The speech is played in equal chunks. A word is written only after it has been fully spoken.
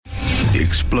The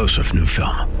explosive new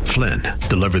film, Flynn,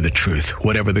 deliver the truth,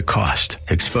 whatever the cost,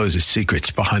 exposes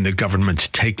secrets behind the government's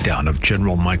takedown of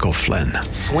General Michael Flynn.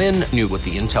 Flynn knew what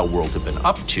the intel world had been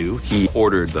up to. He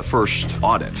ordered the first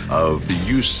audit of the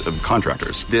use of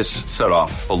contractors. This set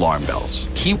off alarm bells.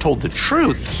 He told the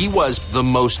truth. He was the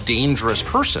most dangerous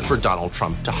person for Donald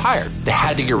Trump to hire. They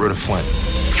had to get rid of Flynn.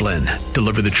 Flynn,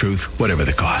 deliver the truth, whatever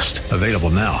the cost. Available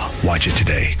now. Watch it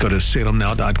today. Go to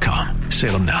salemnow.com.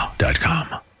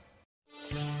 salemnow.com.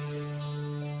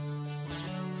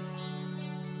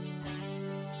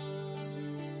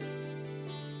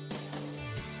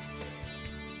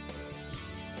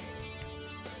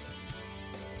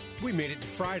 We made it to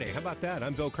Friday. How about that?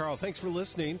 I'm Bill Carl. Thanks for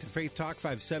listening to Faith Talk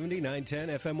 570, 910,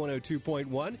 FM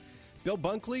 102.1. Bill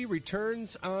Bunkley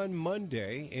returns on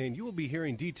Monday, and you will be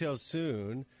hearing details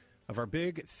soon of our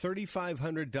big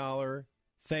 $3,500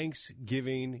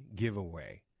 Thanksgiving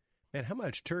giveaway. Man, how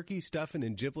much turkey, stuffing,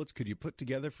 and giblets could you put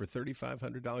together for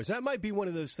 $3,500? That might be one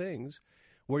of those things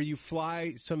where you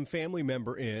fly some family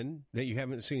member in that you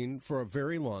haven't seen for a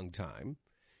very long time,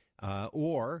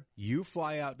 or you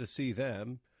fly out to see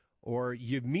them, or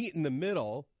you meet in the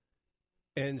middle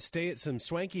and stay at some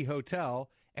swanky hotel,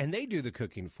 and they do the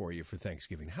cooking for you for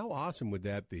Thanksgiving. How awesome would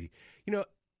that be? You know,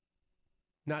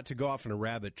 not to go off on a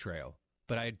rabbit trail,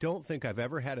 but I don't think I've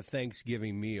ever had a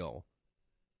Thanksgiving meal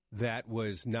that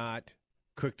was not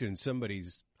cooked in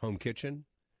somebody's home kitchen.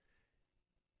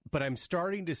 But I'm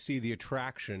starting to see the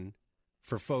attraction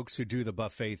for folks who do the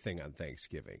buffet thing on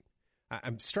Thanksgiving.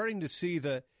 I'm starting to see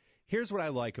here's what I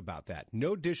like about that.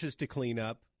 No dishes to clean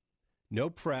up. No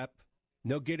prep,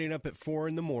 no getting up at 4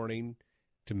 in the morning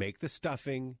to make the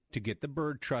stuffing, to get the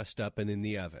bird trussed up and in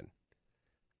the oven.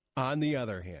 On the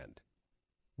other hand,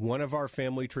 one of our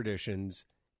family traditions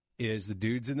is the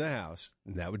dudes in the house,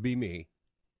 and that would be me,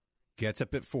 gets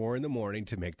up at 4 in the morning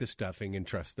to make the stuffing and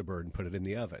truss the bird and put it in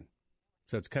the oven.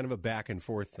 So it's kind of a back and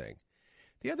forth thing.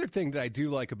 The other thing that I do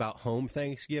like about home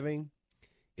Thanksgiving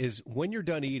is when you're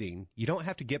done eating, you don't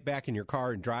have to get back in your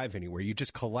car and drive anywhere. You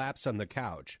just collapse on the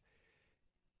couch.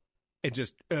 And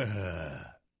just,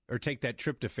 or take that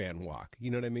tryptophan walk. You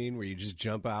know what I mean? Where you just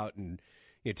jump out and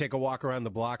you take a walk around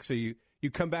the block. So you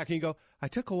come back and you go, I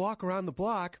took a walk around the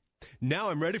block.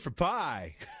 Now I'm ready for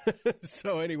pie.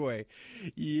 So anyway,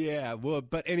 yeah. Well,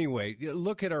 but anyway,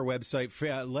 look at our website,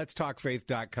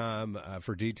 letstalkfaith.com,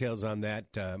 for details on that.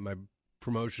 My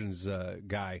promotions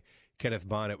guy, Kenneth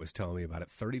Bonnet, was telling me about it.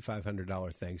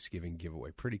 $3,500 Thanksgiving giveaway.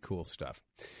 Pretty cool stuff.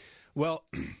 Well,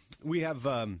 we have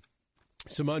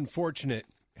some unfortunate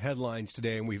headlines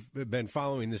today, and we've been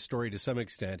following this story to some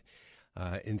extent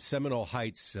in Seminole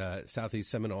Heights,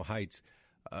 southeast Seminole Heights.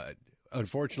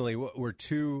 Unfortunately, where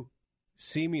two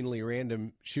seemingly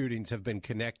random shootings have been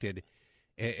connected,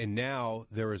 and now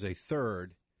there is a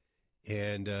third,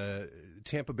 and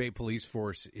Tampa Bay Police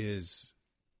Force is,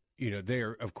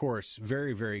 they're, of course,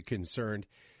 very, very concerned.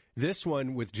 This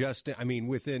one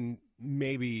within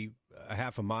maybe a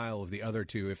half a mile of the other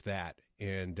two, if that.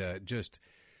 And just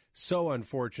so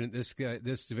unfortunate.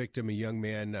 This victim, a young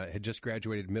man, had just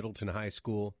graduated Middleton High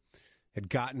School, had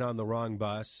gotten on the wrong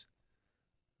bus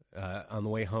on the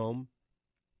way home,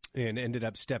 and ended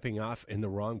up stepping off in the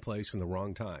wrong place in the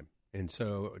wrong time. And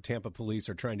so Tampa police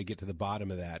are trying to get to the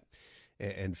bottom of that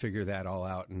and figure that all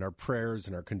out. And our prayers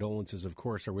and our condolences, of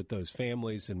course, are with those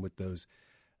families and with those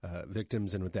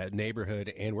victims and with that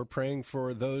neighborhood. And we're praying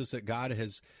for those that God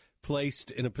has placed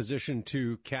in a position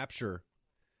to capture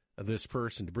this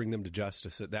person, to bring them to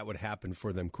justice, that would happen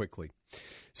for them quickly.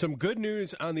 Some good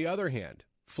news on the other hand,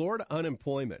 Florida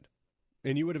unemployment,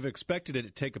 and you would have expected it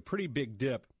to take a pretty big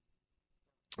dip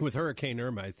with Hurricane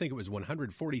Irma. I think it was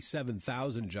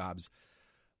 147,000 jobs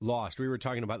lost. We were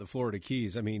talking about the Florida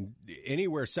Keys. I mean,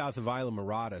 anywhere south of Isla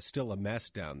Mirada, still a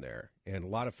mess down there, and a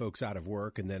lot of folks out of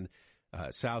work. And then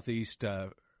southeast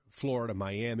Florida,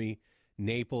 Miami,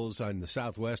 Naples on the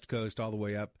southwest coast, all the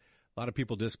way up. A lot of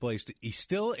people displaced.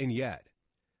 Still and yet,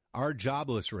 our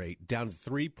jobless rate down to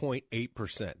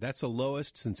 3.8%. That's the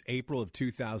lowest since April of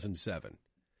 2007.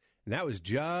 And that was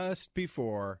just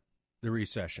before the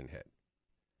recession hit.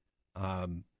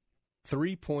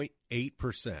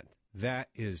 3.8%. That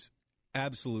is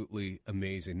absolutely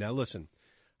amazing. Now, listen,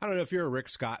 I don't know if you're a Rick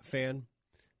Scott fan.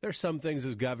 There's some things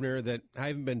as governor that I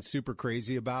haven't been super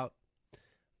crazy about.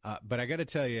 But I got to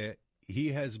tell you,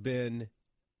 he has been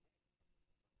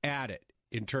at it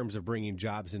in terms of bringing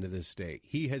jobs into this state.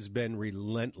 He has been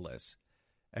relentless.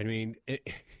 I mean,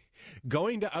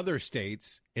 going to other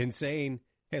states and saying,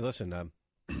 hey, listen,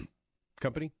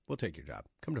 company, we'll take your job.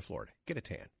 Come to Florida. Get a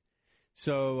tan.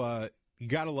 So you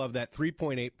got to love that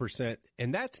 3.8%.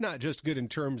 And that's not just good in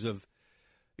terms of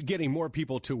getting more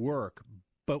people to work.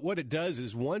 But what it does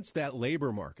is once that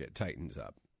labor market tightens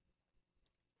up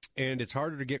and it's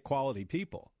harder to get quality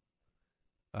people,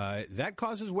 that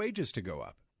causes wages to go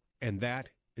up. And that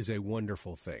is a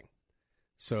wonderful thing.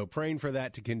 So praying for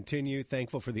that to continue,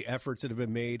 thankful for the efforts that have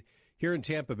been made. Here in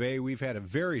Tampa Bay, we've had a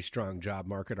very strong job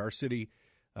market. Our city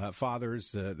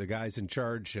fathers, the guys in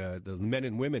charge, the men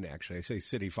and women, actually, I say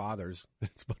city fathers.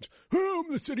 It's a bunch,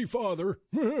 I'm the city father.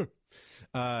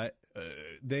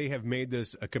 They have made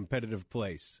this a competitive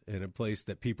place and a place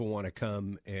that people want to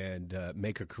come and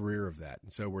make a career of that.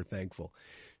 And so we're thankful.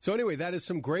 So anyway, that is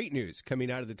some great news coming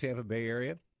out of the Tampa Bay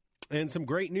area. And some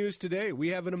great news today. We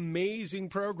have an amazing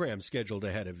program scheduled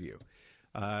ahead of you.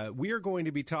 We are going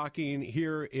to be talking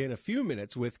here in a few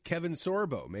minutes with Kevin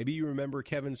Sorbo. Maybe you remember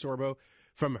Kevin Sorbo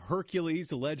from Hercules,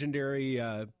 the legendary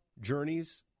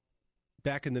journeys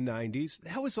back in the 90s.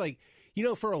 That was like,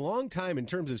 for a long time in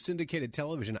terms of syndicated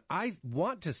television, I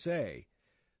want to say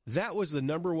that was the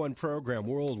number one program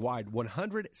worldwide.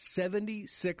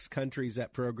 176 countries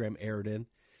that program aired in.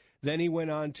 Then he went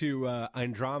on to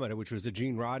Andromeda, which was the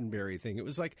Gene Roddenberry thing. It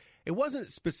was like, it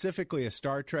wasn't specifically a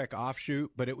Star Trek offshoot,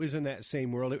 but it was in that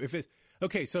same world.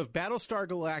 So if Battlestar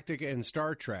Galactica and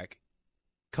Star Trek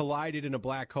collided in a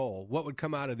black hole, what would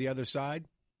come out of the other side?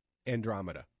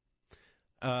 Andromeda.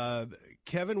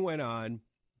 Kevin went on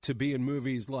to be in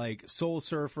movies like Soul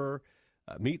Surfer,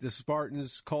 Meet the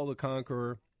Spartans, Call the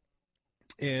Conqueror,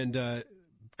 and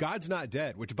God's Not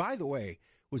Dead, which, by the way,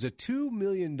 was a $2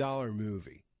 million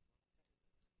movie.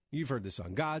 You've heard the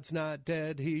song, God's Not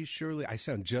Dead, He's Surely. I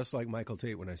sound just like Michael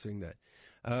Tate when I sing that.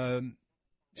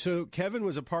 So Kevin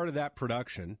was a part of that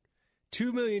production.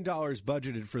 $2 million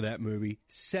budgeted for that movie,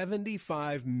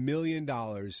 $75 million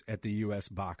at the U.S.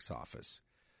 box office.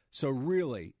 So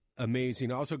really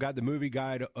amazing. Also got the Movie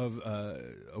Guide of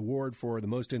award for the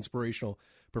most inspirational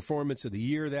performance of the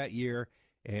year that year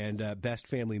and best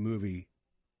family movie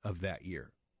of that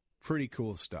year. Pretty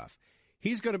cool stuff.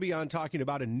 He's going to be on talking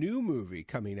about a new movie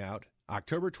coming out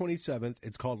October 27th.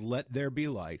 It's called Let There Be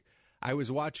Light. I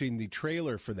was watching the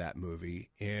trailer for that movie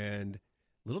and a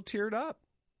little teared up.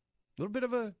 A little bit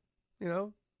of a,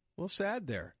 little sad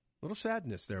there. A little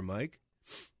sadness there, Mike.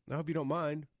 I hope you don't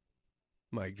mind.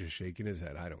 Mike just shaking his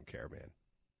head. I don't care, man.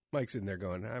 Mike's in there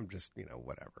going, I'm just,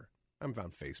 whatever. I'm on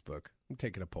Facebook. I'm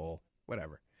taking a poll.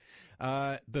 Whatever.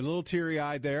 But a little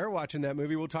teary-eyed there watching that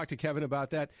movie. We'll talk to Kevin about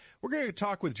that. We're going to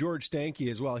talk with George Stanke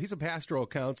as well. He's a pastoral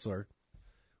counselor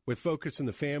with Focus in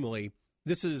the Family.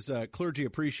 This is Clergy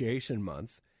Appreciation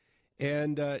Month.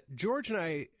 And George and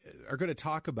I are going to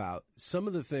talk about some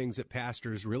of the things that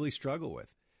pastors really struggle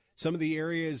with, some of the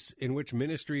areas in which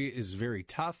ministry is very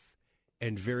tough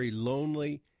and very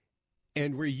lonely,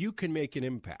 and where you can make an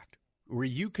impact, where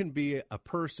you can be a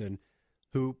person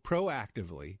who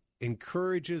proactively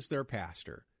encourages their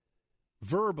pastor,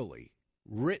 verbally,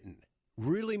 written,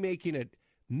 really making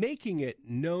it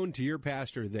known to your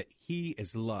pastor that he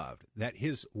is loved, that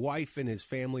his wife and his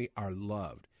family are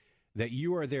loved, that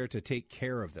you are there to take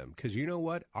care of them. Because you know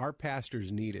what? Our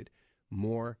pastors need it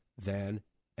more than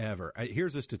ever.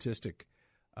 Here's a statistic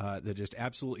that just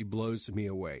absolutely blows me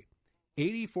away.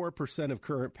 84% of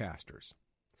current pastors,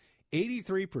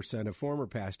 83% of former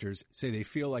pastors say they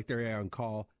feel like they're on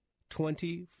call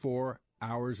 24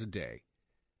 hours a day.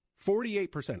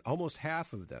 48%, almost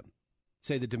half of them,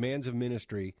 say the demands of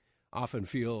ministry often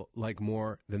feel like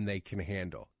more than they can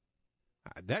handle.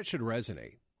 That should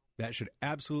resonate. That should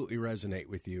absolutely resonate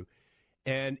with you.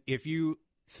 And if you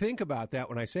think about that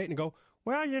when I say it and go,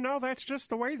 well, that's just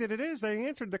the way that it is. They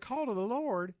answered the call to the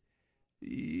Lord.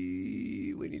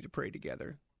 We need to pray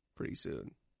together pretty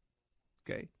soon.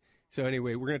 Okay? So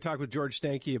anyway, we're going to talk with George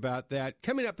Stanke about that.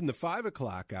 Coming up in the 5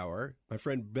 o'clock hour, my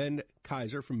friend Ben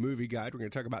Kaiser from Movie Guide. We're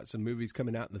going to talk about some movies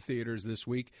coming out in the theaters this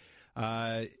week.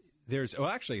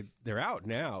 Actually, they're out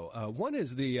now. One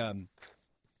is the,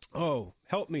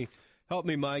 help me,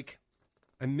 Mike.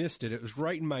 I missed it. It was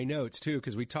right in my notes, too,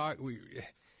 because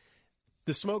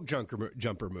the Smoke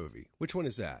Jumper movie. Which one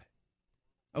is that?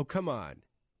 Oh, come on.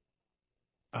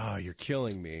 Oh, you're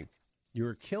killing me.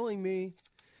 You're killing me.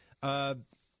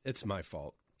 It's my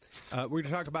fault. We're going to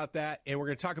talk about that, and we're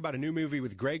going to talk about a new movie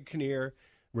with Greg Kinnear,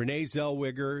 Renee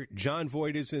Zellweger, John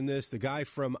Voight is in this, the guy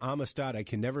from Amistad, I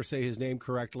can never say his name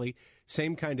correctly,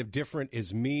 Same Kind of Different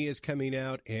As Me is coming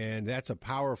out, and that's a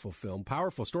powerful film,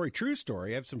 powerful story, true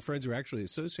story. I have some friends who are actually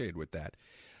associated with that,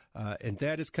 and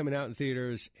that is coming out in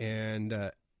theaters,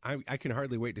 and I can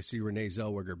hardly wait to see Renee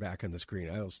Zellweger back on the screen.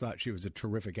 I always thought she was a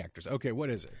terrific actress. Okay, what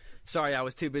is it? Sorry, I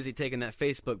was too busy taking that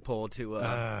Facebook poll to.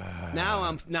 Now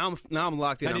I'm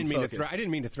locked in. I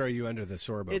didn't mean to throw you under the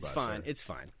Sorbo. It's bus. fine. Sorry. It's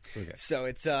fine. Okay. So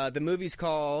it's the movie's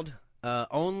called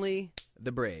Only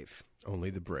the Brave. Only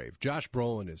the Brave. Josh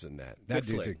Brolin is in that. That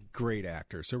Good dude's flick. a great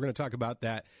actor. So we're going to talk about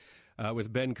that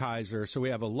with Ben Kaiser. So we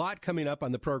have a lot coming up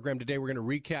on the program today. We're going to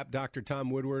recap Dr.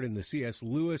 Tom Woodward and the C.S.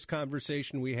 Lewis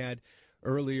conversation we had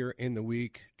earlier in the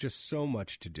week. Just so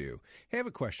much to do. Hey, I have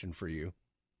a question for you.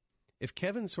 If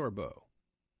Kevin Sorbo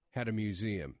had a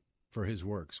museum for his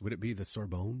works, would it be the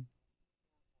Sorbonne?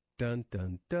 Dun,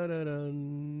 dun, dun, dun,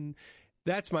 dun.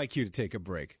 That's my cue to take a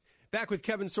break. Back with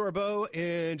Kevin Sorbo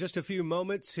in just a few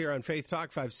moments here on Faith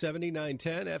Talk 570,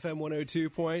 910, FM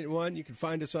 102.1. You can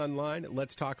find us online at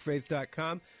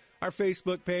letstalkfaith.com. Our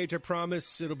Facebook page, I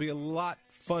promise it'll be a lot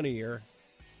funnier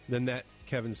than that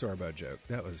Kevin Sorbo joke.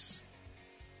 That was...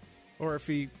 Or if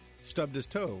he stubbed his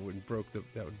toe and broke that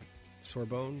would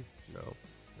Sorbonne? No.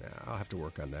 I'll have to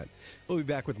work on that. We'll be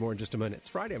back with more in just a minute. It's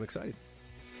Friday. I'm excited.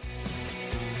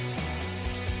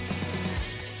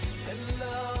 And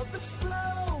love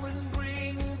explode and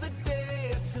bring the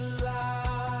day to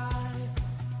life.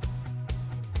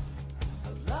 A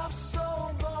love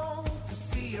so bold to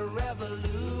see a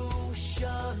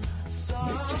revolution. So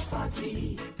Mr.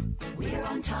 Sparky, we're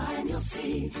on time, you'll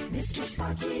see. Mr.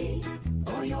 Sparky,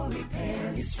 or your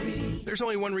repair is free. There's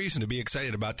only one reason to be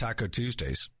excited about Taco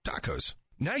Tuesdays. Tacos.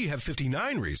 Now you have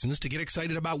 59 reasons to get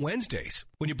excited about Wednesdays.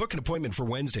 When you book an appointment for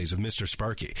Wednesdays with Mr.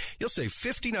 Sparky, you'll save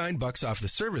 $59 off the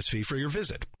service fee for your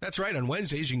visit. That's right, on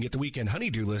Wednesdays you can get the weekend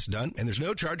honeydew list done, and there's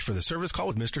no charge for the service call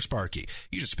with Mr. Sparky.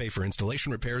 You just pay for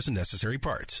installation, repairs, and necessary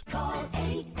parts. Call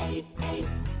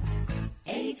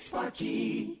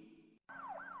 888-8-SPARKY.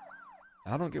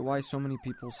 I don't get why so many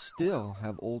people still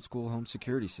have old-school home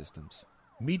security systems.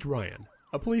 Meet Ryan,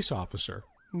 a police officer,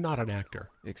 not an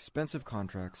actor. Expensive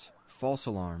contracts, false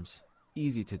alarms,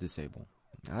 easy to disable.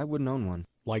 I wouldn't own one.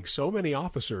 Like so many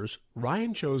officers,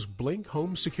 Ryan chose Blink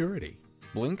Home Security.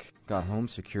 Blink got home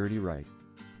security right.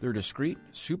 They're discreet,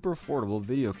 super affordable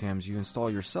video cams you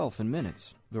install yourself in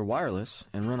minutes. They're wireless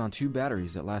and run on 2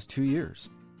 batteries that last 2 years.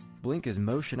 Blink is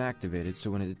motion activated,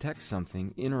 so when it detects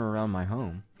something in or around my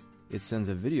home, it sends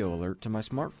a video alert to my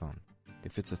smartphone.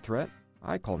 If it's a threat,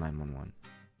 I call 911.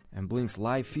 And Blink's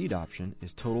live feed option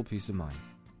is total peace of mind.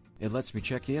 It lets me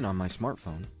check in on my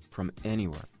smartphone from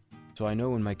anywhere. So I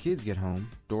know when my kids get home,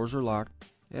 doors are locked,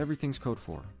 everything's code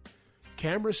 4.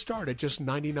 Cameras start at just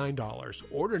 $99.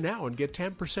 Order now and get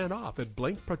 10% off at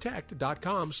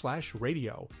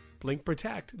blinkprotect.com/radio.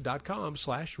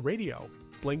 blinkprotect.com/radio.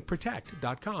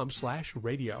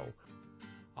 blinkprotect.com/radio.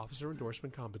 Officer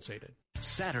endorsement compensated.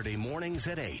 Saturday mornings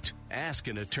at 8. Ask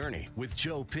an Attorney with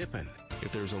Joe Pippin.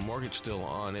 If there's a mortgage still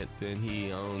on it, then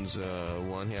he owns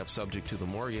 1/2 subject to the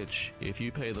mortgage. If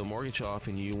you pay the mortgage off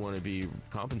and you want to be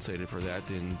compensated for that,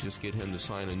 then just get him to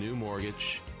sign a new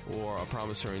mortgage or a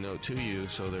promissory note to you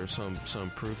so there's some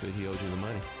proof that he owes you the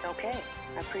money. Okay,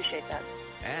 I appreciate that.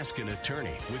 Ask an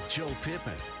Attorney with Joe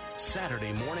Pippin.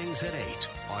 Saturday mornings at 8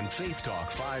 on Faith Talk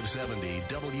 570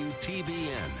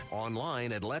 WTBN.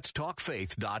 Online at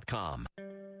letstalkfaith.com.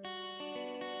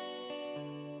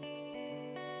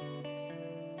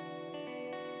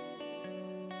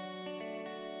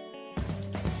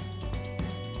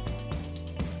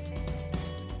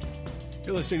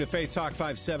 You're listening to Faith Talk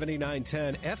 570,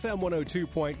 910, FM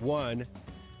 102.1.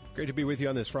 Great to be with you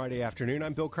on this Friday afternoon.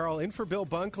 I'm Bill Carl, in for Bill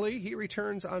Bunkley. He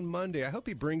returns on Monday. I hope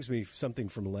he brings me something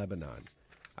from Lebanon.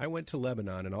 I went to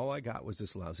Lebanon, and all I got was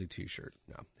this lousy T-shirt.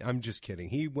 No, I'm just kidding.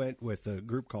 He went with a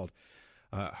group called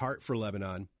Heart for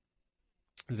Lebanon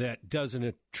that does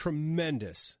a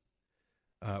tremendous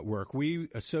work. We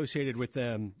associated with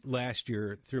them last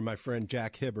year through my friend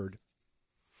Jack Hibbard.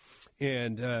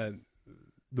 And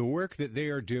the work that they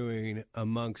are doing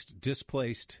amongst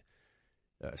displaced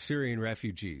Syrian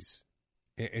refugees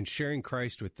and sharing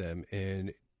Christ with them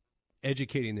and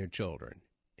educating their children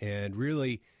and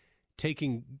really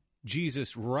taking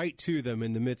Jesus right to them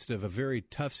in the midst of a very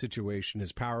tough situation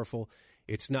is powerful.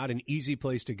 It's not an easy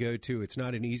place to go to. It's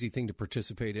not an easy thing to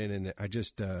participate in. And I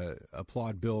just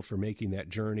applaud Bill for making that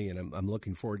journey. And I'm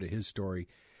looking forward to his story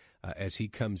as he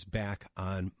comes back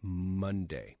on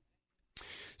Monday.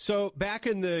 So back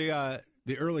in the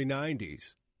early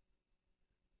 90s,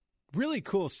 really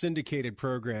cool syndicated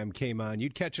program came on.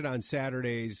 You'd catch it on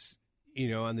Saturdays,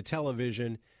 on the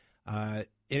television. And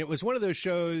it was one of those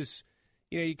shows,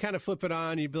 you kind of flip it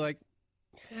on, you'd be like,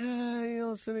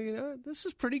 this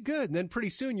is pretty good. And then pretty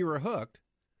soon you were hooked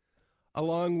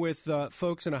along with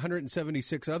folks in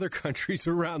 176 other countries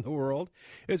around the world,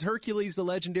 is Hercules: The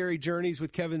Legendary Journeys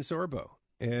with Kevin Sorbo.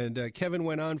 And Kevin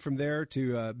went on from there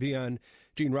to be on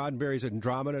Gene Roddenberry's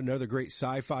Andromeda, another great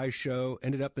sci-fi show.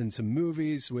 Ended up in some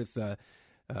movies with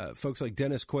folks like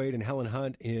Dennis Quaid and Helen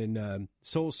Hunt in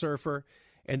Soul Surfer.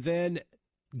 And then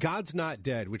God's Not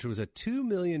Dead, which was a $2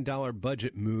 million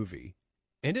budget movie,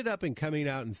 ended up coming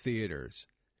out in theaters.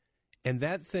 And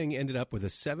that thing ended up with a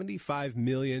 $75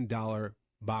 million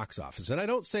box office. And I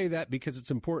don't say that because it's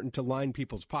important to line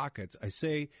people's pockets. I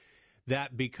say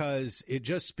that because it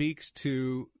just speaks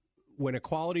to when a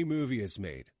quality movie is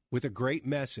made with a great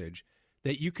message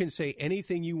that you can say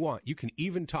anything you want. You can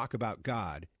even talk about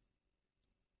God,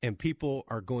 and people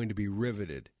are going to be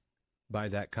riveted by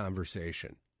that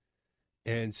conversation.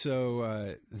 And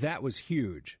so that was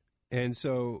huge. And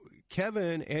so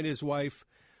Kevin and his wife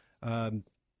have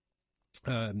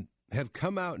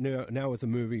come out now with a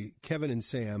movie, Kevin and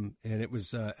Sam, and it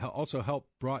was also helped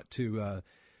brought to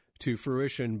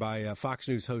fruition by Fox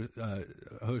News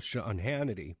host Sean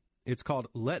Hannity. It's called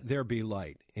Let There Be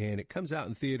Light, and it comes out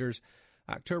in theaters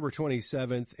October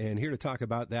 27th. And here to talk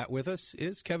about that with us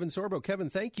is Kevin Sorbo.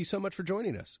 Kevin, thank you so much for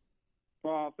joining us.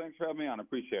 Well, thanks for having me on. I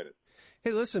appreciate it.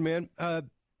 Hey, listen, man,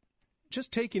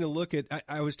 just taking a look at,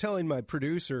 I was telling my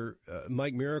producer,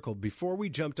 Mike Miracle, before we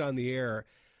jumped on the air,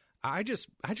 I just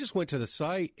went to the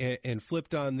site and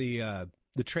flipped on the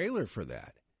trailer for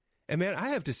that. And man, I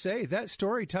have to say that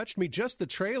story touched me. Just the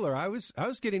trailer, I was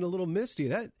getting a little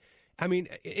misty.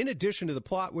 In addition to the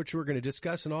plot, which we're going to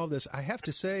discuss and all this, I have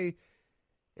to say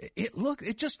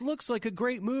it just looks like a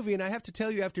great movie. And I have to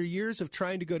tell you, after years of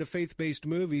trying to go to faith-based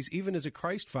movies, even as a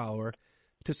Christ follower,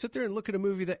 to sit there and look at a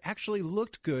movie that actually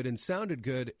looked good and sounded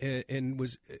good and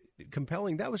was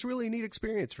compelling, that was really a neat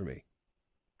experience for me.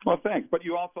 Well, thanks. But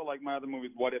you also like my other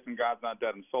movies, What If and God's Not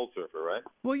Dead and Soul Surfer, right?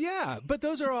 Well, yeah, but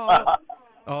those are all...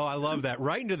 Oh, I love that.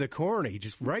 Right into the corner.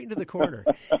 Just right into the corner.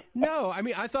 No, I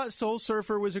mean, I thought Soul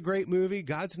Surfer was a great movie.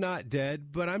 God's Not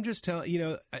Dead. But I'm just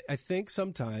telling I think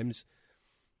sometimes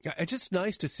it's just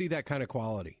nice to see that kind of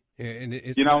quality. And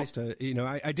it's nice to,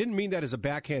 I didn't mean that as a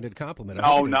backhanded compliment.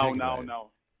 No.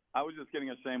 I was just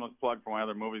getting a shameless plug for my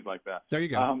other movies like that. There you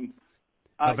go.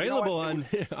 Available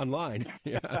online.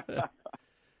 Yeah.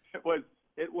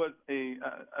 It was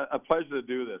a pleasure to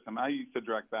do this. I mean, I used to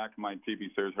direct back in my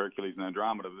TV series Hercules and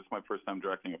Andromeda. This is my first time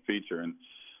directing a feature, and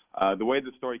the way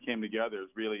the story came together is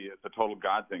really a total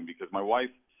God thing, because my wife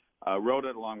wrote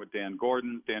it along with Dan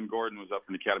Gordon. Dan Gordon was up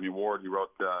for an Academy Award. He wrote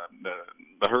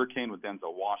the Hurricane with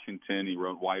Denzel Washington. He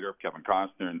wrote White Earp, Kevin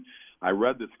Costner, and I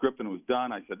read the script and it was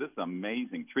done. I said, this is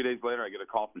amazing. 3 days later, I get a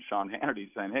call from Sean Hannity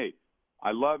saying, hey,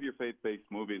 I love your faith-based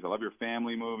movies. I love your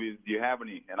family movies. Do you have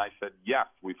any? And I said, yes.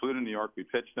 We flew to New York. We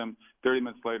pitched him. 30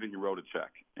 minutes later, he wrote a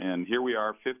check. And here we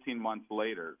are 15 months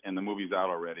later, and the movie's out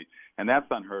already. And that's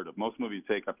unheard of. Most movies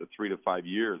take up to 3 to 5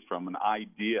 years from an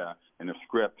idea and a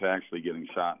script to actually getting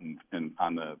shot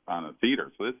on a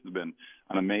theater. So this has been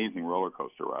an amazing roller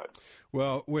coaster ride.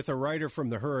 Well, with a writer from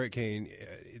The Hurricane,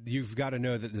 you've got to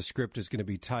know that the script is going to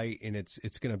be tight and it's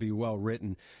going to be well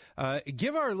written.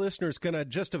 Give our listeners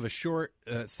just of a short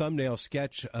thumbnail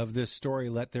sketch of this story,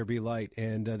 Let There Be Light,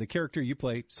 and the character you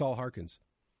play, Saul Harkins.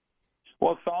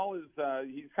 Well, Saul is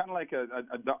he's kind of like a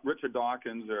Richard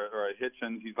Dawkins or a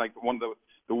Hitchens. He's like one of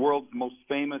the world's most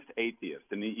famous atheists,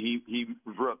 and he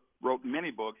wrote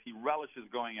many books. He relishes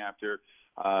going after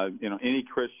any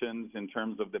Christians in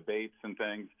terms of debates and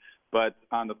things. But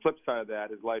on the flip side of that,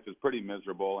 his life is pretty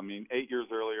miserable. I mean, 8 years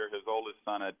earlier, his oldest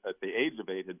son at the age of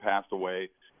 8 had passed away.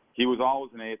 He was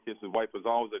always an atheist. His wife was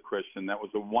always a Christian. That was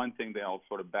the one thing they all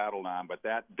sort of battled on. But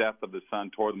that death of the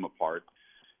son tore them apart.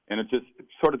 And it just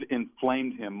sort of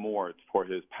inflamed him more for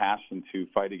his passion to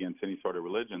fight against any sort of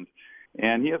religions.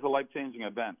 And he has a life-changing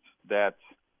event that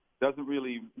doesn't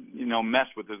really, mesh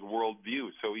with his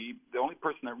worldview. So the only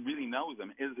person that really knows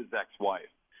him is his ex-wife.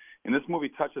 And this movie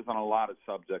touches on a lot of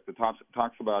subjects. It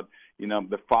talks about,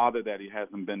 the father that he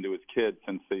hasn't been to his kids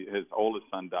since his oldest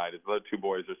son died. His other two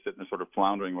boys are sitting there sort of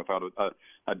floundering without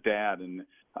a dad. And,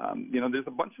 there's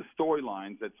a bunch of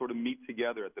storylines that sort of meet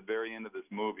together at the very end of this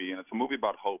movie. And it's a movie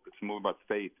about hope. It's a movie about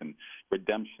faith and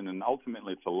redemption. And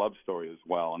ultimately, it's a love story as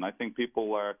well. And I think they're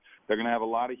going to have a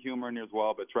lot of humor in here as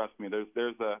well. But trust me,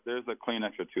 there's a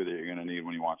Kleenex or two that you're going to need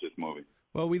when you watch this movie.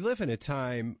 Well, we live in a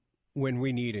time when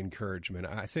we need encouragement.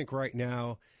 I think right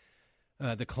now,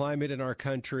 the climate in our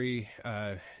country,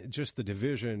 just the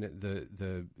division,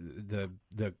 the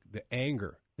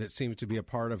anger that seems to be a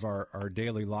part of our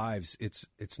daily lives.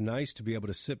 It's nice to be able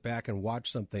to sit back and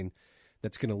watch something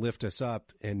that's going to lift us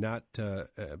up and not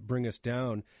bring us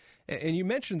down. And you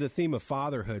mentioned the theme of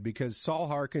fatherhood, because Saul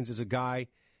Harkins is a guy,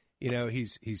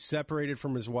 he's separated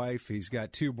from his wife. He's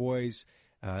got 2 boys.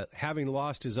 Having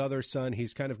lost his other son,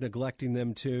 he's kind of neglecting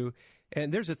them too.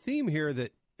 And there's a theme here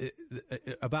that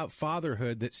about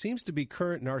fatherhood that seems to be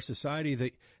current in our society,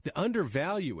 the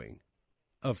undervaluing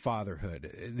of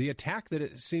fatherhood, the attack that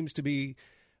it seems to be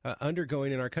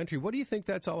undergoing in our country. What do you think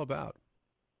that's all about?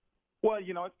 Well,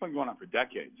 it's been going on for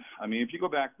decades. I mean, if you go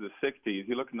back to the 60s,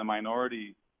 you look in the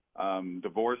minority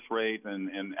divorce rate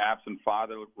and absent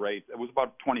father rate, it was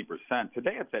about 20%.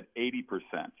 Today it's at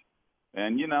 80%.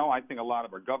 And, I think a lot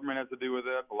of our government has to do with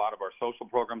it. A lot of our social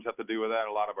programs have to do with that.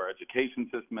 A lot of our education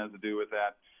system has to do with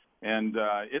that. And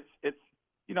it's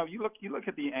you look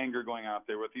at the anger going out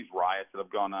there with these riots that have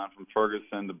gone on from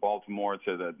Ferguson to Baltimore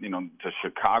to to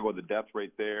Chicago, the death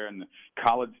rate there, and the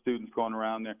college students going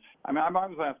around there. I mean, I've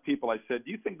always asked people, I said,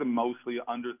 do you think the mostly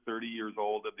under 30 years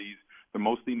old of these, the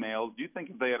mostly males, do you think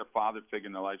if they had a father figure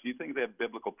in their lives, do you think they have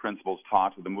biblical principles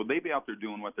taught to them, would they be out there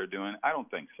doing what they're doing? I don't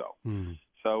think so.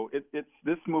 So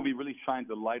this movie really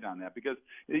shines a light on that, because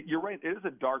you're right, it is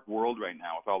a dark world right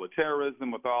now with all the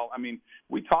terrorism,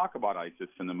 we talk about ISIS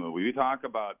in the movie. We talk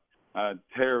about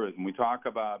terrorism. We talk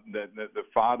about the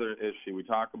father issue. We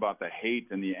talk about the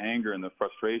hate and the anger and the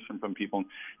frustration from people.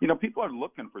 People are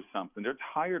looking for something. They're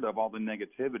tired of all the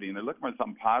negativity, and they're looking for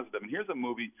something positive. And here's a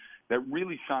movie that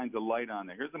really shines a light on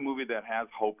it. Here's a movie that has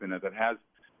hope in it, that has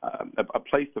a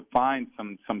place to find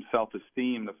some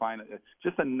self-esteem, to find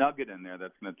just a nugget in there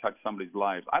that's going to touch somebody's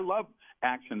lives. I love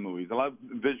action movies. I love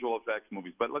visual effects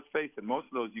movies. But let's face it, most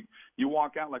of those, you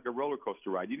walk out like a roller coaster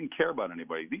ride. You didn't care about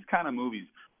anybody. These kind of movies,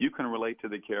 you can relate to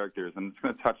the characters, and it's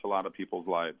going to touch a lot of people's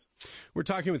lives. We're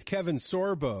talking with Kevin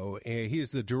Sorbo. He is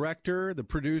the director, the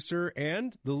producer,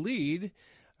 and the lead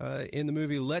in the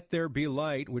movie Let There Be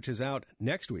Light, which is out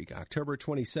next week, October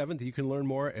 27th. You can learn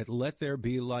more at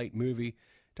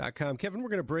LetThereBeLightMovie.com. Kevin, we're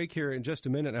going to break here in just a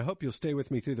minute. I hope you'll stay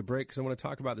with me through the break, because I want to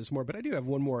talk about this more. But I do have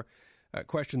one more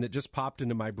question that just popped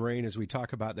into my brain as we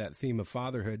talk about that theme of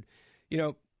fatherhood.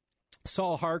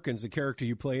 Saul Harkins, the character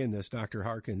you play in this, Dr.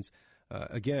 Harkins,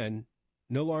 again,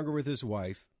 no longer with his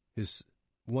wife. His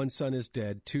one son is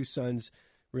dead. 2 sons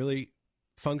really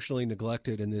functionally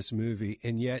neglected in this movie.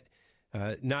 And yet,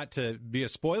 not to be a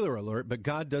spoiler alert, but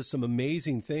God does some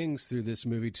amazing things through this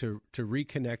movie to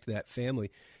reconnect that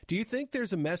family. Do you think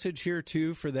there's a message here,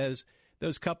 too, for those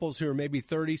couples who are maybe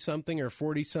 30-something or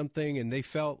 40-something, and they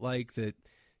felt like that,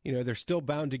 they're still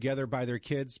bound together by their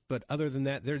kids, but other than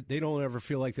that, they don't ever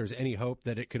feel like there's any hope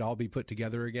that it could all be put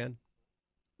together again?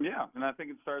 Yeah, and I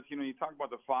think it starts, you talk about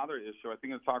the father issue. I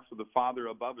think it talks with the Father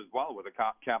above as well, with a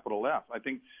capital F. I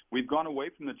think we've gone away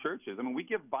from the churches. I mean, we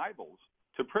give Bibles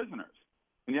to prisoners.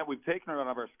 And yet we've taken it out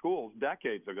of our schools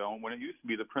decades ago, when it used to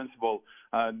be the principal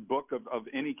book of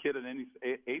any kid at any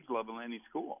age level in any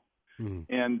school.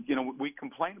 And, we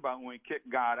complain about when we kick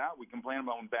God out. We complain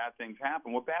about when bad things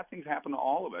happen. Well, bad things happen to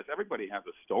all of us. Everybody has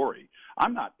a story.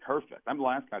 I'm not perfect. I'm the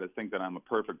last guy to think that I'm a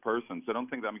perfect person. So don't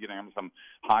think that I'm getting on some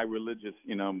high religious,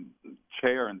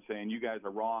 chair and saying you guys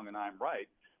are wrong and I'm right.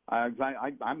 I'm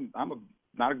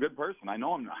not a good person. I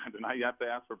know I'm not, and I have to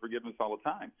ask for forgiveness all the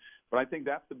time. But I think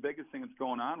that's the biggest thing that's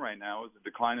going on right now is the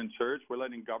decline in church. We're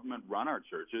letting government run our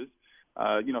churches.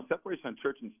 Separation of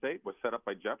church and state was set up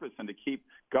by Jefferson to keep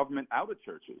government out of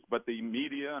churches. But the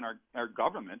media and our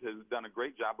government has done a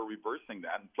great job of reversing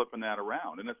that and flipping that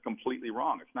around, and it's completely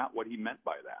wrong. It's not what he meant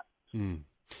by that.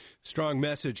 Strong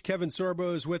message. Kevin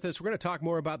Sorbo is with us. We're going to talk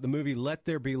more about the movie Let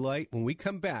There Be Light when we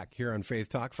come back here on Faith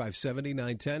Talk 570,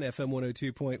 910, FM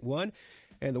 102.1.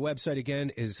 And the website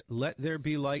again is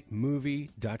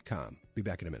LetThereBeLightMovie.com. Be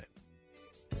back in a minute.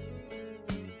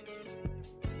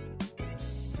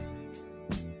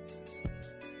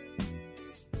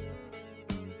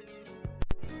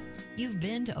 You've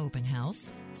been to open house,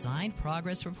 signed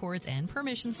progress reports and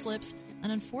permission slips,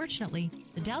 and unfortunately,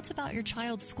 the doubts about your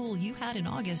child's school you had in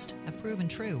August have proven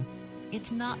true.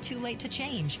 It's not too late to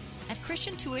change. At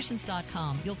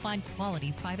ChristianTuitions.com, you'll find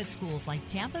quality private schools like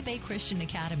Tampa Bay Christian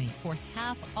Academy for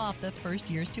half off the first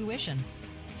year's tuition.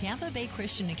 Tampa Bay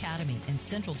Christian Academy in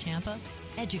Central Tampa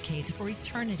educates for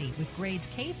eternity with grades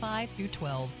K-5 through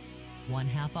 12. 1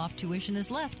 half off tuition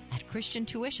is left at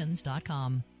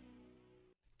ChristianTuitions.com.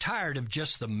 Tired of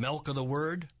just the milk of the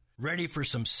Word? Ready for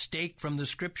some steak from the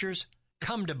Scriptures?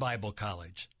 Come to Bible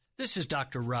College. This is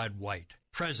Dr. Rod White,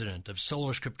 president of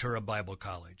Sola Scriptura Bible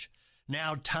College.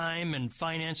 Now time and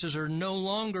finances are no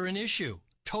longer an issue.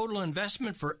 Total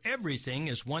investment for everything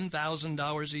is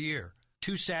 $1,000 a year.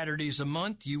 2 Saturdays a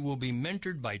month, you will be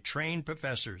mentored by trained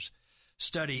professors.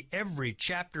 study every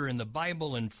chapter in the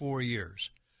Bible in 4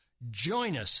 years.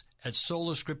 Join us at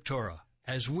Sola Scriptura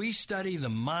as we study the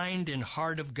mind and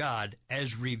heart of God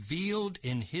as revealed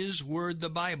in His Word, the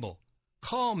Bible.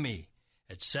 Call me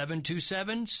at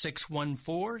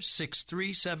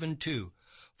 727-614-6372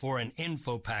 for an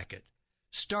info packet.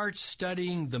 Start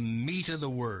studying the meat of the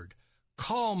Word.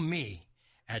 Call me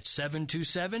at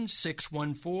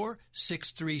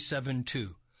 727-614-6372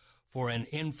 for an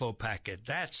info packet.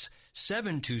 That's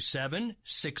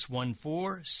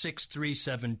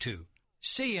 727-614-6372.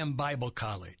 CM Bible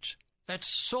College. That's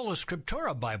Sola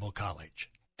Scriptura Bible College.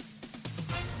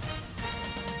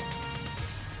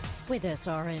 With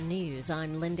SRN News,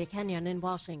 I'm Linda Kenyon in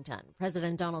Washington.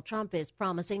 President Donald Trump is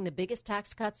promising the biggest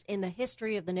tax cuts in the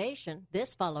history of the nation,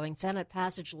 this following Senate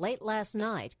passage late last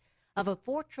night of a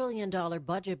 $4 trillion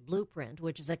budget blueprint,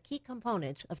 which is a key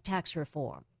component of tax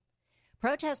reform.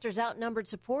 Protesters outnumbered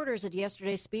supporters at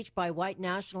yesterday's speech by white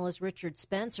nationalist Richard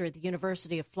Spencer at the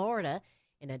University of Florida.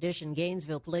 In addition,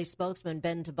 Gainesville police spokesman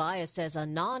Ben Tobias says a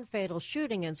non-fatal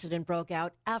shooting incident broke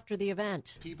out after the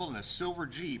event. People in a silver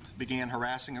Jeep began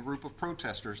harassing a group of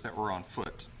protesters that were on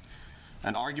foot.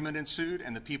 An argument ensued,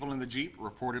 and the people in the Jeep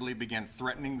reportedly began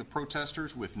threatening the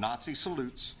protesters with Nazi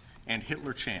salutes and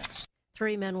Hitler chants.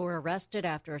 3 men were arrested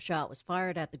after a shot was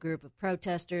fired at the group of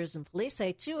protesters, and police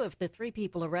say 2 of the 3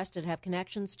 people arrested have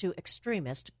connections to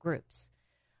extremist groups.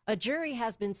 A jury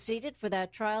has been seated for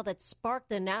that trial that sparked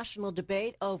the national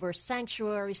debate over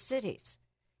sanctuary cities.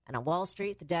 And on Wall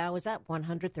Street, the Dow is up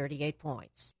 138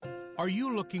 points. Are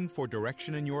you looking for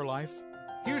direction in your life?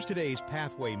 Here's today's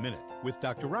Pathway Minute with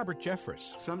Dr. Robert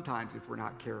Jeffress. Sometimes, if we're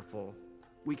not careful,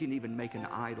 we can even make an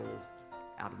idol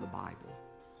out of the Bible.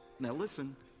 Now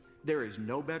listen, there is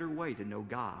no better way to know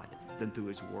God than through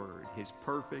His Word, His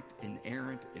perfect,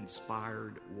 inerrant,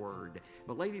 inspired Word.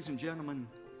 But ladies and gentlemen,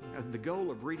 the goal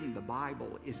of reading the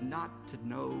Bible is not to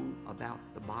know about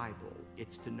the Bible.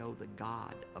 It's to know the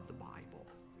God of the Bible.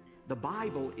 The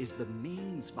Bible is the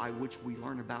means by which we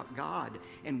learn about God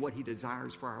and what He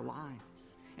desires for our life.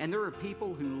 And there are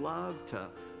people who love to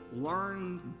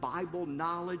learn Bible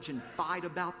knowledge and fight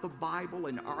about the Bible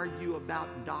and argue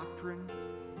about doctrine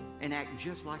and act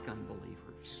just like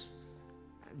unbelievers.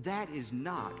 That is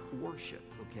not worship,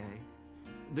 okay?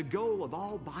 The goal of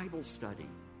all Bible study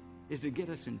is to get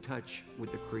us in touch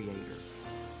with the Creator.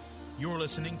 You're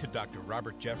listening to Dr.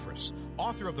 Robert Jeffress,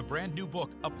 author of the brand new book,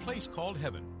 A Place Called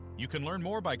Heaven. You can learn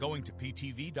more by going to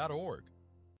ptv.org.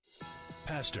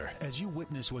 Pastor, as you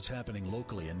witness what's happening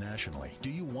locally and nationally,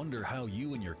 do you wonder how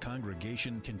you and your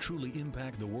congregation can truly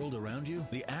impact the world around you?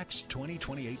 The Acts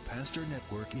 2028 Pastor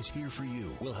Network is here for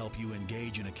you. We'll help you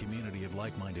engage in a community of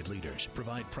like-minded leaders,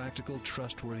 provide practical,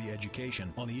 trustworthy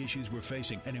education on the issues we're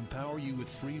facing, and empower you with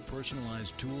free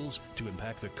personalized tools to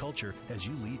impact the culture as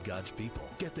you lead God's people.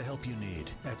 Get the help you need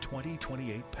at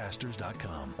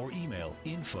 2028pastors.com or email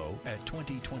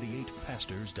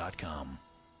info@2028pastors.com.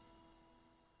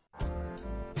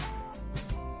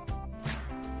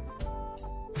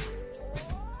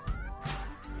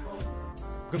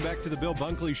 Welcome back to the Bill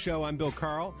Bunkley Show. I'm Bill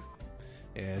Carl,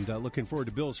 and looking forward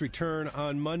to Bill's return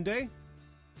on Monday.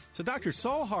 So Dr.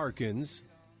 Saul Harkins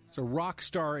is a rock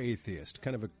star atheist,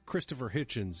 kind of a Christopher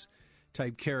Hitchens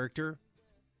type character,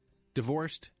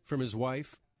 divorced from his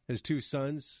wife, has 2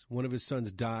 sons. One of his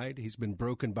sons died. He's been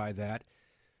broken by that,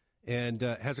 and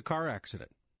has a car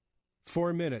accident.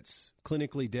 4 minutes,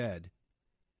 clinically dead.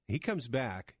 He comes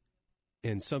back,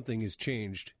 and something has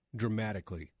changed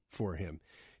dramatically for him.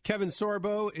 Kevin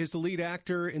Sorbo is the lead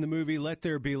actor in the movie Let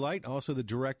There Be Light, also the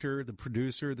director, the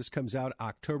producer. This comes out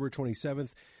October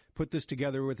 27th. Put this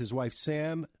together with his wife,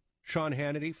 Sam. Sean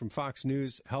Hannity from Fox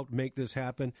News helped make this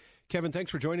happen. Kevin,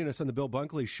 thanks for joining us on the Bill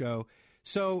Bunkley Show.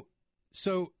 So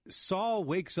Saul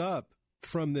wakes up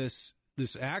from this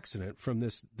accident, from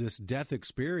this death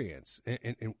experience,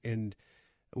 and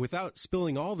without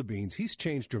spilling all the beans, he's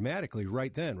changed dramatically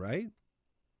right then, right?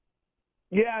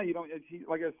 Yeah,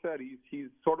 like I said, he's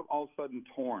sort of all of a sudden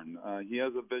torn. He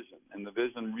has a vision, and the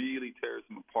vision really tears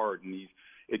him apart, and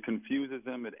it confuses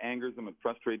him, it angers him, it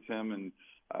frustrates him, and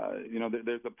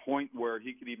there's a point where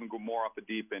he could even go more off the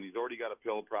deep end. He's already got a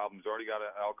pill problem, he's already got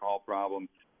an alcohol problem,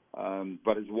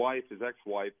 but his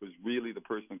ex-wife, was really the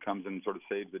person who comes in and sort of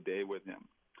saves the day with him,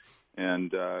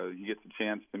 and he gets a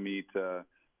chance to meet a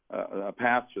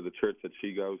pastor, the church that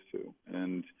she goes to,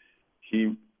 and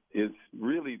he is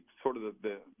really sort of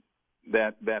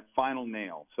that final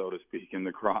nail, so to speak, in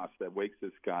the cross that wakes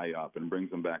this guy up and brings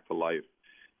him back to life.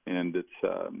 And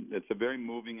it's a very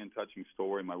moving and touching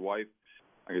story. My wife,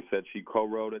 like I said, she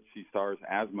co-wrote it. She stars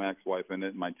as my ex-wife in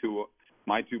it. My two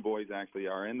boys actually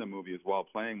are in the movie as well,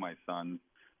 playing my son.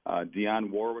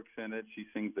 Dionne Warwick's in it. She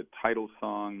sings the title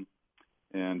song.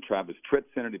 And Travis Tritt's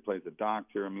in it. He plays a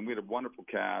doctor. I mean, we had a wonderful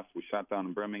cast. We shot down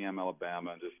in Birmingham,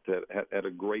 Alabama, and just had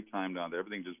a great time down there.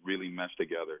 Everything just really meshed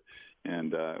together.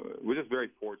 And we're just very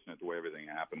fortunate the way everything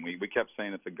happened. We kept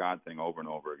saying it's a God thing over and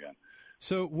over again.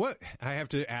 So I have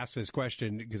to ask this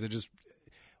question because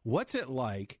what's it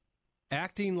like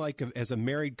acting like as a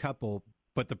married couple,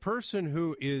 but the person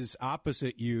who is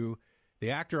opposite you,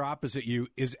 the actor opposite you,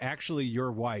 is actually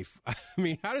your wife? I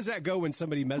mean, how does that go when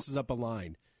somebody messes up a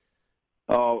line?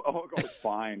 Oh, it goes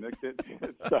fine.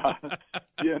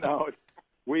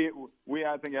 We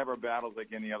I think have our battles like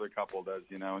any other couple does,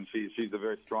 and she's a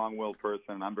very strong-willed person,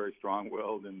 and I'm very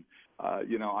strong-willed, and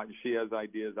she has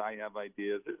ideas, I have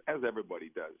ideas, as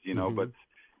everybody does, Mm-hmm. But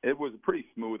it was pretty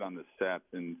smooth on the set,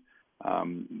 and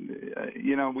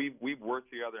we've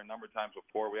worked together a number of times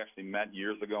before. We actually met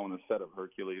years ago on the set of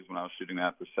Hercules when I was shooting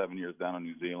that for 7 years down in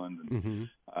New Zealand, and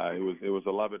Mm-hmm. it was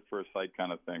a love at first sight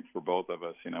kind of thing for both of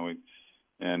us,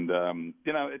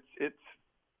 it's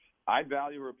I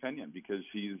value her opinion because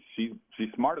she's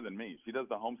smarter than me. She does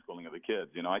the homeschooling of the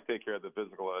kids. I take care of the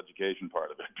physical education part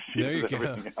of it. There you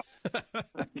go.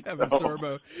 Kevin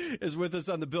Sorbo is with us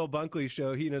on the Bill Bunkley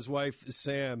Show. He and his wife,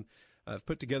 Sam, have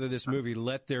put together this movie,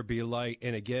 Let There Be Light.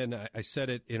 And again, I said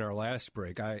it in our last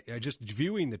break. I just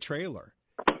viewing the trailer,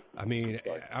 I mean,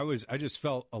 I just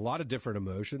felt a lot of different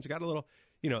emotions. Got a little,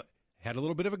 had a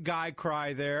little bit of a guy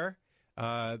cry there.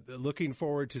 Looking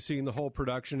forward to seeing the whole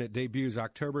production. It debuts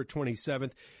October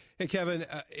 27th. Hey, Kevin,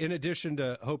 in addition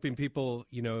to hoping people,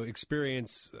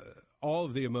 experience all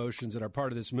of the emotions that are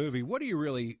part of this movie, what do you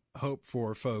really hope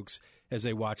for folks as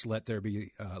they watch Let There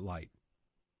Be Light?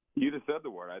 You just said the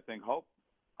word. I think hope.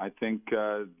 I think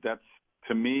that's,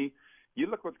 to me, you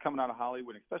look what's coming out of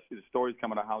Hollywood, especially the stories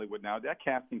coming out of Hollywood now. That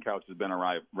casting couch has been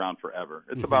around forever.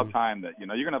 It's about time that, you're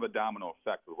going to have a domino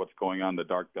effect with what's going on in the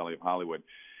dark belly of Hollywood.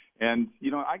 And,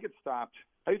 I get stopped.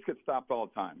 I used to get stopped all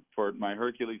the time for my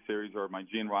Hercules series or my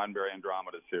Gene Roddenberry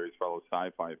Andromeda series for all those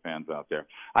sci-fi fans out there.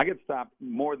 I get stopped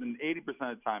more than 80%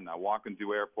 of the time now, walking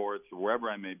through airports or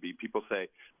wherever I may be. People say,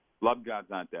 loved God's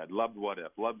Not Dead, loved What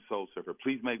If, loved Soul Surfer.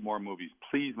 Please make more movies.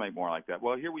 Please make more like that.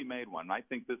 Well, here we made one. And I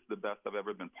think this is the best I've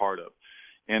ever been part of.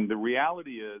 And the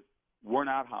reality is, we're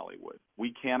not Hollywood.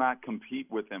 We cannot compete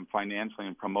with them financially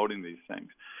in promoting these things.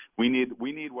 We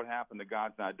need what happened to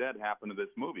God's Not Dead happen to this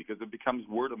movie because it becomes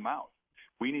word of mouth.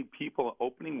 We need people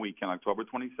opening weekend, October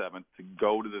 27th, to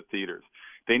go to the theaters.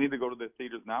 They need to go to the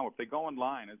theaters now. If they go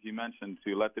online, as you mentioned,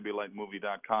 to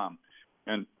lettherebelightmovie.com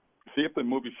and see if the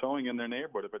movie's showing in their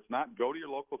neighborhood. If it's not, go to your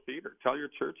local theater. Tell your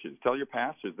churches, tell your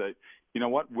pastors that, you know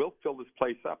what, we'll fill this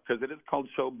place up because it is called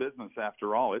show business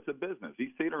after all. It's a business.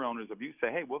 These theater owners, if you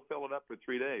say, hey, we'll fill it up for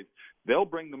 3 days, they'll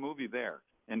bring the movie there.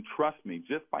 And trust me,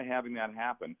 just by having that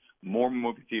happen, more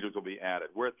movie theaters will be added.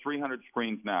 We're at 300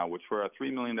 screens now, which for a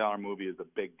 $3 million movie is a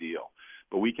big deal.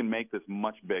 But we can make this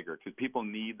much bigger because people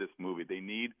need this movie. They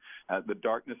need the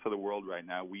darkness of the world right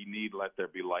now. We need Let There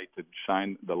Be Light to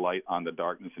shine the light on the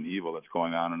darkness and evil that's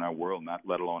going on in our world, not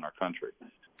let alone our country.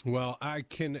 Well, I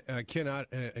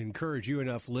cannot encourage you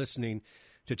enough listening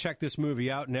to check this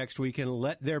movie out next weekend.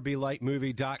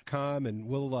 LetThereBeLightMovie.com, and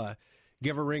we'll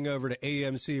give a ring over to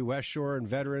AMC, West Shore, and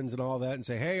Veterans and all that, and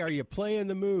say, hey, are you playing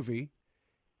the movie?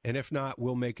 And if not,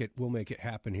 we'll make it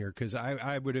happen here because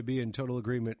I would be in total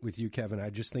agreement with you, Kevin.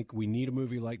 I just think we need a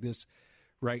movie like this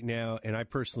right now, and I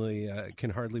personally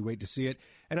can hardly wait to see it.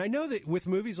 And I know that with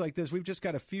movies like this, we've just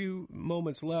got a few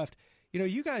moments left. You know,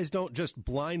 you guys don't just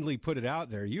blindly put it out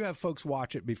there. You have folks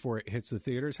watch it before it hits the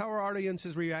theaters. How are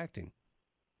audiences reacting?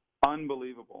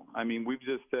 Unbelievable. I mean, we've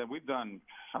done,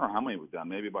 I don't know how many we've done,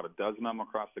 maybe about a dozen of them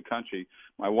across the country.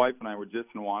 My wife and I were just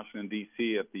in Washington,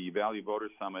 D.C. at the Value Voters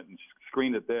Summit and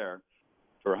screened it there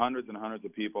for hundreds and hundreds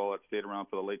of people that stayed around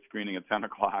for the late screening at 10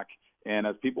 o'clock. And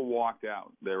as people walked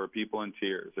out, there were people in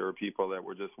tears. There were people that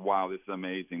were just, wow, this is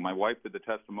amazing. My wife did the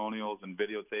testimonials and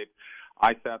videotape.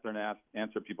 I sat there and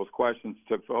answered people's questions,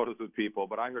 took photos with people.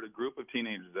 But I heard a group of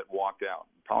teenagers that walked out,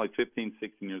 probably 15,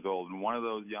 16 years old. And one of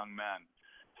those young men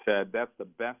said, that's the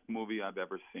best movie I've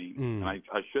ever seen. And I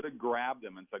should have grabbed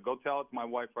him and said, go tell it to my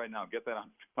wife right now. Get that on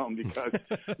film because,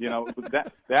 you know,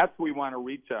 that's we want to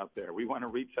reach out there. We want to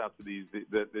reach out to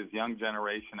this young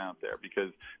generation out there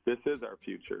because this is our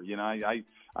future. You know,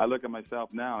 I look at myself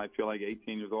now, I feel like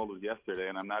 18 years old was yesterday,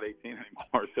 and I'm not 18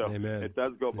 anymore. So Amen. It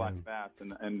does go by fast,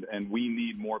 and we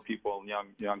need more people,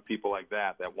 young people like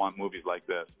that want movies like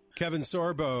this. Kevin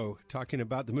Sorbo talking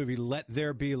about the movie Let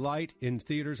There Be Light in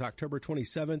theaters October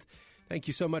 27th. Thank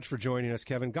you so much for joining us,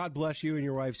 Kevin. God bless you and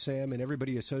your wife, Sam, and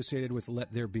everybody associated with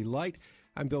Let There Be Light.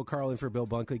 I'm Bill Carlin for Bill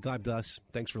Bunkley. God bless.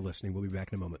 Thanks for listening. We'll be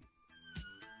back in a moment.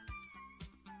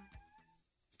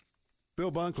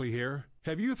 Bill Bunkley here.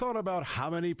 Have you thought about how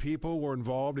many people were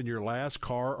involved in your last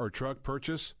car or truck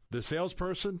purchase? The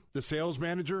salesperson, the sales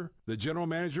manager, the general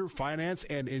manager, finance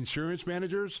and insurance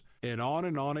managers, and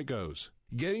on it goes.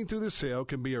 Getting through the sale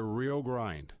can be a real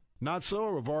grind. Not so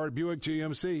at Rivard Buick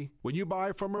GMC. When you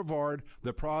buy from Rivard,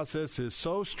 the process is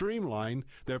so streamlined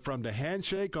that from the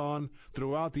handshake on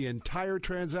throughout the entire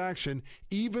transaction,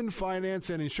 even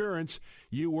finance and insurance,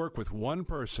 you work with one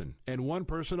person and one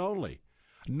person only.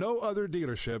 No other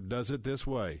dealership does it this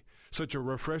way. Such a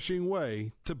refreshing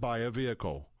way to buy a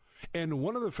vehicle. And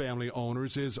one of the family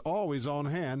owners is always on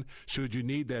hand should you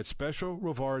need that special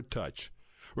Rivard touch.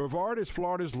 Rivard is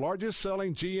Florida's largest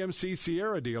selling GMC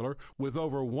Sierra dealer with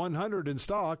over 100 in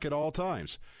stock at all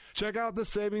times. Check out the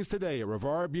savings today at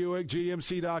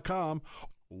RivardBuickGMC.com.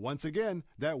 Once again,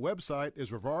 that website is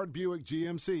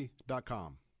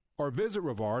RivardBuickGMC.com. Or visit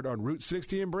Rivard on Route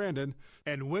 60 in Brandon.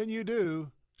 And when you do,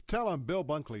 tell them Bill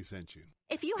Bunkley sent you.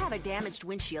 If you have a damaged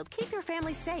windshield, keep your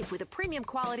family safe with a premium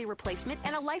quality replacement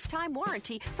and a lifetime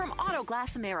warranty from Auto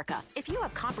Glass America. If you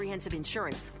have comprehensive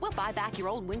insurance, we'll buy back your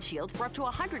old windshield for up to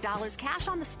 $100 cash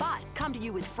on the spot. Come to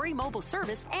you with free mobile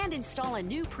service and install a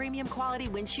new premium quality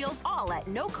windshield, all at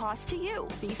no cost to you.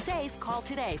 Be safe. Call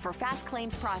today for fast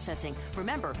claims processing.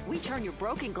 Remember, we turn your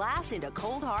broken glass into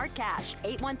cold, hard cash.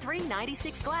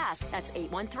 813-96-GLASS. That's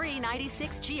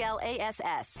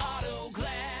 813-96-GLASS. Auto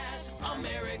Glass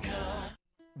America.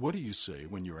 What do you say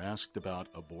when you're asked about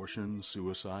abortion,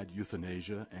 suicide,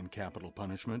 euthanasia, and capital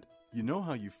punishment? You know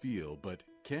how you feel, but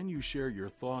can you share your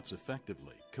thoughts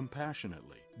effectively,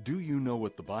 compassionately? Do you know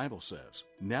what the Bible says?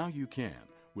 Now you can,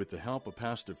 with the help of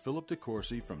Pastor Philip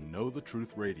DeCourcy from Know the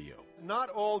Truth Radio. Not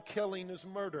all killing is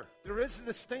murder. There is a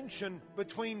distinction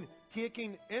between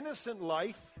taking innocent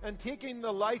life and taking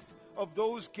the life of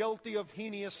those guilty of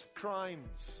heinous crimes.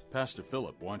 Pastor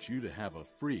Philip wants you to have a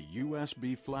free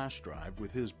USB flash drive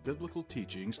with his biblical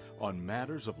teachings on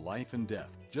matters of life and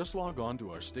death. Just log on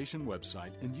to our station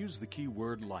website and use the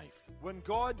keyword life. When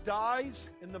God dies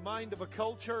in the mind of a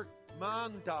culture,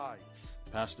 man dies.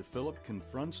 Pastor Philip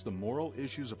confronts the moral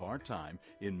issues of our time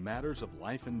in matters of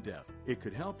life and death. It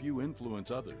could help you influence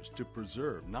others to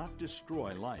preserve, not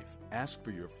destroy life. Ask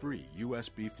for your free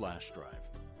USB flash drive.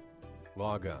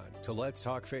 Log on to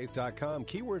letstalkfaith.com,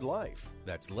 keyword life.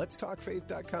 That's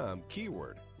letstalkfaith.com,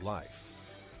 keyword life.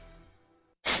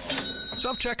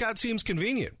 Self-checkout seems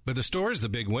convenient, but the store is the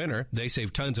big winner. They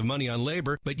save tons of money on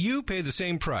labor, but you pay the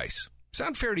same price.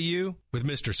 Sound fair to you? With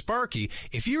Mr. Sparky,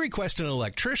 if you request an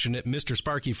electrician at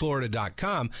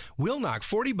MrSparkyFlorida.com, we'll knock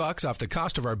 $40 off the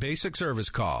cost of our basic service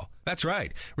call. That's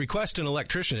right. Request an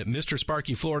electrician at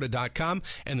MrSparkyFlorida.com,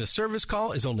 and the service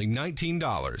call is only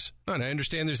 $19. And I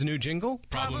understand there's a new jingle?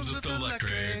 Problems with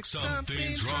electric,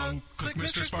 something's wrong. Click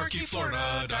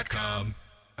MrSparkyFlorida.com.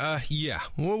 Yeah,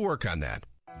 we'll work on that.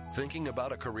 Thinking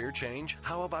about a career change?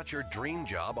 How about your dream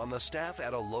job on the staff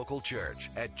at a local church?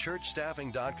 At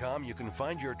churchstaffing.com, you can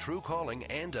find your true calling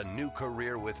and a new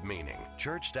career with meaning.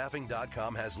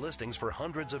 Churchstaffing.com has listings for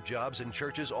hundreds of jobs in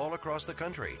churches all across the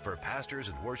country for pastors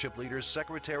and worship leaders,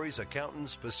 secretaries,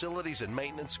 accountants, facilities and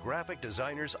maintenance, graphic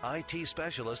designers, IT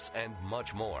specialists, and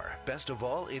much more. Best of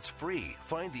all, it's free.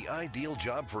 Find the ideal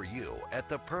job for you at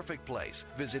the perfect place.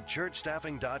 Visit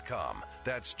churchstaffing.com.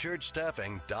 That's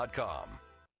churchstaffing.com.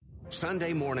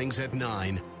 Sunday mornings at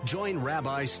 9, join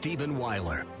Rabbi Stephen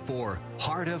Weiler for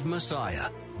Heart of Messiah.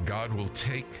 God will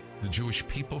take the Jewish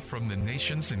people from the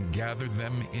nations and gather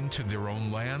them into their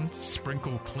own land,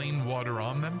 sprinkle clean water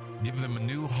on them, give them a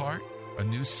new heart, a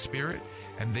new spirit,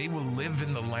 and they will live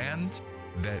in the land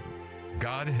that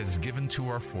God has given to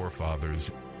our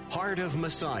forefathers. Heart of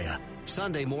Messiah,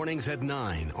 Sunday mornings at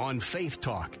 9 on Faith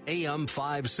Talk, AM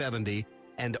 570,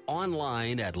 and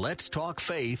online at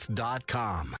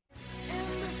letstalkfaith.com.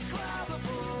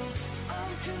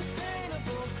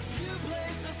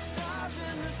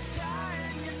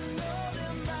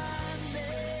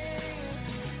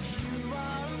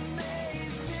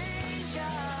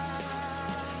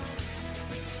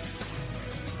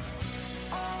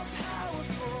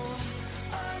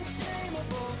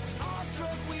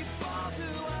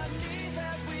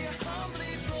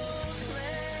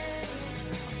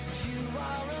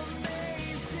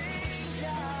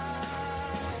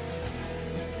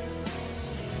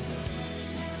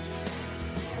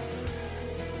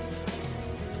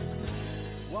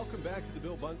 Welcome back to the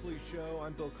Bill Bunkley Show.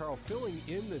 I'm Bill Carl, filling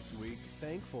in this week.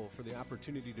 Thankful for the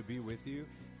opportunity to be with you.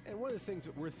 And one of the things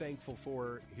that we're thankful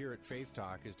for here at Faith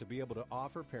Talk is to be able to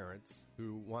offer parents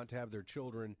who want to have their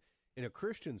children in a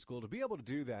Christian school to be able to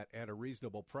do that at a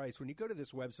reasonable price. When you go to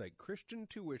this website,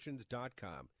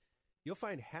 ChristianTuitions.com, You'll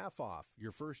find half off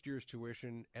your first year's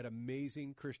tuition at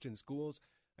amazing Christian schools.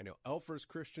 I know Elfers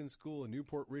Christian School in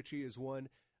Newport Richey is one.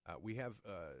 We have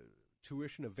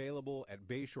tuition available at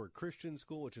Bayshore Christian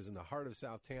School, which is in the heart of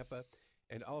South Tampa,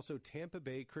 and also Tampa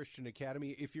Bay Christian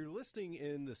Academy. If you're listening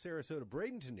in the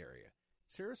Sarasota-Bradenton area,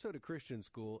 Sarasota Christian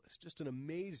School is just an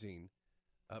amazing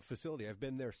facility. I've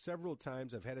been there several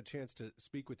times. I've had a chance to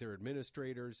speak with their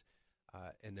administrators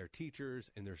and their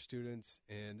teachers and their students,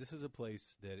 and this is a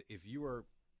place that if you are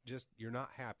you're not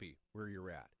happy where you're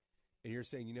at, and you're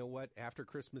saying, you know what, after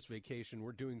Christmas vacation,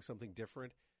 we're doing something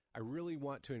different, I really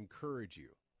want to encourage you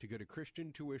to go to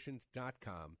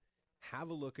ChristianTuitions.com, have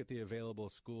a look at the available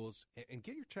schools, and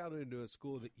get your child into a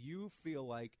school that you feel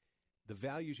like the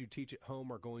values you teach at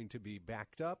home are going to be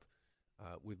backed up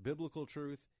with biblical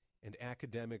truth and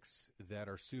academics that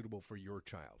are suitable for your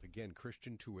child. Again,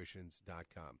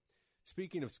 ChristianTuitions.com.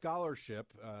 Speaking of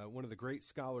scholarship, one of the great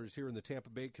scholars here in the Tampa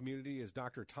Bay community is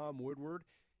Dr. Tom Woodward.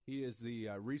 He is the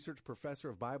research professor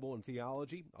of Bible and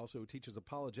theology, also teaches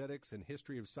apologetics and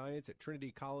history of science at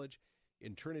Trinity College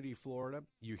in Trinity, Florida.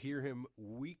 You hear him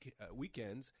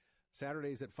weekends,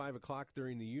 Saturdays at 5 o'clock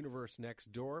during the Universe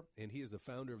Next Door, and he is the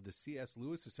founder of the C.S.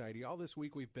 Lewis Society. All this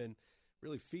week we've been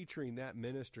really featuring that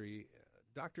ministry.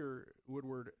 Dr.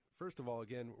 Woodward, first of all,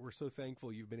 again, we're so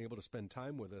thankful you've been able to spend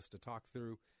time with us to talk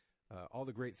through all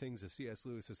the great things the C.S.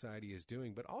 Lewis Society is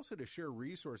doing, but also to share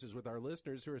resources with our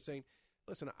listeners who are saying,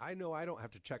 listen, I know I don't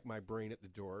have to check my brain at the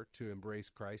door to embrace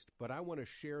Christ, but I want to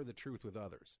share the truth with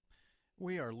others.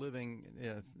 We are living,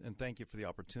 and thank you for the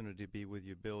opportunity to be with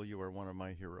you, Bill. You are one of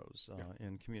my heroes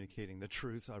in communicating the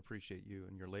truth. I appreciate you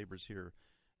and your labors here.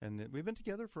 And we've been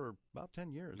together for about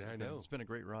 10 years. I know. It's been a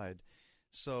great ride.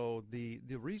 So the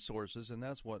resources, and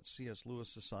that's what C.S. Lewis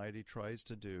Society tries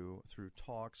to do through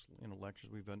talks, lectures.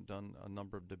 We've done a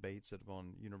number of debates that have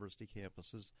on university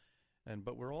campuses.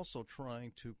 But we're also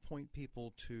trying to point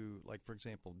people to, like, for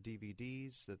example,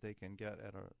 DVDs that they can get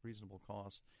at a reasonable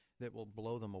cost that will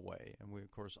blow them away. And we,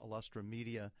 of course, Illustra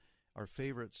Media, our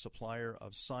favorite supplier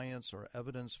of science or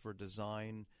evidence for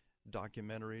design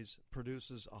documentaries,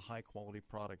 produces a high-quality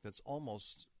product that's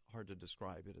almost hard to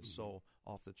describe. It is so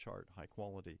off-the-chart high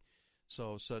quality.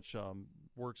 So such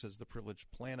works as The Privileged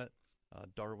Planet,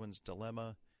 Darwin's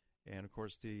Dilemma, and, of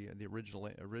course, the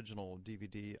original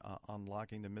DVD,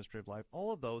 Unlocking the Mystery of Life.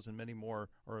 All of those and many more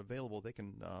are available. They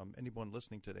can anyone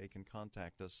listening today can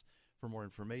contact us for more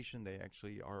information. They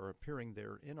actually are appearing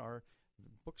there in our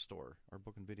bookstore. Our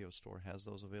book and video store has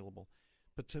those available.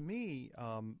 But to me,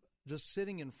 just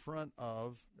sitting in front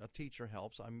of a teacher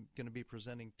helps. I'm going to be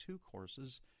presenting 2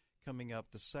 courses coming up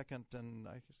the second and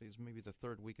I guess it's maybe the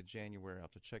third week of January. I'll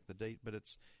have to check the date, but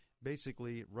it's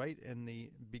basically right in the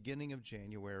beginning of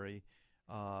January.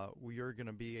 We are going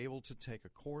to be able to take a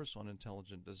course on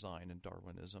intelligent design and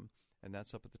Darwinism, and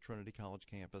that's up at the Trinity College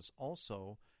campus.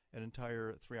 Also, an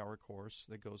entire 3-hour course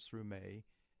that goes through May,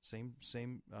 same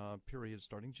period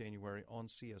starting January, on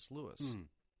C.S. Lewis.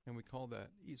 And we call that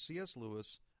C.S.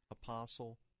 Lewis,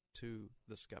 Apostle to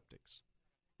the Skeptics.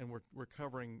 And we're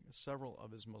covering several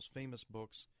of his most famous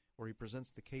books where he presents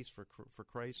the case for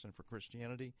Christ and for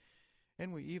Christianity.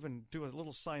 And we even do a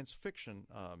little science fiction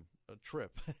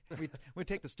trip. we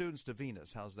take the students to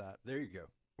Venus. How's that? There you go.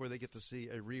 Where they get to see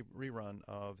a rerun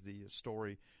of the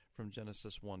story from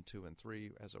Genesis 1, 2, and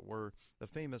 3, as it were. The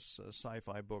famous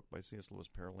sci-fi book by C.S. Lewis,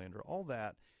 Paralander. All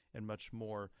that and much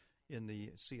more in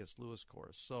the C.S. Lewis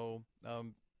course. So,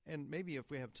 and maybe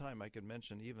if we have time, I could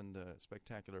mention even the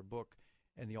spectacular book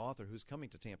and the author who's coming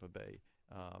to Tampa Bay,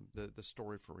 the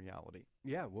Story for Reality.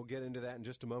 Yeah, we'll get into that in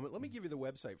just a moment. Let me give you the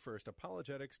website first,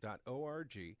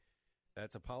 apologetics.org.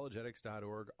 That's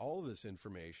apologetics.org. All of this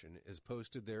information is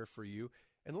posted there for you,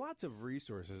 and lots of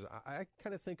resources. I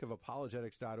kind of think of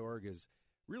apologetics.org as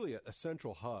really a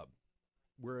central hub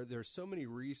where there's so many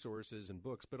resources and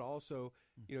books, but also,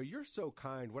 you're so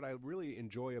kind. What I really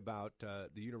enjoy about the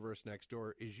Universe Next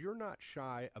Door is you're not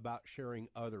shy about sharing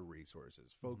other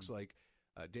resources. Folks like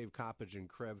Dave Coppage and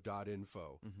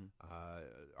Crev.info,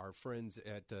 our friends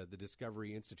at the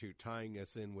Discovery Institute, tying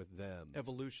us in with them.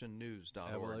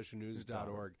 EvolutionNews.org.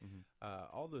 EvolutionNews.org.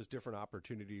 All those different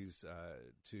opportunities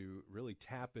to really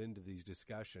tap into these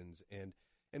discussions and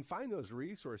find those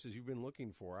resources you've been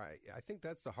looking for. I think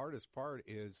that's the hardest part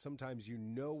is sometimes you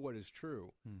know what is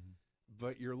true,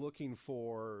 but you're looking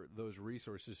for those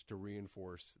resources to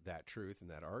reinforce that truth and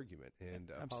that argument. And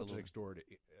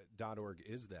apologetics.org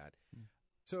is that.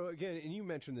 So, again, and you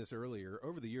mentioned this earlier,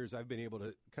 over the years I've been able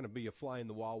to kind of be a fly in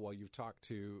the wall while you've talked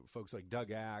to folks like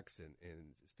Doug Axe and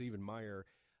Stephen Meyer.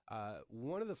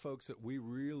 One of the folks that we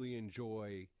really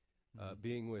enjoy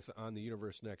Being with On the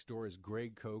Universe Next Door is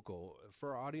Greg Koukl.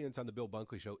 For our audience on the Bill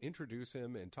Bunkley Show, introduce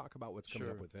him and talk about what's coming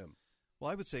up with him. Well,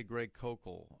 I would say Greg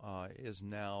Koukl is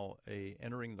now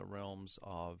entering the realms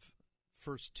of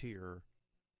first-tier,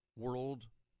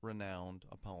 world-renowned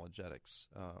apologetics,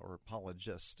 or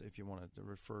apologist, if you want to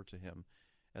refer to him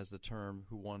as the term,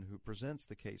 one who presents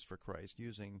the case for Christ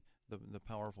using the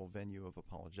powerful venue of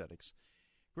apologetics.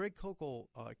 Greg Koukl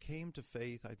came to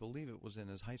faith, I believe it was in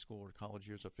his high school or college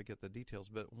years, I forget the details,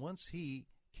 but once he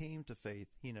came to faith,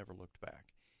 he never looked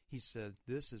back. He said,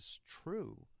 this is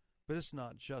true, but it's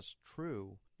not just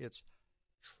true, it's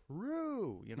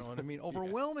true, you know what I mean?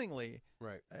 Overwhelmingly,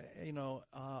 right?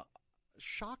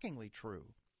 Shockingly true.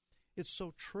 It's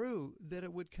so true that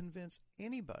it would convince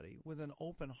anybody with an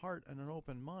open heart and an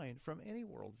open mind from any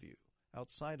worldview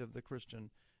outside of the Christian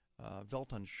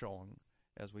Weltanschauung,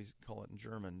 as we call it in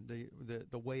German,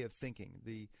 the way of thinking,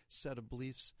 the set of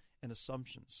beliefs and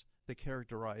assumptions that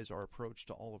characterize our approach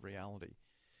to all of reality.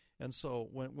 And so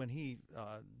when he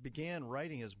began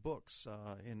writing his books,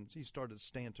 and he started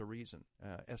Stand to Reason,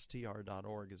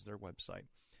 str.org is their website,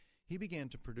 he began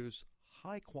to produce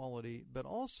high-quality but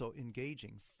also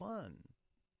engaging, fun,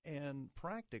 and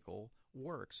practical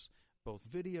works, both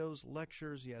videos,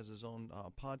 lectures. He has his own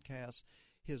podcasts.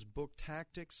 His book,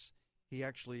 Tactics, he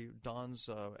actually dons,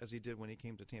 as he did when he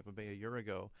came to Tampa Bay a year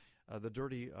ago, the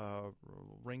dirty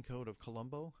raincoat of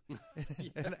Columbo,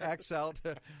 and acts out,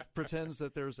 pretends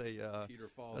that there's a Peter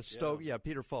Falk,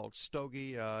 Peter Falk,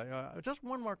 Stogie. Just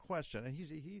one more question, and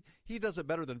he does it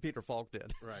better than Peter Falk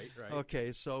did. Right.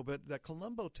 Okay, so but the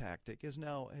Columbo tactic has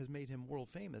made him world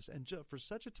famous, and for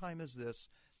such a time as this,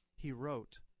 he's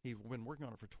been working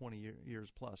on it for 20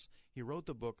 years plus. He wrote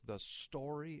the book, The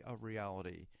Story of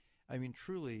Reality. I mean,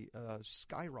 truly,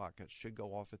 skyrockets should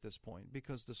go off at this point,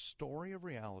 because the story of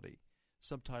reality,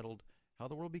 subtitled How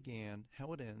the World Began,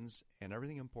 How It Ends, and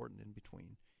Everything Important in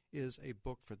Between, is a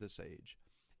book for this age.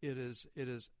 It is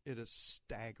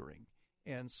staggering.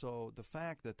 And so the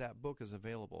fact that book is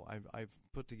available, I've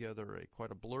put together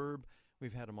quite a blurb.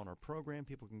 We've had them on our program.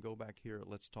 People can go back here at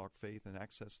Let's Talk Faith and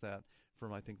access that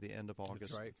from, I think, the end of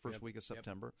August, first week of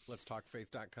September.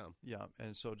 Let'sTalkFaith.com. Yeah,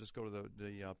 and so just go to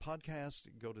the podcast,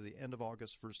 go to the end of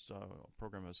August, first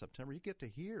program of September. You get to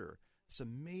hear this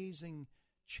amazing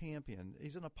champion.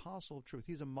 He's an apostle of truth.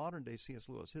 He's a modern-day C.S.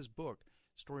 Lewis. His book,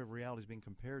 Story of Reality, is being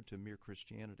compared to Mere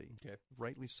Christianity,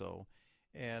 rightly so.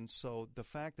 And so the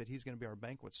fact that he's going to be our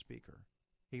banquet speaker,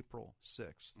 April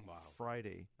 6th,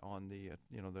 Friday, on the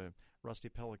the Rusty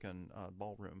Pelican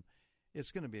Ballroom.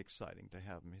 It's going to be exciting to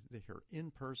have him here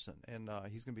in person, and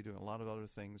he's going to be doing a lot of other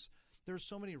things. There's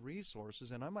so many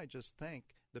resources, and I might just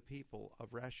thank the people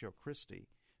of Ratio Christi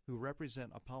who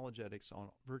represent apologetics on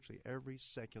virtually every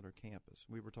secular campus.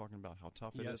 We were talking about how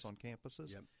tough it is on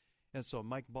campuses. Yep. And so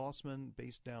Mike Bossman,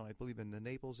 based down, I believe, in the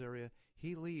Naples area,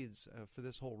 he leads for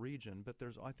this whole region, but they're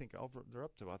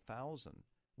up to 1,000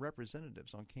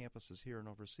 representatives on campuses here and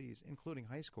overseas, including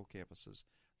high school campuses,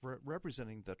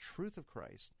 representing the truth of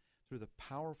Christ through the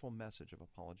powerful message of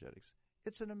apologetics.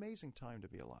 It's an amazing time to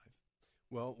be alive.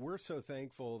 Well, we're so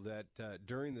thankful that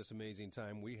during this amazing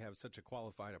time, we have such a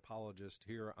qualified apologist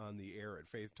here on the air at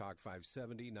Faith Talk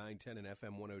 570, 910, and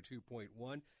FM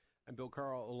 102.1. I'm Bill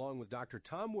Carl, along with Dr.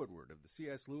 Tom Woodward of the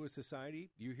C.S. Lewis Society.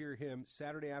 You hear him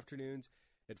Saturday afternoons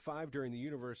at 5 during the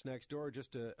Universe Next Door.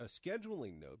 Just a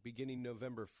scheduling note, beginning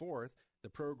November 4th, the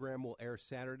program will air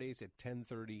Saturdays at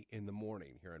 10:30 in the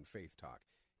morning here on Faith Talk,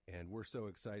 and we're so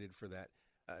excited for that.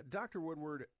 Dr.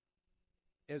 Woodward,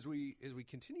 as we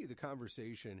continue the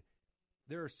conversation,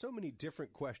 there are so many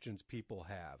different questions people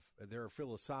have. There are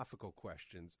philosophical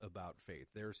questions about faith.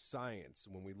 There's science.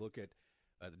 When we look at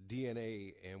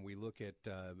DNA and we look at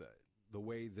the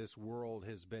way this world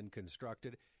has been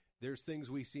constructed, there's things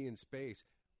we see in space.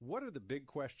 What are the big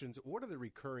questions? What are the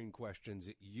recurring questions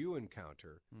that you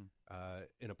encounter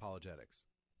in apologetics?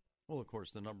 Well, of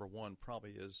course, the number one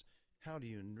probably is, how do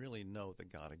you really know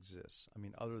that God exists? I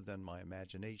mean, other than my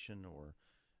imagination or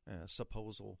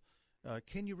supposal,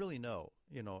 can you really know?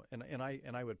 You know, and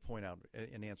I would point out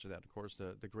and answer that, of course,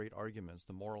 the great arguments,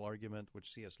 the moral argument,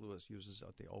 which C.S. Lewis uses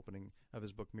at the opening of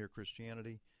his book, Mere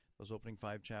Christianity, those opening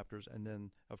 5 chapters, and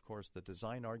then, of course, the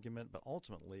design argument, but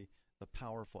ultimately the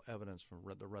powerful evidence from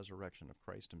the resurrection of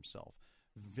Christ himself,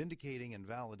 vindicating and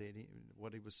validating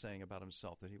what he was saying about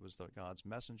himself, that he was God's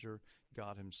messenger,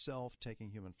 God himself taking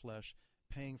human flesh,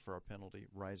 paying for our penalty,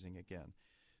 rising again.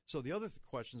 So the other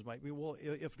questions might be, well,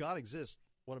 if God exists,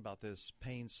 what about this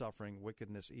pain, suffering,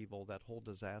 wickedness, evil, that whole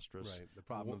disastrous... Right, the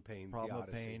problem of pain, Problem of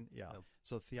theodicy. pain, yeah.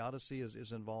 So theodicy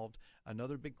is involved.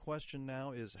 Another big question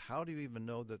now is, how do you even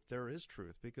know that there is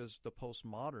truth? Because the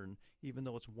postmodern, even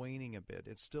though it's waning a bit,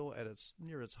 it's still at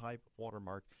near its high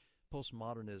watermark.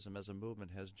 Postmodernism as a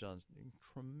movement has done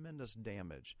tremendous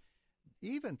damage,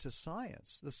 even to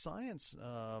science. The science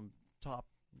top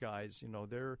guys,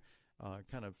 they're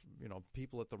kind of,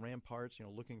 people at the ramparts,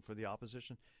 looking for the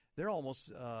opposition. They're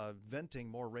almost venting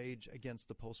more rage against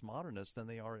the postmodernists than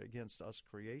they are against us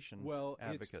creation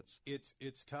advocates.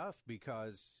 It's tough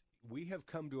because we have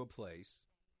come to a place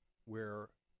where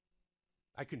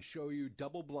I can show you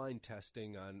double-blind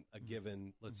testing on a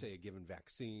given, let's say, a given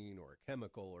vaccine or a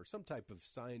chemical or some type of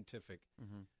scientific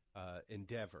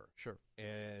endeavor. Sure.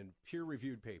 And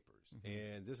peer-reviewed papers.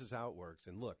 And this is how it works.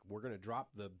 And look, we're going to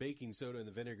drop the baking soda and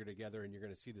the vinegar together, and you're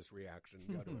going to see this reaction,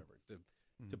 whatever,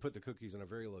 to put the cookies on a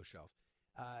very low shelf.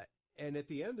 And at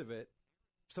the end of it,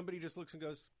 somebody just looks and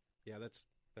goes, yeah, that's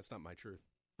not my truth.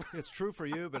 It's true for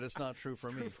you, but it's not true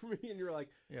for me. True for me, and you're like,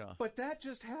 yeah. But that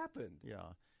just happened.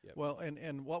 Yeah. Yep. Well,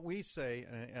 and what we say,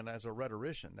 and as a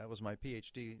rhetorician, that was my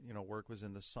PhD, work was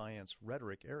in the science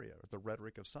rhetoric area, the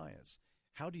rhetoric of science.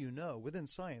 How do you know within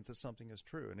science that something is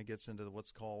true? And it gets into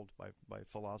what's called by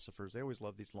philosophers, they always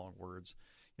love these long words,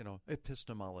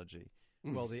 epistemology.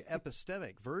 Well, the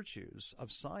epistemic virtues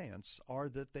of science are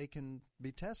that they can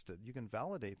be tested. You can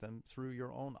validate them through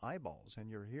your own eyeballs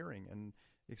and your hearing and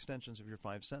extensions of your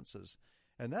five senses.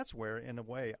 And that's where, in a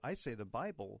way, I say the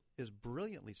Bible is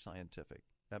brilliantly scientific.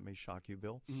 That may shock you,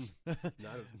 Bill.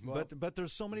 But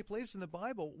there's so many places in the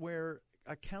Bible where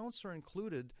accounts are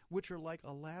included which are like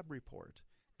a lab report.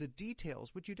 The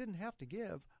details, which you didn't have to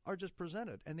give, are just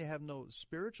presented, and they have no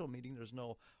spiritual meaning. There's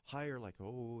no higher,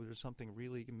 there's something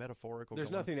really metaphorical. There's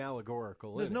nothing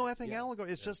allegorical. There's no nothing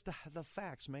allegorical. It's just the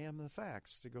facts, ma'am, the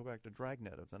facts. To go back to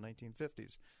Dragnet of the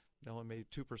 1950s, only maybe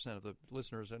 2% of the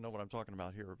listeners know what I'm talking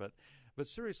about here. But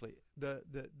seriously,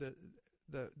 the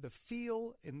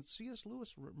feel, and C.S.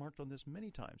 Lewis remarked on this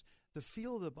many times, the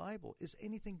feel of the Bible is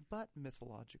anything but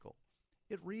mythological.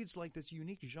 It reads like this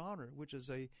unique genre, which is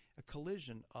a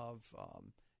collision of,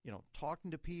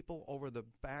 talking to people over the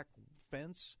back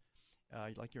fence,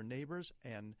 like your neighbors,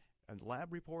 and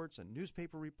lab reports and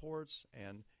newspaper reports,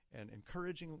 and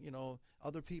encouraging,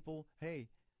 other people, hey,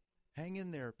 hang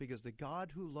in there, because the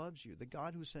God who loves you, the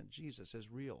God who sent Jesus, is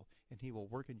real, and he will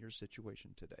work in your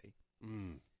situation today.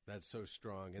 That's so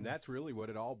strong. And that's really what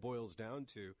it all boils down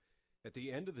to. At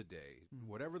the end of the day,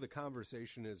 whatever the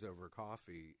conversation is over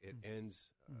coffee, it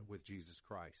ends with Jesus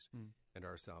Christ and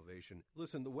our salvation.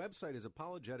 Listen, the website is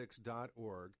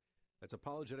apologetics.org. That's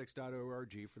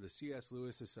apologetics.org for the C.S.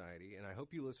 Lewis Society. And I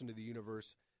hope you listen to The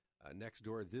Universe Next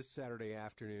Door this Saturday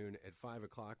afternoon at 5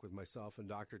 o'clock with myself and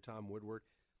Dr. Tom Woodward.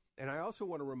 And I also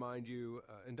want to remind you,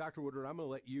 and Dr. Woodward, I'm going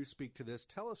to let you speak to this.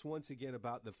 Tell us once again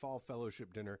about the Fall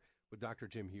Fellowship Dinner with Dr.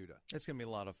 Jim Huda. It's going to be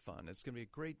a lot of fun. It's going to be a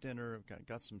great dinner. We've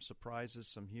got some surprises,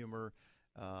 some humor,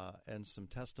 and some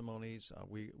testimonies.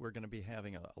 We're going to be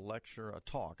having a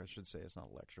talk, I should say. It's not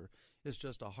a lecture. It's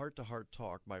just a heart-to-heart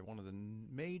talk by one of the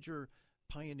major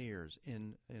pioneers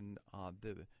in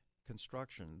the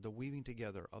construction, the weaving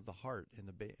together of the heart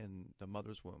in the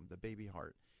mother's womb, the baby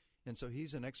heart. And so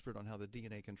he's an expert on how the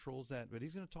DNA controls that, but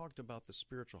he's going to talk about the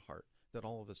spiritual heart that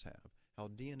all of us have, how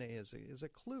DNA is a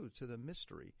clue to the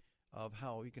mystery of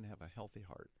how you can have a healthy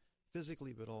heart,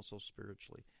 physically but also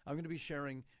spiritually. I'm going to be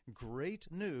sharing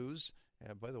great news.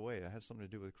 By the way, it has something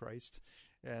to do with Christ,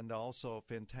 and also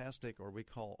fantastic, or we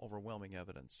call overwhelming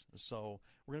evidence. So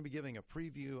we're going to be giving a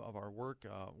preview of our work.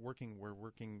 We're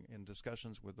working in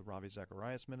discussions with the Ravi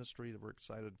Zacharias Ministry. We're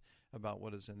excited about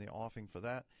what is in the offing for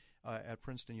that at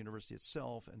Princeton University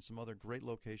itself, and some other great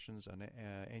locations, an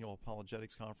annual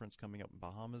apologetics conference coming up in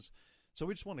Bahamas. So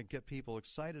we just want to get people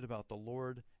excited about the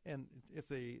Lord, and if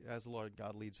they, as the Lord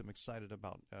God leads them, excited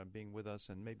about being with us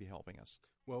and maybe helping us.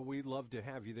 Well, we'd love to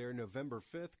have you there November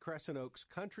 5th, Crescent Oaks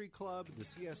Country Club, the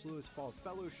C.S. Lewis Fall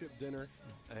Fellowship Dinner.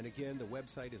 And again, the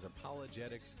website is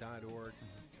apologetics.org.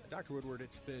 Dr. Woodward,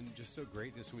 it's been just so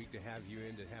great this week to have you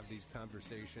in, to have these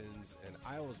conversations. And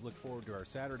I always look forward to our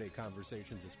Saturday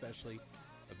conversations, especially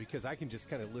because I can just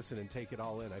kind of listen and take it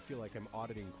all in. I feel like I'm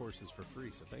auditing courses for free,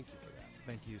 so thank you for that.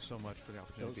 Thank you so much for the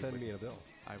opportunity. Don't send me a bill.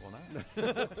 I will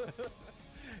not.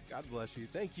 God bless you.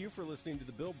 Thank you for listening to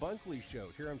the Bill Bunkley Show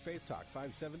here on Faith Talk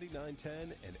 570,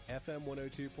 910, and FM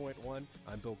 102.1.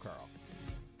 I'm Bill Carl.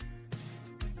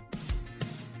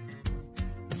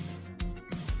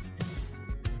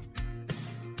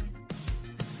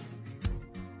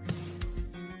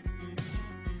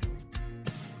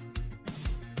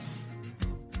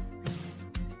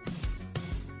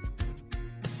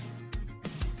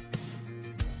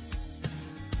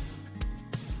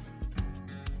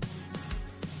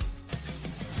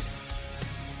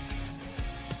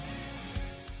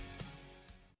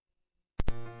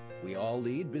 We all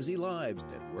lead busy lives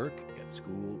at work, at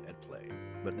school, at play.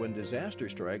 But when disaster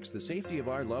strikes, the safety of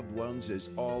our loved ones is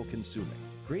all-consuming.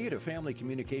 Create a family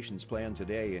communications plan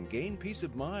today and gain peace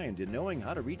of mind in knowing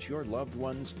how to reach your loved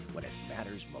ones when it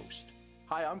matters most.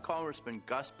 Hi, I'm Congressman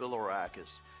Gus Bilirakis.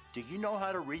 Do you know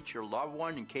how to reach your loved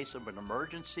one in case of an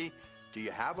emergency? Do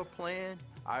you have a plan?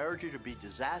 I urge you to be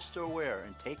disaster aware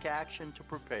and take action to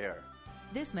prepare.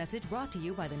 This message brought to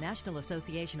you by the National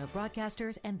Association of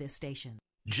Broadcasters and this station.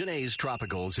 Janae's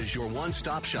Tropicals is your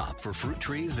one-stop shop for fruit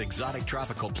trees, exotic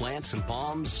tropical plants and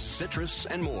palms, citrus,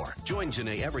 and more. Join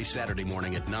Janae every Saturday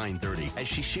morning at 9:30 as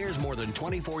she shares more than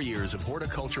 24 years of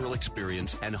horticultural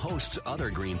experience and hosts other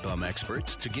Green Thumb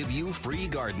experts to give you free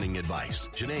gardening advice.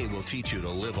 Janae will teach you to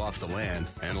live off the land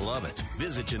and love it.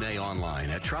 Visit Janae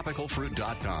online at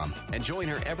tropicalfruit.com and join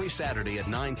her every Saturday at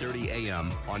 9:30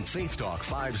 a.m. on Faith Talk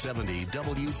 570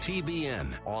 WTBN,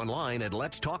 online at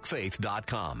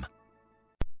letstalkfaith.com.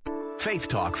 Faith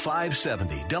Talk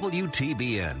 570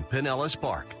 WTBN, Pinellas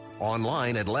Park.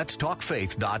 Online at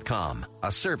letstalkfaith.com,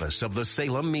 a service of the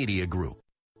Salem Media Group.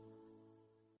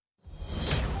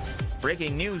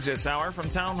 Breaking news this hour from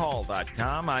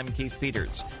townhall.com. I'm Keith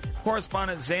Peters.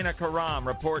 Correspondent Zaina Karam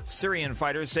reports Syrian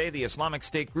fighters say the Islamic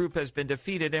State group has been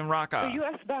defeated in Raqqa. The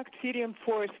U.S.-backed Syrian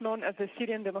force known as the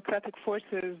Syrian Democratic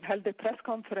Forces held a press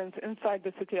conference inside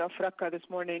the city of Raqqa this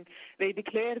morning. They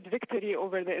declared victory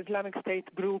over the Islamic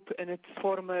State group in its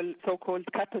formal so-called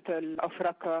capital of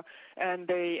Raqqa, and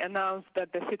they announced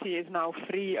that the city is now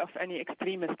free of any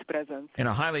extremist presence. In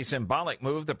a highly symbolic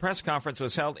move, the press conference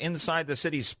was held inside the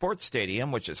city's sports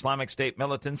stadium, which Islamic State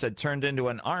militants had turned into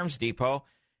an arms depot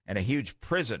and a huge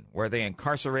prison where they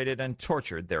incarcerated and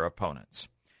tortured their opponents.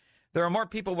 There are more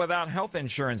people without health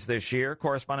insurance this year.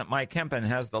 Correspondent Mike Hempen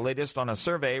has the latest on a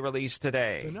survey released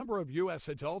today. The number of U.S.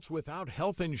 adults without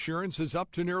health insurance is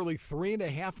up to nearly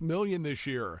 3.5 million this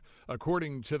year,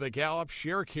 according to the Gallup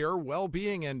ShareCare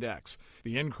Wellbeing Index.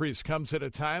 The increase comes at a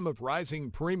time of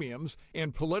rising premiums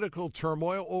and political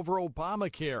turmoil over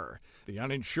Obamacare. The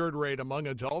uninsured rate among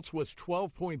adults was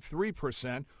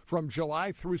 12.3% from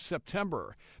July through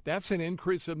September. That's an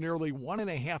increase of nearly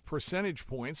 1.5 percentage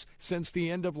points since the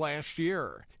end of last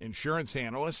year. Insurance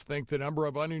analysts think the number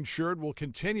of uninsured will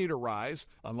continue to rise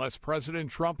unless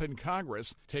President Trump and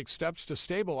Congress take steps to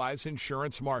stabilize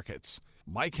insurance markets.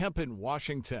 Mike Hempen,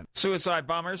 Washington. Suicide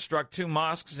bombers struck two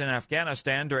mosques in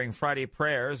Afghanistan during Friday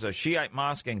prayers, a Shiite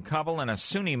mosque in Kabul and a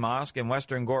Sunni mosque in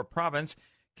western Ghor province,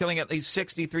 killing at least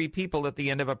 63 people at the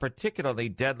end of a particularly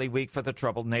deadly week for the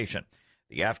troubled nation.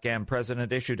 The Afghan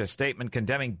president issued a statement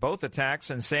condemning both attacks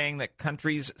and saying that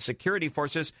country's security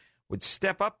forces would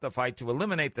step up the fight to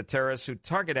eliminate the terrorists who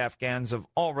target Afghans of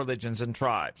all religions and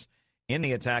tribes. In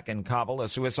the attack in Kabul, a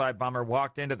suicide bomber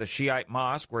walked into the Shiite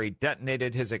mosque where he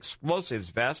detonated his explosives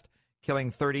vest, killing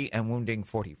 30 and wounding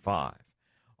 45.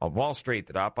 On Wall Street,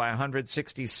 the Dow by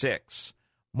 166.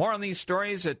 More on these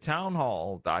stories at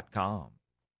townhall.com.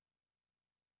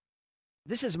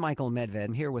 This is Michael Medved.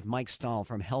 I'm here with Mike Stahl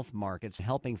from Health Markets,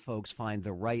 helping folks find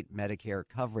the right Medicare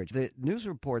coverage. The news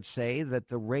reports say that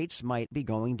the rates might be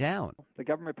going down. The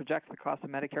government projects the cost of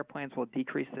Medicare plans will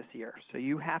decrease this year. So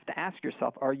you have to ask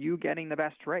yourself, are you getting the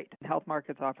best rate? Health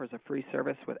Markets offers a free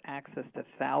service with access to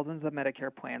thousands of Medicare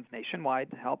plans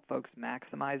nationwide to help folks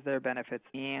maximize their benefits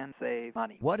and save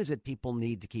money. What is it people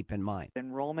need to keep in mind?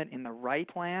 Enrollment in the right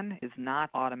plan is not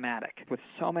automatic. With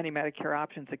so many Medicare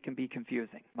options, it can be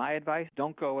confusing. My advice,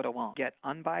 don't go it alone. Get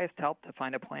unbiased help to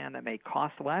find a plan that may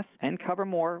cost less and cover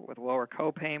more with lower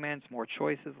co-payments, more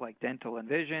choices like dental and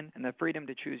vision, and the freedom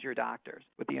to choose your doctors.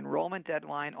 With the enrollment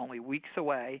deadline only weeks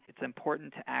away, it's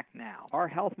important to act now. Our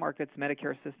Health Markets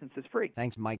Medicare assistance is free.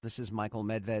 Thanks, Mike. This is Michael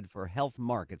Medved for Health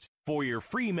Markets. For your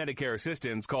free Medicare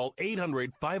assistance, call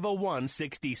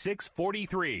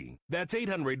 800-501-6643. That's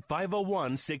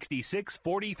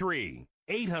 800-501-6643.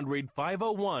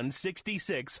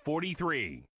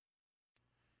 800-501-6643.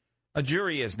 A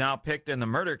jury is now picked in the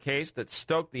murder case that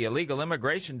stoked the illegal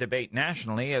immigration debate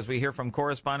nationally, as we hear from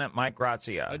correspondent Mike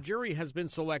Grazia. A jury has been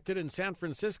selected in San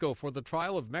Francisco for the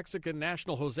trial of Mexican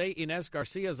national Jose Inez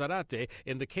Garcia Zarate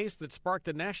in the case that sparked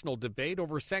a national debate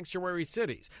over sanctuary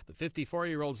cities. The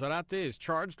 54-year-old Zarate is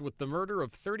charged with the murder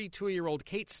of 32-year-old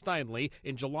Kate Steinle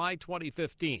in July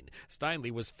 2015.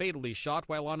 Steinle was fatally shot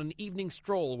while on an evening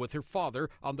stroll with her father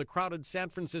on the crowded San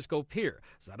Francisco pier.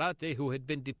 Zarate, who had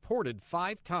been deported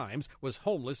 5 times, was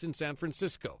homeless in San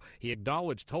Francisco. He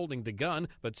acknowledged holding the gun,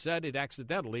 but said it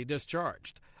accidentally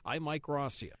discharged. I'm Mike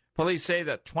Rossier. Police say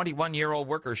that 21-year-old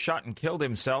worker shot and killed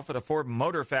himself at a Ford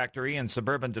Motor factory in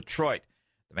suburban Detroit.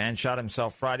 The man shot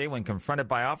himself Friday when confronted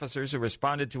by officers who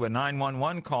responded to a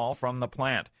 911 call from the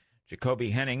plant.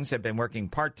 Jacoby Hennings had been working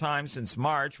part-time since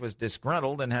March, was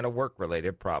disgruntled, and had a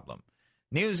work-related problem.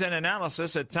 News and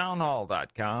analysis at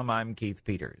townhall.com. I'm Keith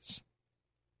Peters.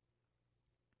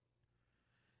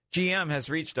 GM has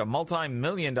reached a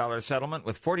multi-million-dollar settlement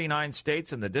with 49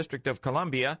 states and the District of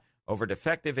Columbia over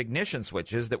defective ignition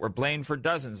switches that were blamed for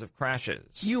dozens of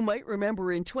crashes. You might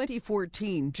remember in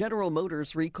 2014, General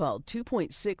Motors recalled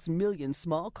 2.6 million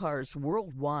small cars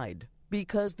worldwide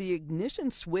because the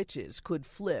ignition switches could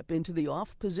flip into the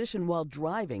off position while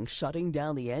driving, shutting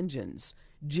down the engines.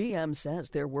 GM says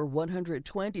there were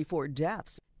 124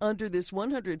 deaths under this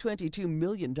 $122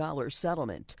 million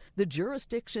settlement. The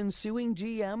jurisdiction suing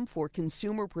GM for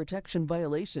consumer protection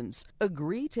violations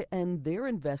agreed to end their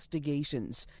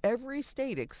investigations. Every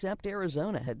state except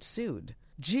Arizona had sued.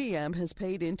 GM has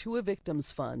paid into a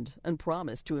victims fund and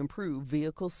promised to improve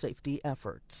vehicle safety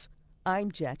efforts.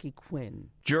 I'm Jackie Quinn.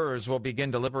 Jurors will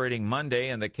begin deliberating Monday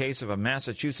in the case of a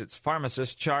Massachusetts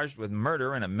pharmacist charged with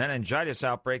murder in a meningitis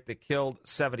outbreak that killed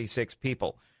 76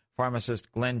 people.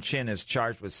 Pharmacist Glenn Chin is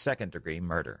charged with second-degree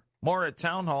murder. More at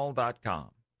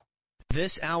townhall.com.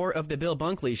 This hour of the Bill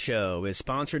Bunkley Show is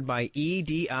sponsored by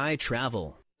EDI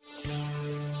Travel.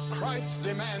 Christ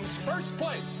demands first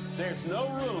place. There's no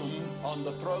room on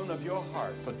the throne of your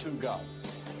heart for two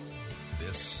gods.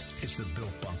 This is the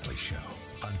Bill Bunkley Show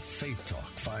on Faith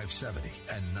Talk 570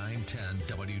 and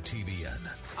 910 WTBN.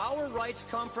 Our rights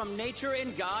come from nature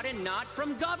and God and not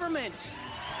from government.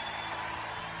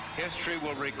 History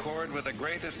will record with the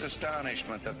greatest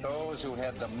astonishment that those who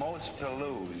had the most to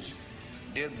lose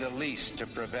did the least to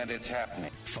prevent its happening.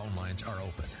 Phone lines are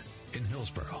open. In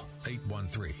Hillsborough,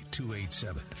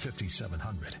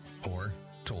 813-287-5700 or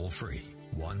toll free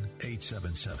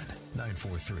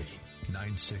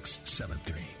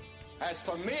 1-877-943-9673. As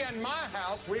for me and my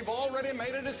house, we've already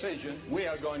made a decision. We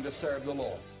are going to serve the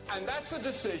Lord. And that's a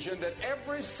decision that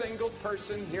every single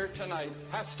person here tonight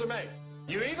has to make.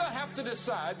 You either have to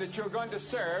decide that you're going to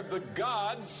serve the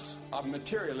gods of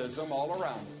materialism all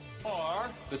around you, or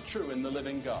the true and the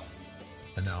living God.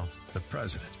 And now, the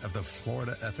president of the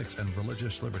Florida Ethics and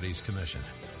Religious Liberties Commission.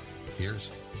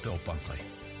 Here's Bill Bunkley.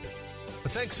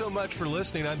 Well, thanks so much for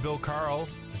listening. I'm Bill Carl.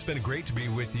 It's been great to be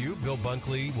with you. Bill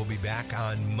Bunkley will be back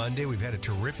on Monday. We've had a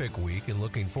terrific week and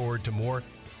looking forward to more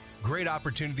great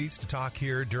opportunities to talk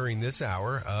here during this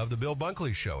hour of the Bill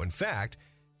Bunkley Show. In fact,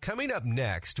 coming up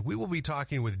next, we will be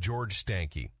talking with George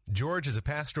Stanke. George is a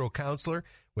pastoral counselor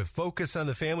with Focus on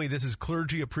the Family. This is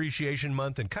Clergy Appreciation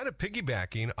Month, and kind of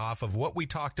piggybacking off of what we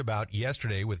talked about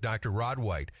yesterday with Dr. Rod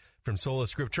White from Sola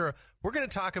Scriptura. We're going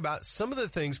to talk about some of the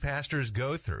things pastors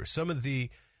go through, some of the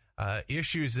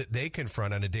issues that they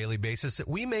confront on a daily basis that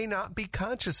we may not be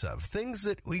conscious of, things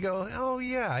that we go, oh,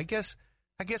 yeah, I guess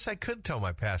I could tell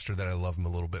my pastor that I love him a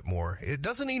little bit more.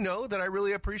 Doesn't he know that I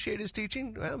really appreciate his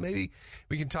teaching? Well, maybe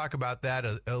we can talk about that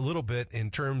a little bit in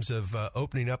terms of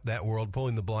opening up that world,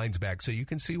 pulling the blinds back so you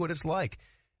can see what it's like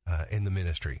in the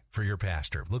ministry for your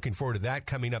pastor. Looking forward to that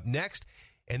coming up next.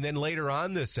 And then later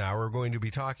on this hour, we're going to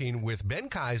be talking with Ben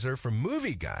Kaiser from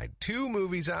Movie Guide. 2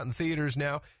 movies out in theaters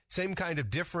now. Same kind of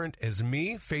different as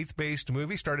me, faith-based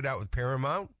movie. Started out with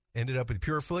Paramount. Ended up with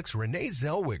PureFlix. Renee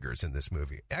Zellweger's in this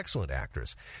movie. Excellent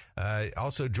actress.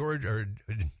 Also, Greg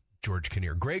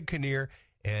Kinnear,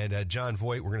 and John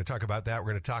Voight. We're going to talk about that.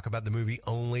 We're going to talk about the movie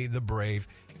Only the Brave.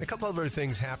 And a couple other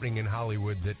things happening in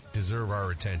Hollywood that deserve our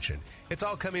attention. It's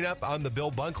all coming up on the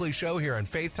Bill Bunkley Show here on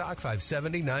Faith Talk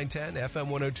 570, 910, FM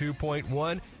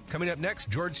 102.1. Coming up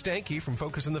next, George Stanke from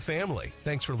Focus on the Family.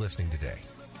 Thanks for listening today.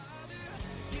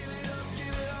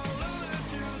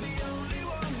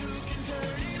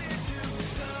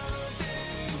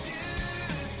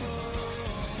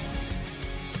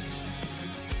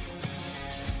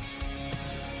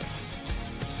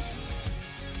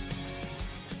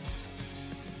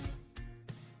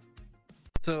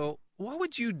 So what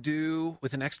would you do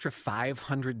with an extra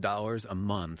 $500 a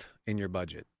month in your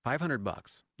budget? $500.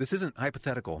 This isn't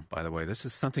hypothetical, by the way. This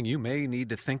is something you may need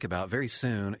to think about very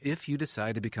soon if you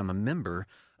decide to become a member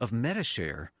of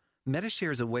Medi-Share.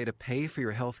 Medi-Share is a way to pay for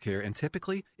your health care, and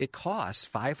typically it costs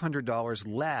 $500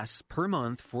 less per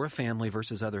month for a family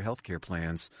versus other health care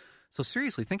plans. So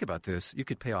seriously, think about this. You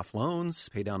could pay off loans,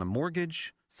 pay down a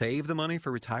mortgage, save the money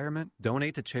for retirement,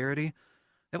 donate to charity.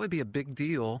 That would be a big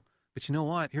deal. But you know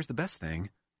what? Here's the best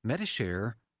thing.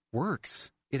 Medi-Share works.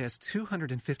 It has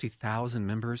 250,000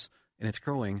 members, and it's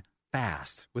growing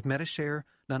fast. With Medi-Share,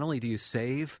 not only do you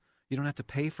save, you don't have to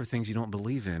pay for things you don't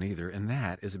believe in either, and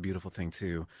that is a beautiful thing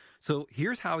too. So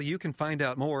here's how you can find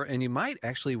out more, and you might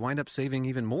actually wind up saving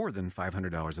even more than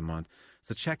 $500 a month.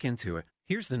 So check into it.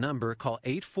 Here's the number. Call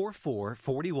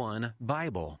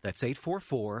 844-41-BIBLE. That's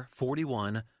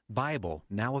 844-41-BIBLE. Bible,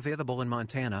 now available in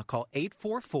Montana. Call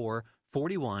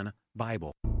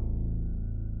 844-41-BIBLE.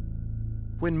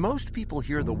 When most people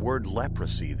hear the word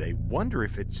leprosy, they wonder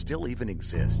if it still even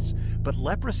exists. But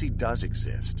leprosy does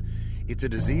exist. It's a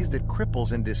disease that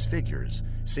cripples and disfigures,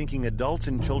 sinking adults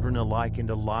and children alike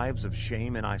into lives of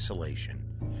shame and isolation.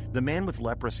 The man with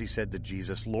leprosy said to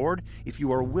Jesus, "Lord, if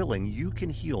you are willing, you can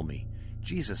heal me."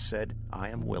 Jesus said, "I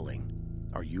am willing."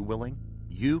 Are you willing?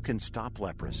 You can stop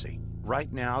leprosy.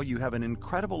 Right now, you have an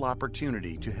incredible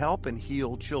opportunity to help and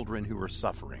heal children who are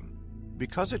suffering.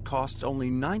 Because it costs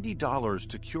only $90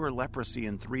 to cure leprosy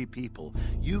in 3 people,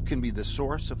 you can be the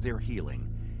source of their healing.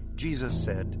 Jesus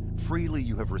said, "Freely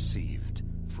you have received,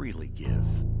 freely give."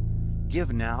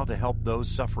 Give now to help those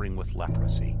suffering with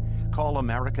leprosy. Call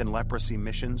American Leprosy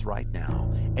Missions right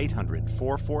now.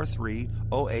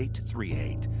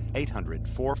 800-443-0838.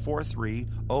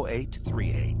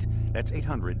 800-443-0838. That's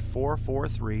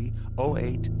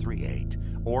 800-443-0838.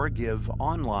 Or give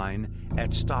online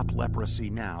at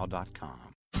stopleprosynow.com.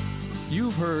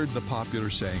 You've heard the popular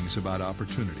sayings about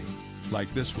opportunity,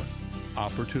 like this one.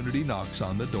 Opportunity knocks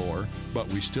on the door, but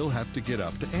we still have to get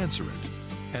up to answer it.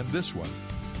 And this one.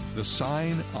 The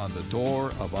sign on the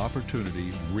door of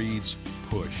opportunity reads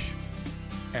push.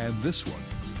 And this one,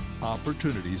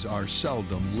 opportunities are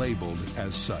seldom labeled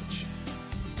as such.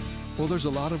 Well, there's a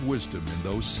lot of wisdom in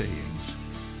those sayings,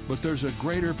 but there's a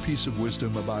greater piece of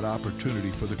wisdom about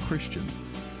opportunity for the Christian.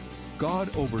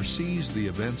 God oversees the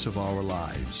events of our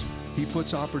lives. He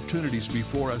puts opportunities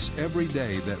before us every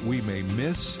day that we may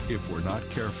miss if we're not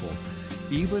careful,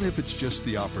 even if it's just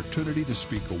the opportunity to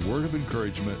speak a word of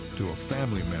encouragement to a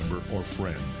family member or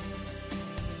friend.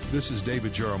 This is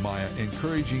David Jeremiah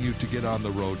encouraging you to get on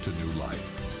the road to new life.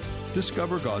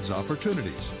 Discover God's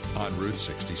opportunities on Route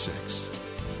 66.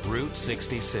 Route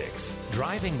 66,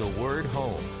 driving the word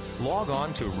home. Log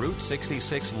on to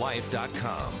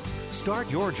Route66Life.com. Start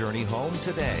your journey home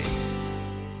today.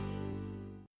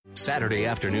 Saturday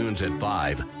afternoons at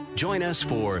 5. Join us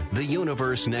for The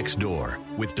Universe Next Door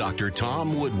with Dr.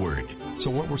 Tom Woodward. So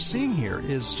what we're seeing here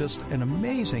is just an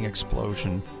amazing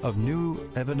explosion of new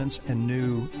evidence and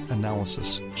new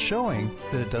analysis showing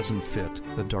that it doesn't fit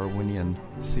the Darwinian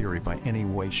theory by any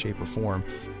way, shape, or form.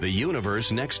 The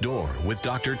Universe Next Door with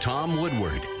Dr. Tom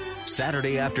Woodward.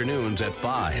 Saturday afternoons at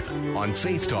 5 on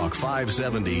Faith Talk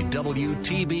 570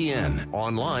 WTBN.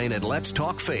 Online at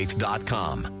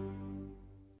letstalkfaith.com.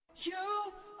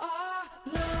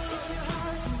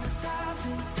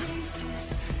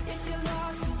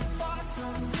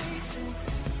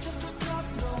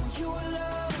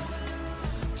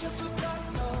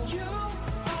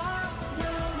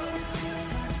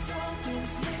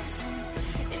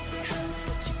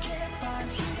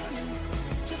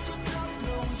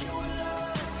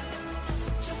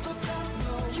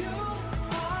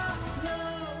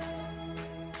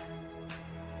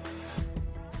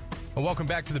 Welcome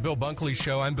back to the Bill Bunkley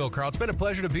Show. I'm Bill Carl. It's been a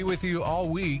pleasure to be with you all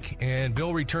week, and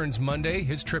Bill returns Monday,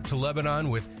 his trip to Lebanon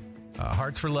with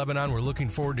Hearts for Lebanon. We're looking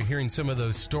forward to hearing some of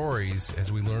those stories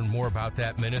as we learn more about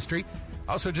that ministry.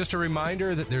 Also, just a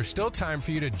reminder that there's still time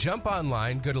for you to jump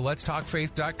online, go to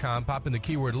letstalkfaith.com, pop in the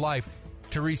keyword life,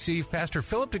 to receive Pastor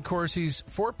Philip DeCourcy's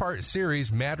 4-part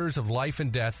series, Matters of Life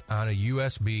and Death, on a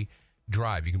USB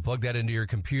drive. You can plug that into your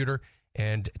computer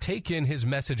and take in his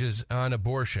messages on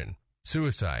abortion,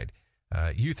 suicide,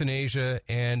 euthanasia,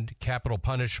 and capital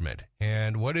punishment.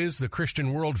 And what is the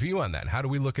Christian worldview on that? How do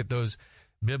we look at those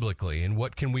biblically? And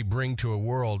what can we bring to a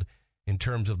world in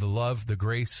terms of the love, the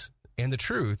grace, and the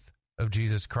truth of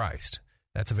Jesus Christ?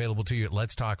 That's available to you at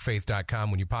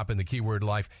letstalkfaith.com when you pop in the keyword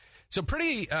life. So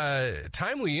pretty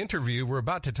timely interview. We're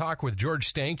about to talk with George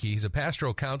Stanke. He's a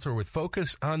pastoral counselor with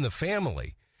Focus on the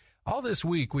Family. All this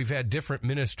week, we've had different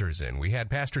ministers in. We had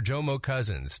Pastor Jomo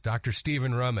Cousins, Dr.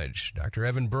 Stephen Rummage, Dr.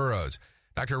 Evan Burrows,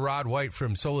 Dr. Rod White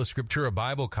from Sola Scriptura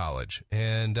Bible College.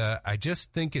 And I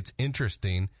just think it's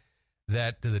interesting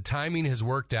that the timing has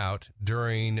worked out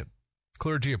during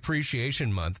Clergy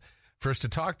Appreciation Month for us to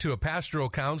talk to a pastoral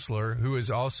counselor who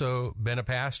has also been a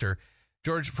pastor.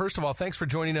 George, first of all, thanks for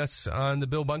joining us on the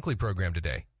Bill Bunkley program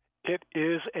today. It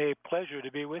is a pleasure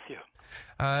to be with you.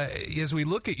 As we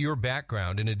look at your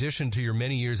background, in addition to your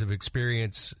many years of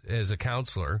experience as a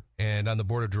counselor and on the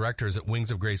board of directors at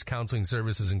Wings of Grace Counseling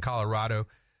Services in Colorado,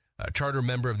 a charter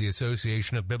member of the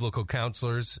Association of Biblical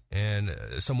Counselors, and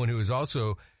someone who is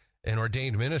also an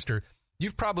ordained minister,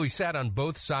 you've probably sat on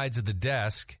both sides of the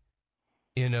desk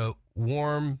in a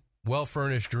warm,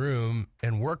 well-furnished room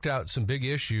and worked out some big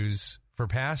issues for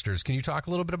pastors. Can you talk a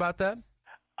little bit about that?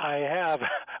 I have.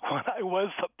 When I was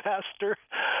a pastor,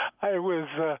 I was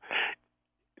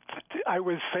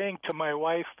saying to my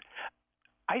wife,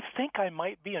 I think I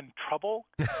might be in trouble.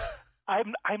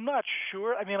 I'm not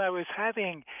sure. I mean, I was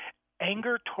having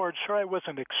anger towards her. I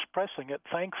wasn't expressing it,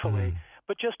 thankfully.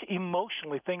 But just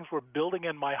emotionally, things were building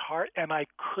in my heart, and I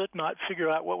could not figure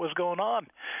out what was going on.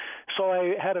 So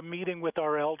I had a meeting with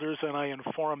our elders, and I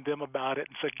informed them about it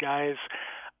and said, guys,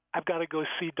 I've got to go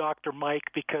see Dr.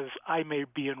 Mike because I may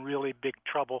be in really big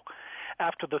trouble.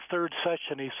 After the third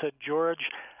session, he said, George,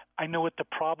 I know what the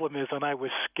problem is, and I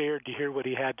was scared to hear what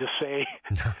he had to say.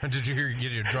 Did you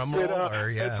get your drum roll?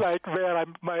 It's like,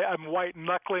 man, I'm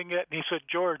white-knuckling it. And he said,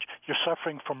 George, you're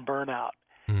suffering from burnout.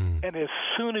 And as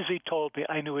soon as he told me,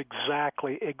 I knew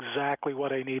exactly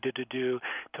what I needed to do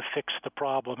to fix the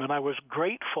problem. And I was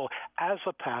grateful as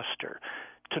a pastor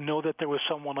to know that there was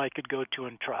someone I could go to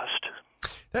and trust.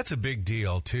 That's a big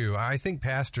deal, too. I think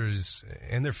pastors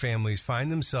and their families find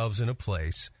themselves in a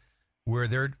place where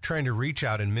they're trying to reach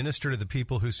out and minister to the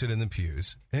people who sit in the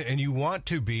pews. And you want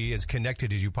to be as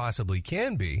connected as you possibly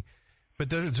can be. But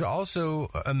there's also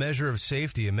a measure of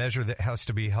safety, a measure that has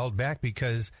to be held back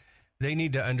because they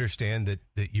need to understand that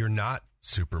you're not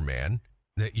Superman,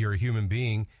 that you're a human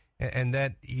being, and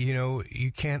that,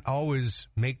 you can't always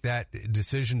make that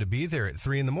decision to be there at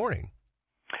 3 a.m.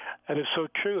 That is so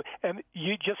true. And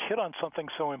you just hit on something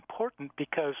so important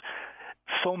because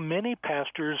so many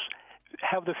pastors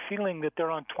have the feeling that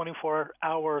they're on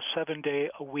 24-hour,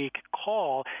 7-day-a-week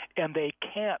call, and they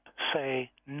can't say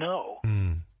no.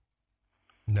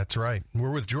 That's right.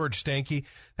 We're with George Stanke,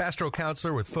 pastoral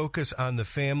counselor with Focus on the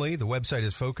Family. The website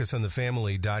is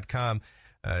focusonthefamily.com.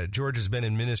 George has been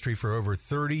in ministry for over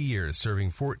 30 years,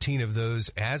 serving 14 of those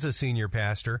as a senior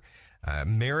pastor.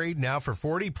 Married now for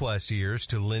 40-plus years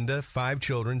to Linda, 5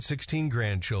 children, 16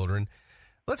 grandchildren.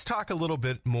 Let's talk a little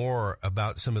bit more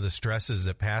about some of the stresses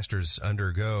that pastors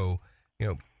undergo.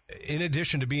 In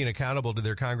addition to being accountable to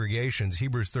their congregations,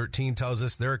 Hebrews 13 tells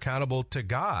us they're accountable to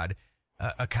God,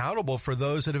 accountable for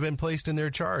those that have been placed in their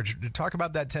charge. Talk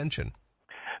about that tension.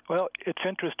 Well, it's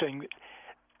interesting.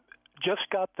 Just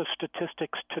got the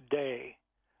statistics today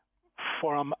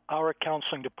from our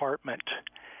counseling department,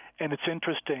 and it's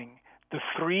interesting. The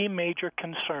 3 major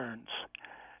concerns,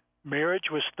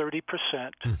 marriage was 30%,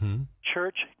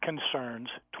 church concerns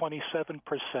 27%,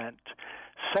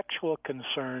 sexual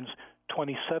concerns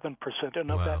 27%,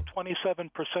 and of that 27%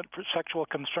 for sexual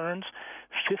concerns,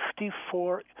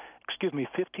 57%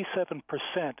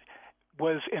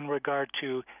 was in regard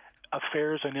to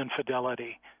affairs and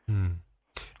infidelity.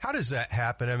 How does that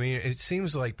happen? I mean, it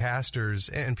seems like pastors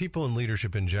and people in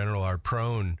leadership in general are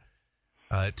prone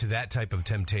to that type of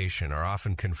temptation, are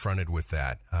often confronted with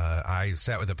that. I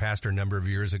sat with a pastor a number of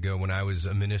years ago when I was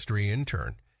a ministry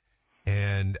intern.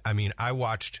 And, I mean, I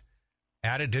watched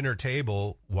at a dinner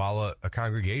table while a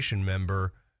congregation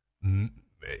member,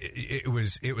 it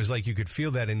was like you could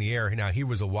feel that in the air. Now, he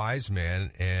was a wise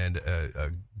man and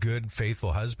a good,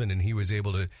 faithful husband, and he was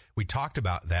able to, we talked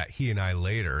about that, he and I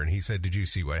later, and he said, did you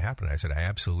see what happened? I said, I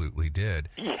absolutely did.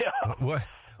 Yeah.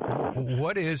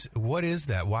 What is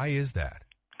that? Why is that?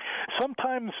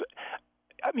 Sometimes,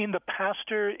 I mean, the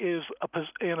pastor is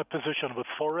in a position of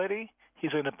authority.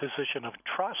 He's in a position of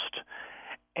trust,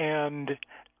 and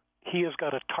he has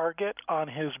got a target on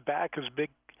his back as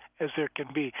big as there can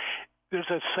be. There's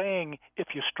a saying, if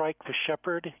you strike the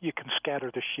shepherd, you can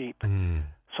scatter the sheep.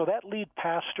 So that lead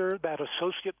pastor, that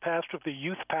associate pastor, the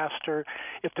youth pastor,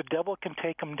 if the devil can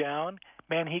take him down,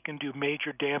 man, he can do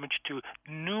major damage to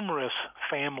numerous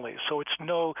families. So it's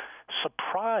no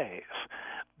surprise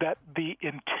that the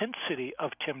intensity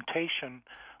of temptation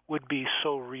would be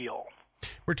so real.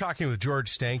 We're talking with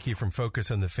George Stanke from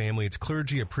Focus on the Family. It's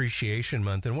Clergy Appreciation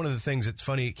Month, and one of the things that's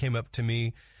funny, it came up to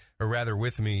me, or rather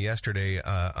with me yesterday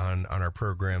on our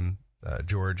program,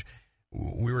 George.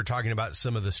 We were talking about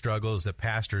some of the struggles that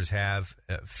pastors have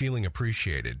feeling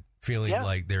appreciated, feeling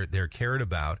like they're cared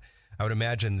about. I would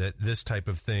imagine that this type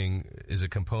of thing is a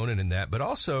component in that, but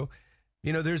also,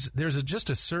 there's just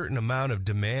a certain amount of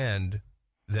demand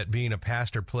that being a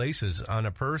pastor places on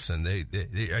a person.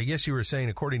 I guess you were saying,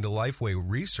 according to Lifeway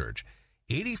research,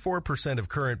 84% of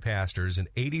current pastors and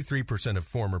 83% of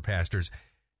former pastors,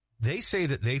 they say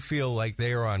that they feel like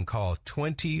they are on call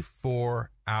 24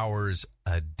 hours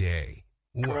a day.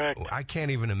 Correct. I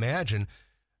can't even imagine.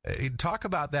 Talk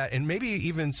about that, and maybe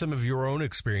even some of your own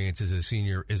experiences as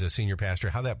a senior pastor,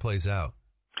 how that plays out.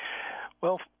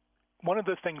 Well, one of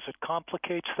the things that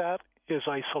complicates that is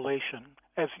isolation.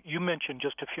 As you mentioned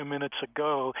just a few minutes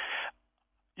ago,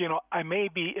 I may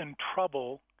be in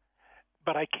trouble,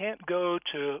 but I can't go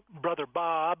to Brother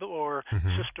Bob or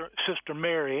Sister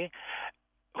Mary.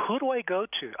 Who do I go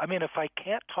to? I mean, if I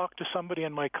can't talk to somebody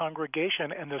in my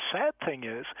congregation, and the sad thing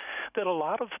is that a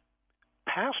lot of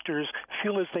pastors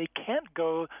feel as they can't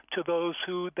go to those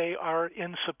who they are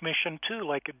in submission to,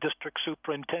 like a district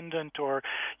superintendent or,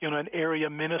 an area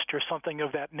minister, something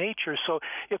of that nature. So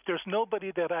if there's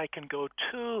nobody that I can go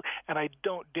to, and I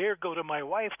don't dare go to my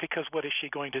wife because what is she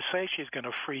going to say? She's going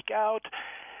to freak out.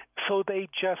 So they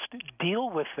just deal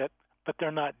with it, but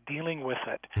they're not dealing with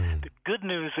it. The good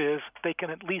news is they can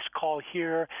at least call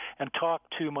here and talk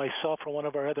to myself or one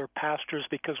of our other pastors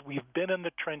because we've been in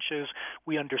the trenches.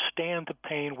 We understand the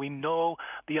pain. We know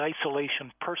the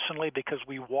isolation personally because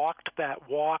we walked that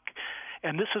walk.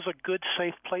 And this is a good,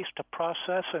 safe place to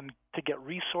process and to get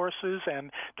resources and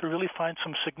to really find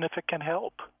some significant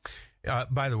help.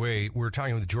 By the way, we're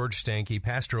talking with George Stanke,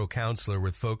 pastoral counselor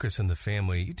with Focus on the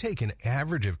Family. You take an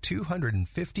average of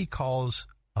 250 calls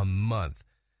a month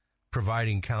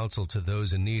providing counsel to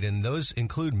those in need, and those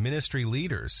include ministry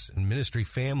leaders and ministry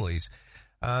families.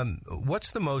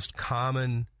 What's the most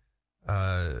common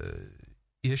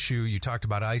issue? You talked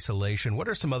about isolation. What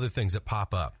are some other things that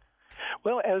pop up?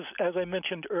 Well, as I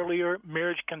mentioned earlier,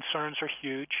 marriage concerns are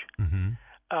huge.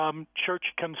 Mm-hmm. Church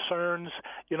concerns,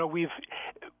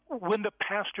 when the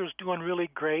pastor's doing really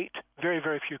great, very,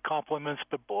 very few compliments,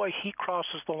 but boy, he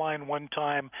crosses the line one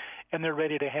time and they're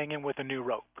ready to hang him with a new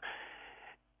rope.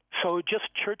 So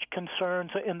just church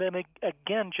concerns, and then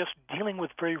again, just dealing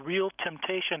with very real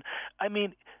temptation. I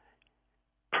mean,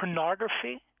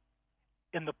 pornography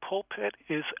in the pulpit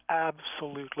is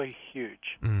absolutely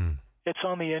huge. It's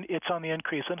on the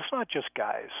increase, and it's not just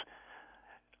guys.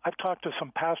 I've talked to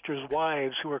some pastors'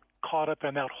 wives who are caught up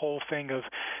in that whole thing of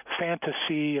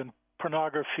fantasy and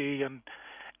pornography, and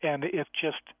it's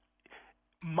just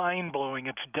mind-blowing.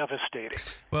 It's devastating.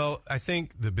 Well, I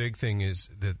think the big thing is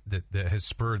that has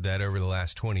spurred that over the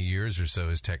last 20 years or so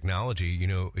is technology.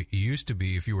 It used to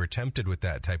be if you were tempted with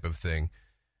that type of thing,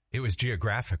 it was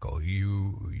geographical.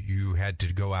 You had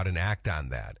to go out and act on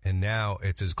that, and now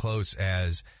it's as close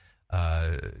as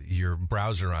your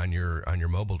browser on your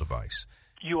mobile device.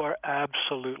 You are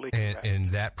absolutely correct.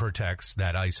 And that protects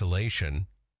that isolation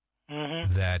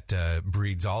that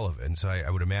breeds all of it. And so I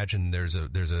would imagine there's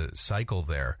a cycle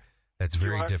there that's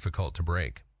very difficult to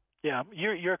break. Yeah,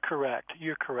 you're correct.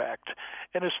 You're correct.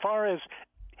 And as far as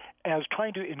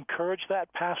trying to encourage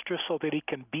that pastor so that he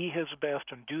can be his best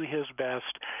and do his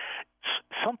best,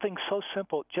 something so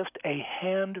simple, just a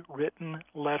handwritten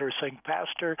letter saying,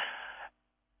 Pastor,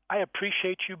 I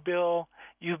appreciate you, Bill.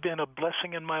 You've been a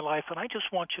blessing in my life, and I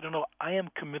just want you to know I am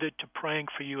committed to praying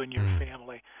for you and your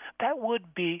family. That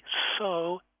would be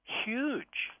so huge.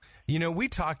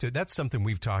 That's something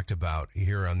we've talked about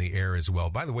here on the air as well.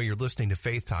 By the way, you're listening to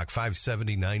Faith Talk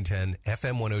 570, 910,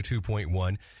 FM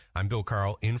 102.1. I'm Bill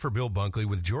Carl, in for Bill Bunkley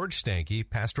with George Stanke,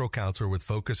 pastoral counselor with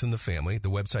Focus on the Family. The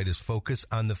website is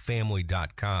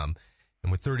focusonthefamily.com.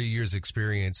 And with 30 years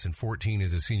experience and 14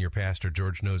 as a senior pastor,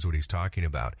 George knows what he's talking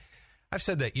about. I've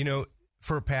said that,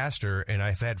 for a pastor, and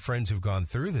I've had friends who've gone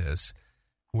through this,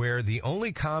 where the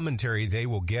only commentary they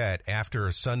will get after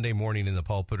a Sunday morning in the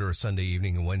pulpit or a Sunday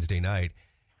evening and Wednesday night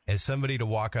is somebody to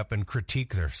walk up and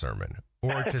critique their sermon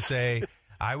or to say,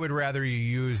 I would rather you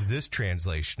use this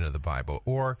translation of the Bible.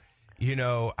 Or,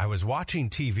 I was watching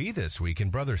TV this week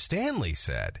and Brother Stanley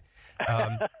said...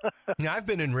 Now, I've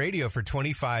been in radio for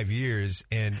 25 years,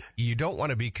 and you don't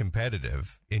want to be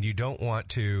competitive, and you don't want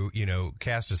to,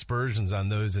 cast aspersions on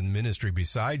those in ministry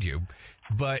beside you.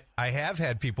 But I have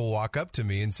had people walk up to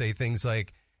me and say things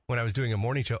like, when I was doing a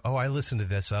morning show, I listened to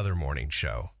this other morning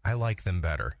show. I like them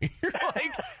better. You're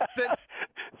like,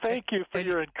 thank you for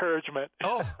your encouragement.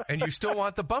 And you still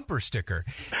want the bumper sticker.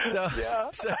 So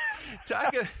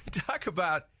talk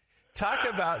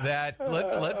about that.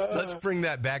 Let's bring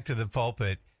that back to the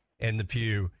pulpit and the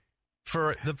pew.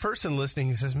 For the person listening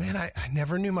who says, man, I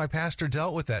never knew my pastor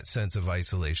dealt with that sense of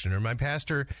isolation, or my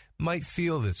pastor might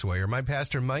feel this way, or my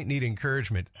pastor might need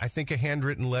encouragement. I think a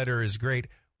handwritten letter is great.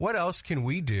 What else can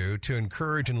we do to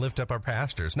encourage and lift up our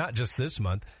pastors, not just this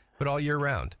month, but all year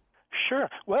round? Sure.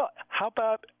 Well, how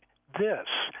about this?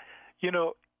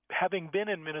 Having been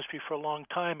in ministry for a long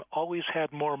time, always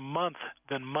had more month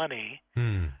than money.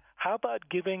 How about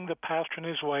giving the pastor and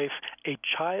his wife a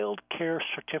child care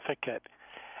certificate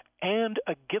and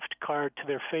a gift card to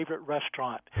their favorite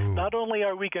restaurant? Not only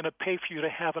are we going to pay for you to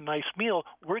have a nice meal,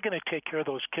 we're going to take care of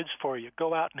those kids for you.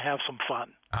 Go out and have some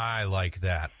fun. I like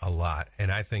that a lot.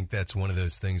 And I think that's one of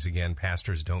those things, again,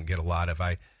 pastors don't get a lot of.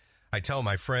 I tell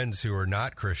my friends who are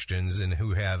not Christians and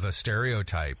who have a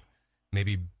stereotype,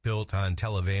 maybe built on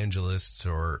televangelists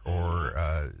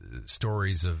or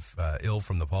stories of ill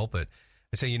from the pulpit,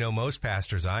 I say, most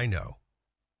pastors I know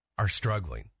are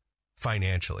struggling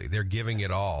financially. They're giving it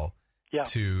all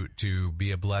to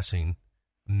be a blessing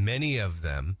many of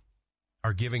them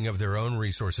are giving of their own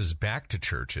resources back to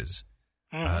churches,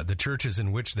 the churches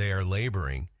in which they are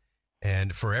laboring.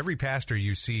 And for every pastor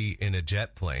you see in a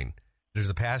jet plane, there's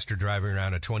a pastor driving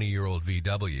around a 20-year-old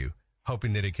VW,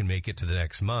 hoping that it can make it to the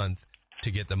next month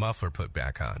to get the muffler put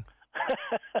back on.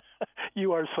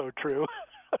 You are so true.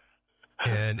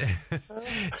 And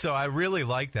so I really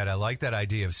like that. I like that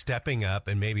idea of stepping up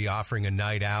and maybe offering a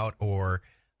night out or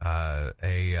a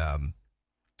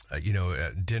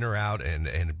dinner out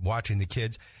and watching the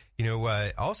kids.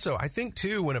 Also, I think,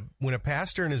 too, when a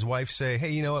pastor and his wife say,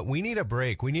 hey, you know what, we need a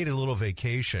break, we need a little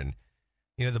vacation,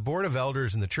 the board of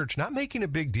elders and the church not making a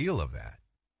big deal of that.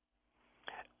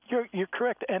 You're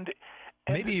correct. And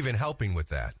maybe even helping with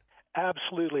that.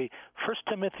 Absolutely. 1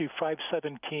 Timothy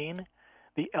 5:17,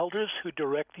 the elders who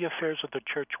direct the affairs of the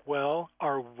church well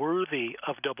are worthy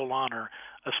of double honor,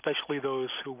 especially those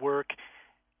who work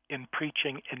in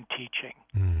preaching and teaching.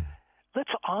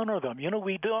 Let's honor them.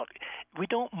 We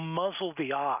don't muzzle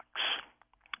the ox,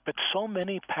 but so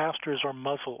many pastors are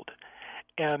muzzled,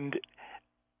 and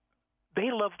they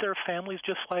love their families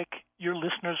just like your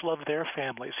listeners love their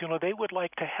families. They would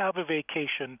like to have a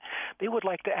vacation. They would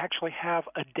like to actually have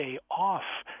a day off.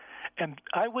 And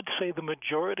I would say the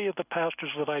majority of the pastors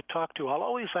that I talk to, I'll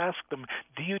always ask them,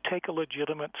 do you take a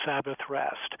legitimate Sabbath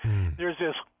rest? There's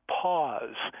this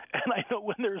pause. And I know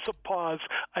when there's a pause,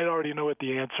 I already know what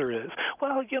the answer is.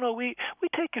 Well, we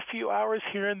take a few hours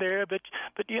here and there, but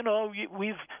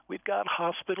we've got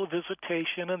hospital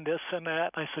visitation and this and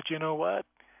that. I said, you know what?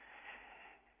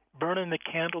 Burning the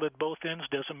candle at both ends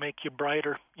doesn't make you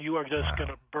brighter. You are just going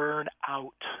to burn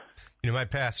out. My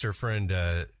pastor friend,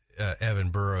 Evan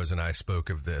Burrows, and I spoke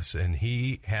of this, and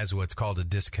he has what's called a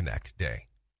disconnect day.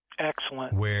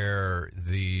 Excellent. Where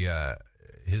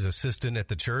his assistant at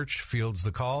the church fields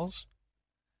the calls.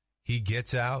 He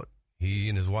gets out. He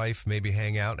and his wife maybe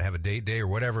hang out and have a date day or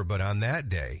whatever, but on that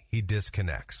day, he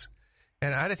disconnects.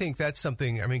 And I think that's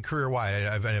something, career-wide.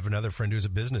 I have another friend who's a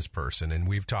business person, and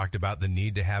we've talked about the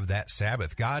need to have that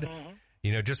Sabbath. God,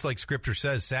 just like Scripture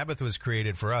says, Sabbath was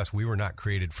created for us. We were not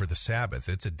created for the Sabbath.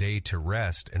 It's a day to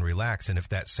rest and relax. And if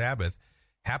that Sabbath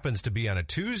happens to be on a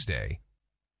Tuesday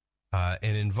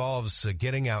and involves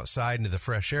getting outside into the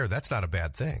fresh air, that's not a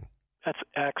bad thing. That's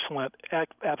excellent.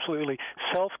 Absolutely.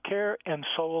 Self-care and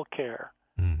soul care.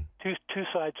 Two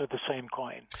sides of the same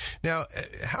coin. Now,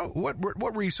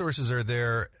 what resources are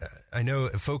there? I know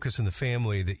Focus on the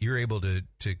Family, that you're able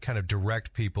to kind of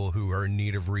direct people who are in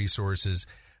need of resources.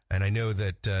 And I know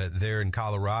that there in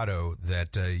Colorado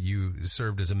that you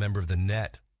served as a member of the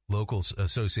NET, local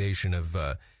association of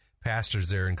pastors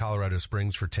there in Colorado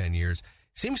Springs for 10 years.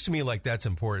 Seems to me like that's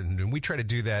important, and we try to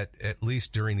do that at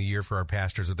least during the year for our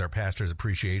pastors with our Pastors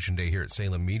Appreciation Day here at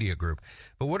Salem Media Group.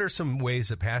 But what are some ways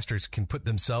that pastors can put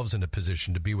themselves in a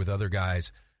position to be with other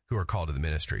guys who are called to the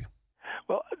ministry?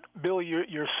 Well, Bill,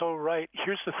 you're so right.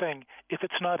 Here's the thing. If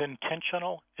it's not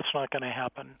intentional, it's not going to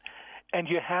happen. And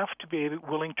you have to be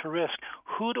willing to risk.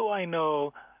 Who do I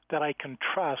know that I can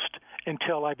trust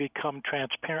until I become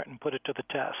transparent and put it to the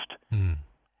test?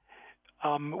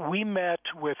 We met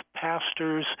with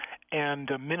pastors and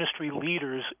ministry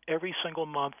leaders every single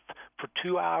month for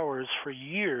 2 hours for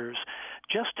years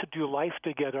just to do life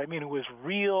together. It was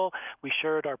real. We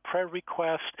shared our prayer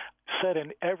requests, said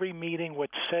in every meeting,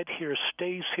 what's said here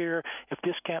stays here. If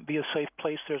this can't be a safe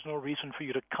place, there's no reason for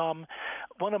you to come.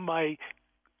 One of my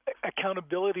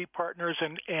accountability partners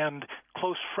and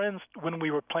close friends when we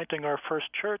were planting our first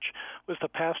church was the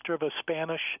pastor of a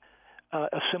Spanish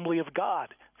Assembly of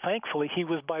God. Thankfully, he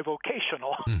was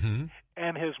bivocational,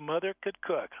 and his mother could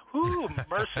cook. Ooh,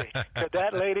 mercy, could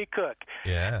that lady cook?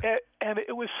 Yeah. And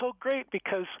it was so great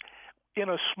because in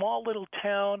a small little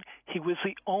town, he was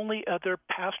the only other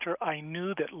pastor I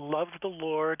knew that loved the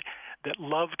Lord, that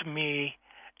loved me,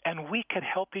 and we could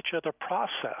help each other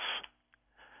process.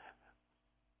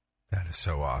 That is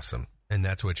so awesome. And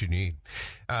that's what you need.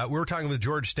 We're talking with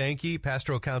George Stanke,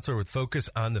 pastoral counselor with Focus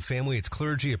on the Family. It's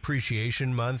Clergy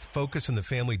Appreciation Month,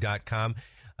 focusonthefamily.com.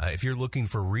 If you're looking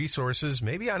for resources,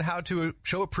 maybe on how to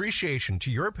show appreciation to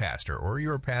your pastor, or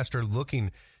you're a pastor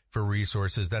looking for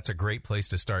resources, that's a great place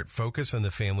to start,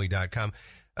 focusonthefamily.com.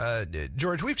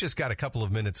 George, we've just got a couple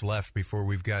of minutes left before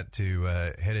we've got to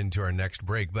head into our next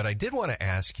break. But I did want to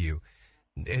ask you,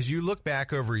 as you look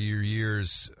back over your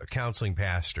years counseling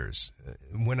pastors,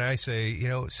 when I say,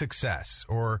 success,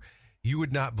 or you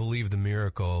would not believe the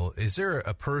miracle, is there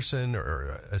a person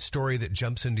or a story that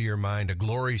jumps into your mind, a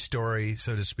glory story,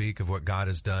 so to speak, of what God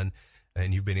has done,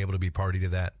 and you've been able to be party to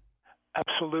that?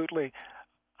 Absolutely.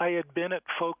 I had been at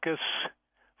Focus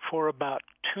for about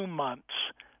 2 months,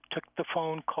 took the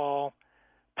phone call.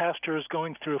 pastor is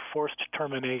going through a forced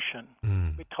termination.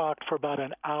 We talked for about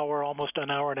an hour, almost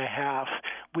an hour and a half.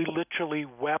 We literally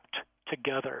wept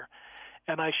together.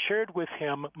 And I shared with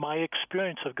him my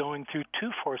experience of going through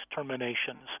 2 forced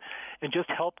terminations and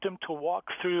just helped him to walk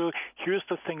through, here's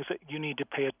the things that you need to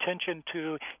pay attention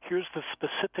to, here's the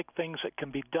specific things that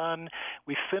can be done.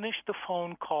 We finished the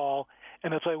phone call,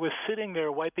 and as I was sitting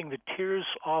there wiping the tears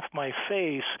off my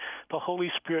face, the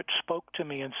Holy Spirit spoke to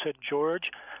me and said, George,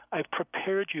 I've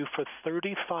prepared you for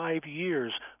 35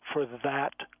 years for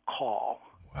that call.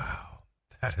 Wow,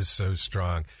 that is so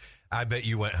strong. I bet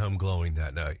you went home glowing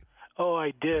that night. Oh,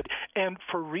 I did. And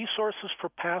for resources for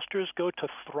pastors, go to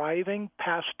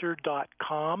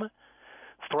thrivingpastor.com.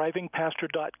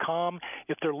 Thrivingpastor.com.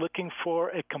 If they're looking for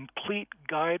a complete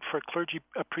guide for clergy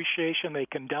appreciation, they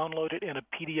can download it in a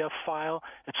PDF file.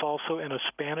 It's also in a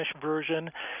Spanish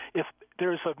version. If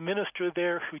there's a minister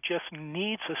there who just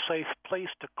needs a safe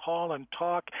place to call and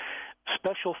talk,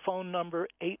 special phone number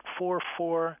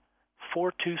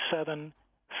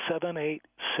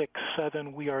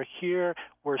 844-427-7867. We are here,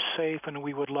 we're safe, and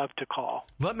we would love to call.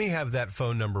 Let me have that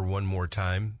phone number one more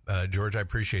time. George, I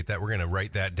appreciate that. We're going to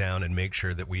write that down and make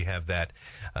sure that we have that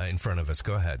in front of us.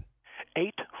 Go ahead.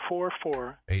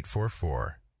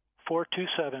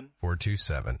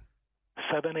 844-427-7867.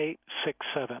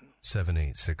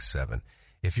 7867.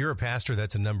 If you're a pastor,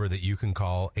 that's a number that you can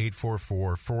call,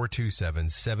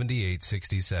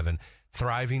 844-427-7867.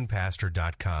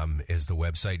 ThrivingPastor.com is the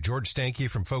website. George Stanke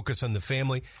from Focus on the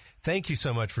Family, thank you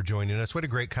so much for joining us. What a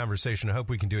great conversation. I hope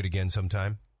we can do it again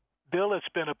sometime. Bill, it's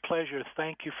been a pleasure.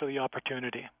 Thank you for the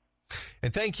opportunity.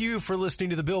 And thank you for listening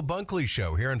to the Bill Bunkley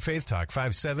Show here on Faith Talk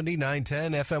 570,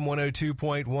 910, FM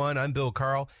 102.1. I'm Bill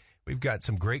Carl. We've got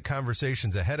some great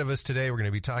conversations ahead of us today. We're going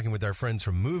to be talking with our friends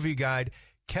from Movie Guide.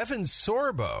 Kevin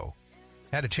Sorbo,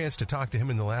 had a chance to talk to him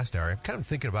in the last hour. I'm kind of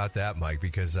thinking about that, Mike,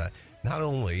 because not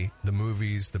only the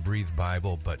movies, the Breathed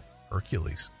Bible, but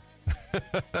Hercules.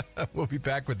 We'll be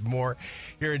back with more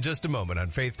here in just a moment on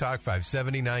Faith Talk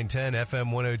 570, 910,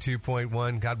 FM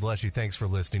 102.1. God bless you. Thanks for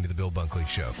listening to the Bill Bunkley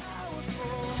Show.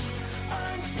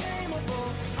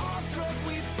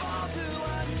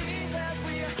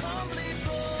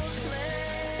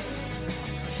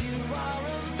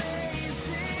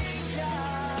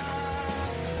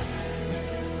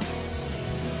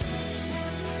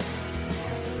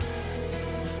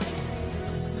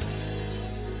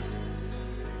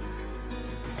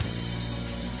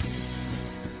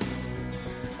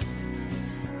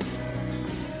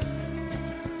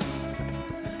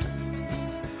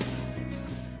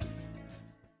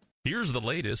 Here's the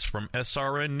latest from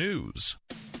SRN News.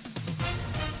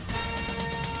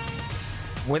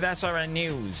 With SRN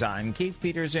News, I'm Keith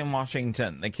Peters in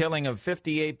Washington. The killing of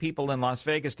 58 people in Las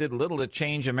Vegas did little to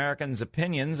change Americans'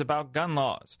 opinions about gun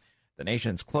laws. The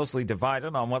nation's closely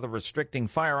divided on whether restricting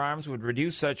firearms would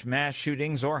reduce such mass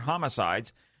shootings or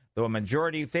homicides, though a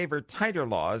majority favor tighter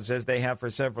laws, as they have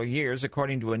for several years,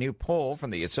 according to a new poll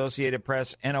from the Associated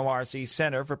Press NORC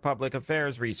Center for Public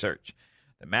Affairs Research.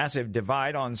 The massive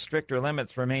divide on stricter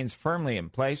limits remains firmly in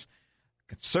place.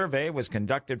 The survey was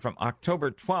conducted from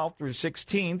October 12th through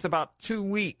 16th, about 2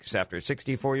 weeks after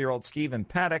 64-year-old Stephen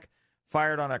Paddock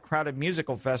fired on a crowded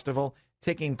musical festival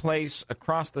taking place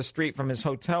across the street from his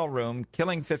hotel room,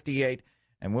 killing 58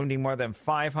 and wounding more than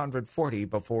 540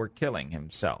 before killing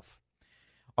himself.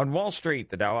 On Wall Street,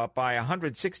 the Dow up by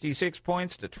 166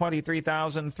 points to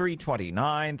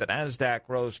 23,329. The Nasdaq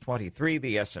rose 23.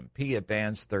 The S&P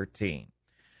advanced 13.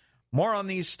 More on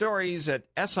these stories at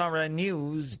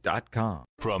srnnews.com.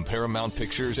 From Paramount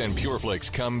Pictures and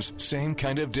PureFlix comes Same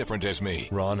Kind of Different as Me.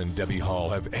 Ron and Debbie Hall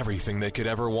have everything they could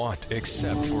ever want,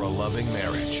 except for a loving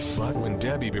marriage. But when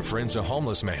Debbie befriends a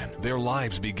homeless man, their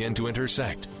lives begin to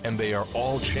intersect, and they are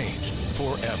all changed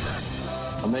forever.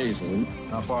 Amazing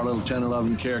how far a little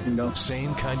 10-11 care can go.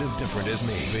 Same Kind of Different as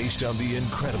Me, based on the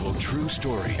incredible true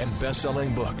story and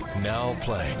best-selling book, now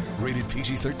playing. Rated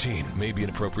PG-13, may be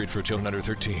inappropriate for children under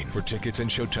 13. For tickets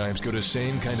and showtimes, go to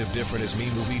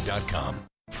samekindofdifferentasmemovie.com.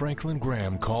 Franklin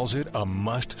Graham calls it a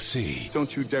must-see.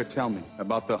 Don't you dare tell me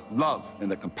about the love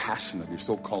and the compassion of your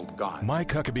so-called God. Mike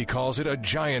Huckabee calls it a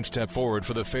giant step forward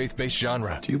for the faith-based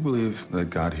genre. Do you believe that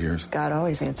God hears? God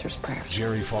always answers prayers.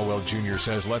 Jerry Falwell Jr.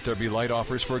 says Let There Be Light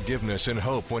offers forgiveness and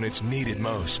hope when it's needed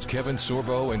most. Kevin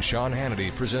Sorbo and Sean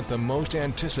Hannity present the most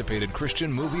anticipated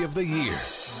Christian movie of the year.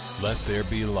 Let There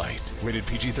Be Light. Rated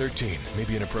PG-13. May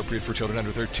be inappropriate for children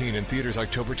under 13. In theaters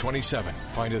October 27.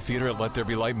 Find a theater at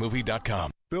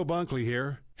LetThereBeLightMovie.com. Bill Bunkley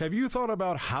here. Have you thought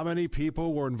about how many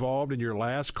people were involved in your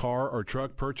last car or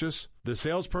truck purchase? The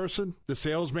salesperson, the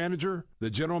sales manager,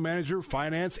 the general manager,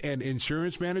 finance and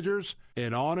insurance managers,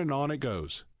 and on it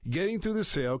goes. Getting through the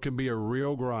sale can be a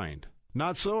real grind.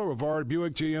 Not so Rivard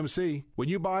Buick GMC. When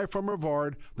you buy from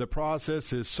Rivard, the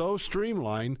process is so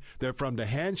streamlined that from the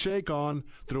handshake on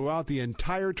throughout the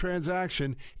entire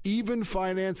transaction, even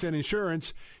finance and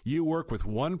insurance, you work with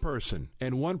one person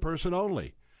and one person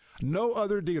only. No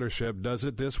other dealership does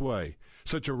it this way.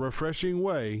 Such a refreshing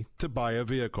way to buy a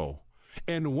vehicle.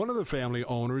 And one of the family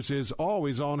owners is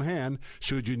always on hand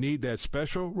should you need that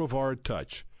special Rivard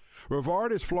touch.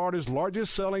 Rivard is Florida's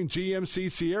largest selling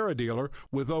GMC Sierra dealer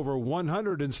with over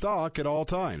 100 in stock at all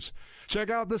times. Check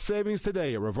out the savings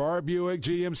today at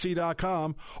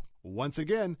RivardBuickGMC.com. Once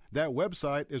again, that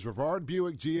website is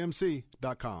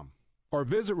RivardBuickGMC.com. Or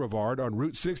visit Rivard on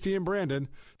Route 60 in Brandon.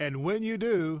 And when you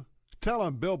do, tell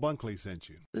them Bill Bunkley sent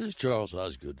you. This is Charles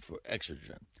Osgood for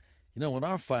Exergen. You know, when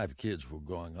our 5 kids were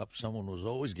growing up, someone was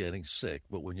always getting sick,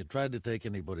 but when you tried to take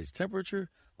anybody's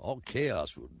temperature, all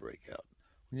chaos would break out.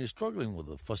 When you're struggling with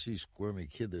a fussy, squirmy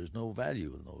kid, there's no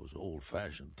value in those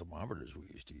old-fashioned thermometers we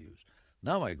used to use.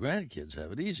 Now my grandkids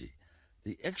have it easy.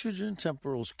 The Exergen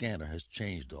temporal scanner has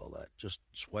changed all that. Just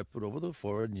swipe it over the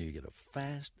forehead and you get a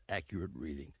fast, accurate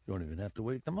reading. You don't even have to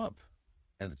wake them up.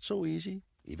 And it's so easy,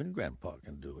 even Grandpa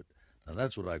can do it. Now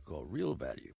that's what I call real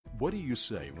value. What do you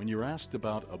say when you're asked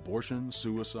about abortion,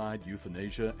 suicide,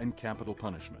 euthanasia, and capital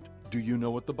punishment? Do you know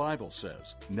what the Bible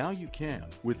says? Now you can,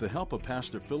 with the help of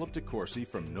Pastor Philip DeCourcy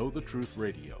from Know the Truth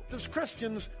Radio. As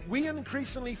Christians, we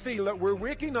increasingly feel that we're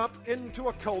waking up into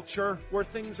a culture where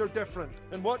things are different.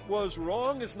 And what was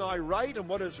wrong is now right, and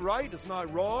what is right is now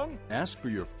wrong. Ask for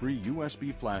your free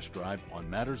USB flash drive on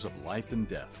matters of life and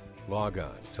death. Log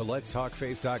on to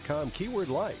letstalkfaith.com, keyword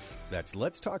life. That's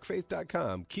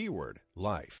letstalkfaith.com, keyword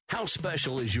life. How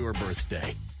special is your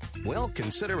birthday? Well,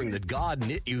 considering that God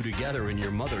knit you together in your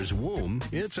mother's womb,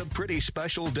 it's a pretty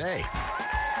special day.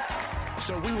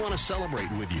 So we want to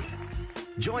celebrate with you.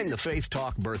 Join the Faith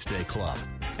Talk Birthday Club.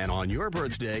 And on your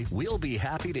birthday, we'll be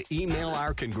happy to email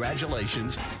our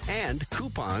congratulations and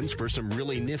coupons for some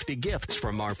really nifty gifts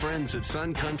from our friends at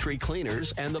Sun Country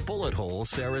Cleaners and the Bullet Hole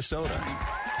Sarasota.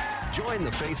 Join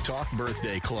the Faith Talk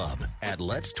Birthday Club at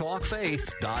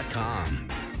letstalkfaith.com.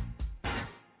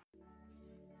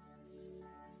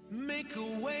 Make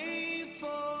a way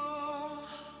for,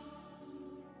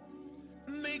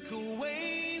 make a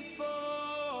way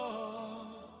for,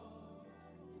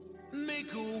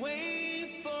 make a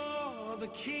way for the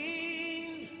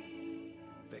King.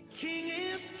 The King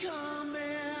is coming.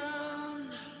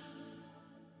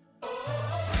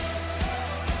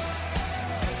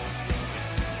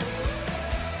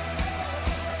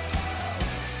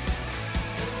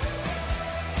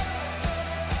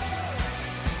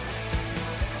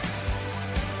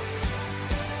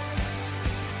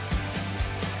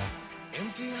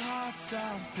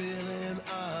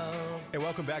 Hey,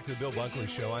 welcome back to the Bill Bunkley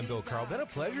Show. I'm Bill Carl. Been a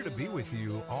pleasure to be with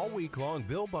you all week long.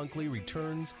 Bill Bunkley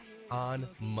returns on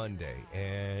Monday,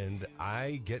 and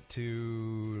I get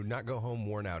to not go home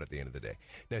worn out at the end of the day.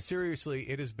 Now, seriously,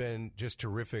 it has been just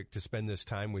terrific to spend this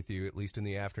time with you, at least in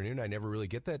the afternoon. I never really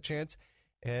get that chance,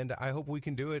 and I hope we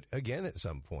can do it again at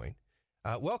some point.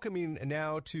 Welcoming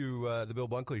now to the Bill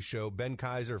Bunkley Show, Ben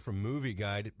Kaiser from Movie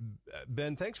Guide.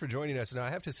 Ben, thanks for joining us. Now, I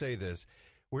have to say this.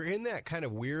 We're in that kind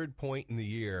of weird point in the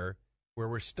year where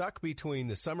we're stuck between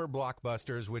the summer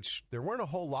blockbusters, which there weren't a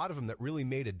whole lot of them that really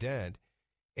made a dent,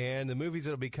 and the movies that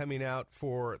will be coming out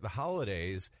for the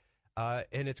holidays.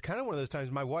 And it's kind of one of those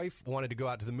times. My wife wanted to go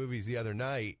out to the movies the other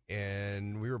night,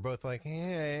 and we were both like,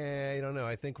 I don't know.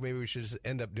 I think maybe we should just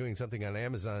end up doing something on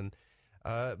Amazon.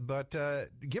 But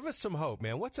give us some hope,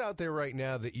 man. What's out there right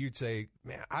now that you'd say,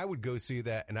 man, I would go see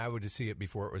that, and I would see it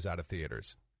before it was out of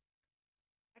theaters?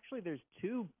 Actually, there's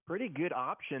two pretty good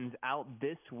options out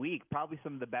this week, probably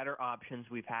some of the better options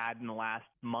we've had in the last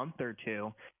month or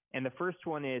two. And the first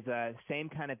one is same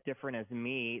kind of different as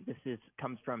me. This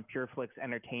comes from PureFlix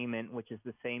Entertainment, which is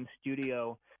the same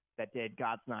studio that did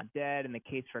God's Not Dead and The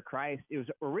Case for Christ. It was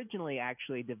originally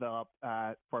actually developed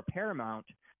for Paramount,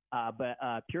 but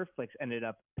PureFlix ended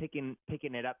up picking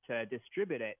it up to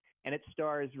distribute it. And it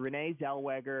stars Renee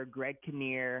Zellweger, Greg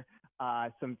Kinnear,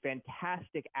 some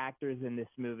fantastic actors in this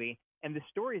movie. And the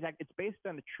story it's based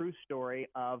on a true story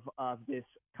of this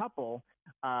couple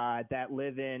that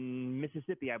live in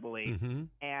Mississippi, I believe. Mm-hmm.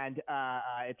 And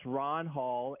it's Ron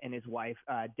Hall and his wife,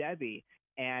 Debbie.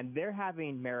 And they're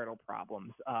having marital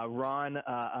problems. Ron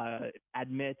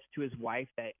admits to his wife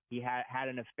that he had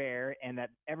an affair and that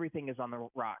everything is on the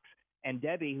rocks. And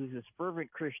Debbie, who's this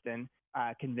fervent Christian,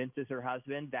 convinces her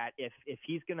husband that if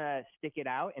he's going to stick it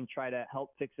out and try to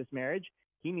help fix this marriage,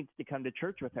 he needs to come to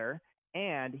church with her,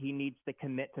 and he needs to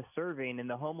commit to serving in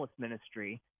the homeless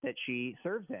ministry that she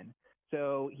serves in.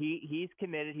 So he's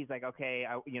committed. He's like, okay,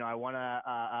 I want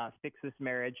to fix this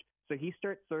marriage. So he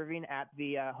starts serving at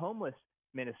the homeless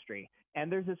ministry. And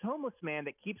there's this homeless man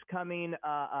that keeps coming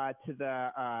to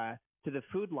the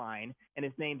food line, and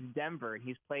his name's Denver.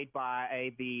 He's played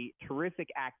by the terrific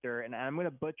actor, and I'm going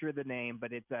to butcher the name,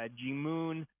 but it's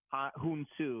Jimun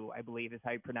Hoon-soo, I believe is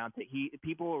how you pronounce it.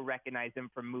 People will recognize him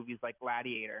from movies like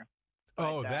Gladiator.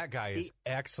 But, that guy is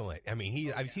excellent. I mean,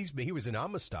 he was in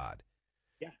Amistad.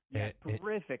 Yeah,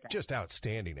 terrific. Just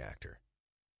outstanding actor.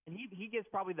 And he gives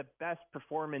probably the best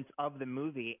performance of the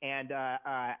movie. And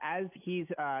as he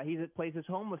plays this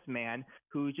homeless man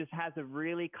who just has a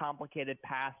really complicated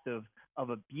past of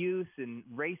abuse and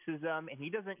racism, and he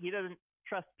doesn't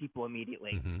trust people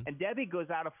immediately. Mm-hmm. And Debbie goes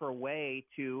out of her way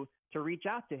to reach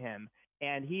out to him,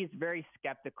 and he's very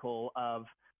skeptical of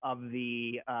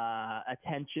the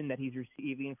attention that he's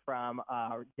receiving from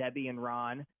Debbie and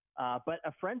Ron. But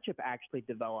a friendship actually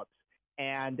develops.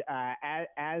 And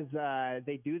as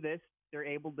they do this, they're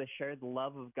able to share the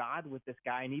love of God with this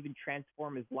guy and even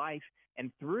transform his life.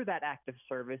 And through that act of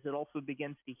service, it also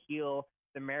begins to heal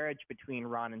the marriage between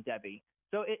Ron and Debbie.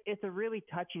 So it's a really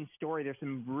touching story. There's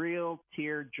some real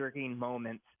tear-jerking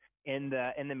moments in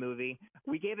the movie.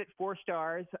 We gave it 4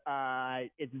 stars.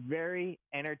 It's very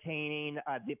entertaining.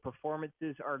 The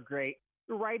performances are great.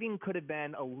 The writing could have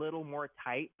been a little more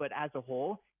tight, but as a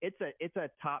whole, it's a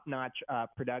top-notch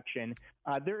production.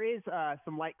 There is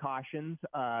some light cautions.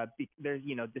 There's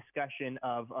discussion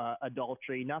of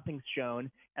adultery. Nothing's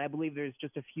shown, and I believe there's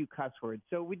just a few cuss words.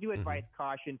 So we do advise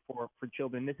caution for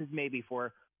children. This is maybe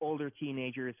for older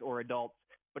teenagers or adults,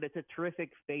 but it's a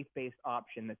terrific faith-based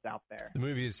option that's out there. The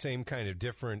movie is same kind of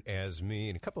different as me,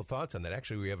 and a couple of thoughts on that.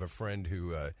 Actually, we have a friend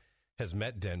who has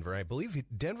met Denver. I believe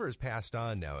Denver has passed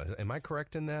on now. Am I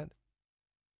correct in that?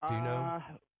 Do you know?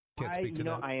 Can't speak to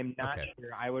that? I am not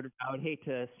sure. I would hate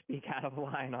to speak out of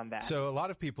line on that. So a lot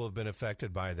of people have been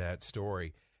affected by that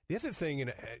story. The other thing,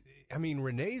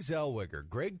 Renee Zellweger,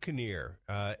 Greg Kinnear,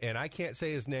 and I can't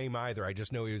say his name either. I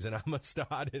just know he was in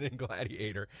Amistad and in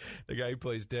Gladiator, the guy who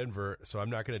plays Denver, so I'm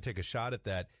not going to take a shot at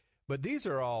that. But these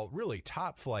are all really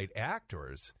top-flight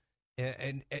actors.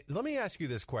 And let me ask you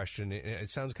this question. It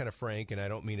sounds kind of frank, and I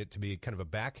don't mean it to be kind of a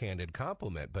backhanded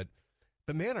compliment, but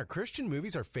man, are Christian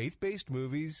movies, are faith-based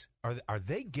movies, are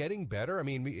they getting better? I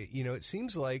mean, it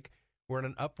seems like we're on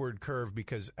an upward curve,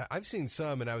 because I've seen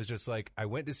some, and I was just like, I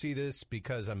went to see this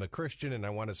because I'm a Christian and I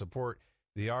want to support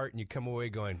the art, and you come away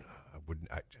going,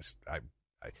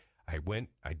 I went,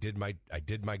 I did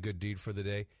my good deed for the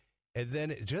day, and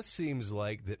then it just seems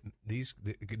like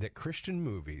that Christian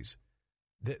movies,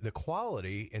 the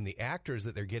quality and the actors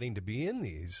that they're getting to be in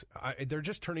these, they're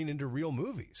just turning into real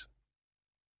movies.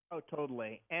 Oh,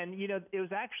 totally. And, it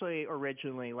was actually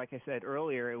originally, like I said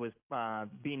earlier, it was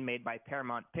being made by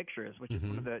Paramount Pictures, which is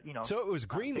one of the, So it was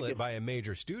greenlit by a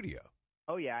major studio.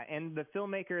 Oh, yeah. And the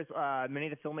filmmakers, many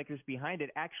of the filmmakers behind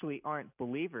it actually aren't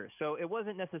believers. So it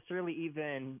wasn't necessarily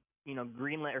even,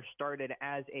 greenlit or started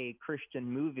as a Christian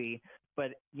movie,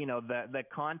 but, the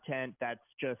content that's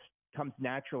just comes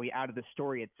naturally out of the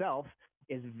story itself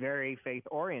is very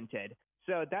faith-oriented.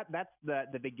 So that's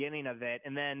the beginning of it.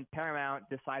 And then Paramount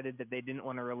decided that they didn't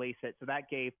want to release it. So that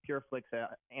gave PureFlix an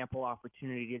ample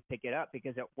opportunity to pick it up,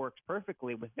 because it works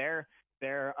perfectly with their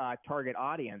target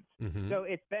audience. Mm-hmm. So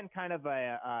it's been kind of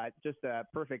just a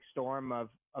perfect storm of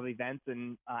events,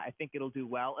 and I think it'll do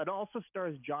well. It also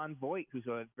stars Jon Voight, who's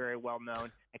a very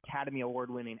well-known Academy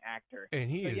Award-winning actor. And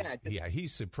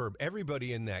he's superb.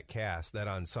 Everybody in that cast, that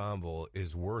ensemble,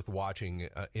 is worth watching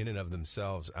in and of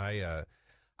themselves.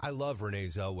 I love Renee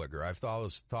Zellweger. I've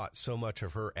always thought so much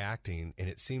of her acting, and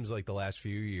it seems like the last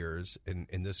few years,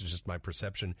 and this is just my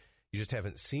perception, you just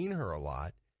haven't seen her a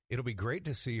lot. It'll be great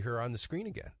to see her on the screen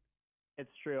again. It's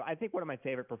true. I think one of my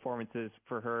favorite performances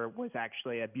for her was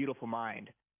actually A Beautiful Mind.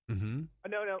 Mm-hmm.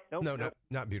 No,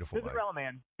 not Beautiful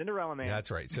Mind. Cinderella Man. That's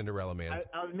right, Cinderella Man.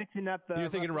 I was mixing up the. You're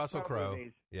thinking Russell Crowe.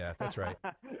 Yeah, that's right.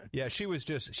 Yeah, she was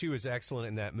excellent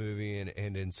in that movie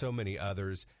and in so many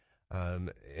others.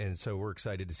 And so we're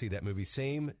excited to see that movie.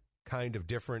 Same kind of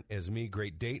different as Me,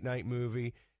 great date night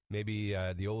movie. Maybe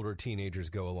the older teenagers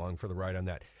go along for the ride on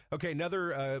that. Okay,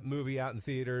 another movie out in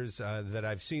theaters that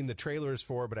I've seen the trailers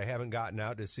for, but I haven't gotten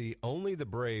out to see, Only the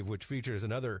Brave, which features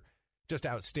another just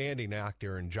outstanding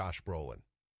actor in Josh Brolin.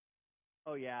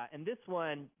 Oh, yeah. And this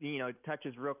one,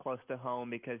 touches real close to home,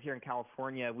 because here in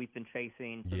California, we've been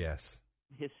facing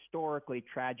historically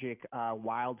tragic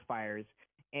wildfires.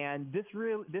 And this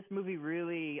movie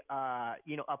really,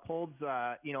 upholds,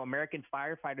 American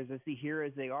firefighters as the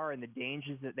heroes they are and the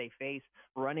dangers that they face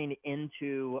running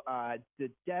into the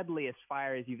deadliest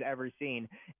fires you've ever seen.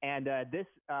 And this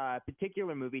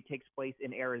particular movie takes place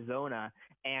in Arizona,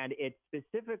 and it's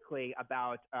specifically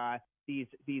about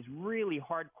these really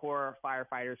hardcore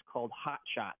firefighters called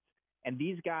hotshots. And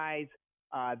these guys,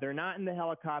 they're not in the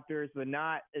helicopters. They're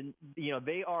not,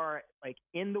 they are like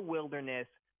in the wilderness,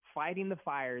 fighting the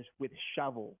fires with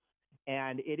shovels,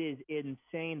 and it is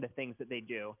insane the things that they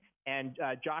do. And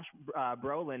Josh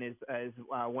Brolin is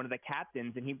one of the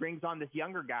captains, and he brings on this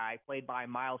younger guy played by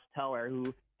Miles Teller,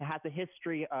 who has a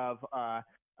history of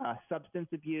substance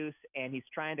abuse, and he's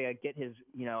trying to get his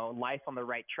life on the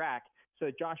right track. So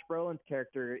Josh Brolin's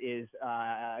character is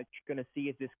going to see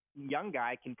if this young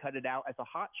guy can cut it out as a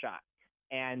hot shot.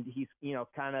 And he's,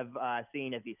 kind of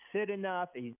seeing if he's fit enough,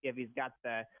 if he's got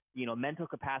the, mental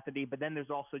capacity. But then there's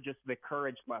also just the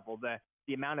courage level,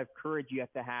 the amount of courage you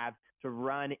have to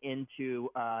run into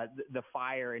the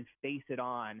fire and face it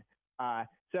on.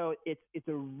 So it's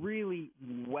a really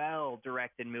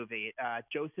well-directed movie.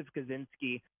 Joseph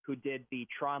Kosinski, who did the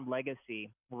Tron Legacy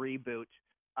reboot,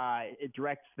 it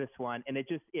directs this one, and it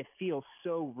feels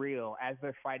so real as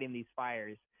they're fighting these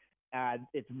fires.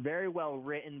 It's very well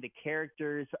written. The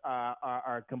characters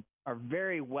are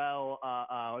very well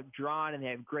drawn, and they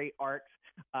have great arcs.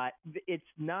 It's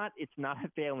not a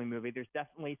family movie. There's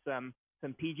definitely some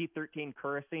PG-13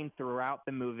 cursing throughout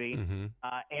the movie,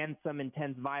 and some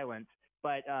intense violence.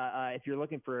 But if you're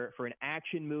looking for an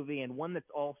action movie and one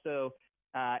that's also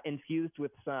infused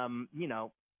with some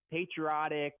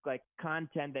patriotic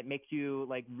content that makes you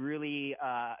really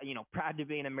proud to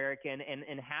be an American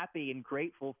and happy and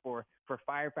grateful for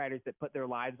firefighters that put their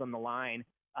lives on the line.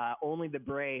 Only the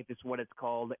Brave is what it's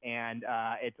called, and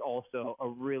it's also a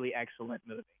really excellent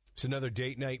movie. It's another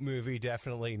date night movie,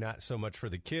 definitely not so much for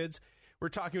the kids. We're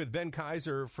talking with Ben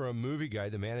Kaiser from Movie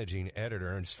Guide, the managing editor.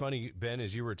 And it's funny, Ben,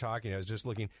 as you were talking, I was just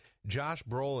looking. Josh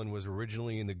Brolin was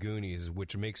originally in the Goonies,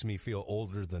 which makes me feel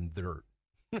older than dirt.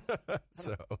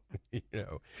 So,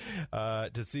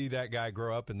 to see that guy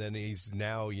grow up and then he's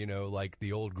now, like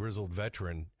the old grizzled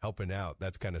veteran helping out,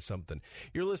 that's kind of something.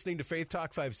 You're listening to Faith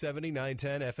Talk 570,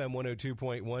 910, FM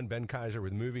 102.1. Ben Kaiser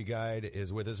with Movie Guide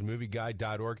is with us,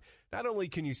 movieguide.org. Not only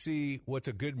can you see what's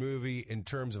a good movie in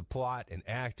terms of plot and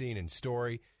acting and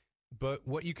story, but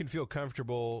what you can feel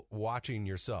comfortable watching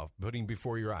yourself, putting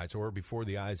before your eyes or before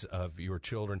the eyes of your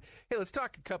children. Hey, let's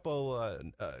talk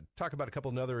about a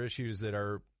couple of other issues that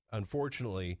are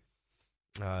unfortunately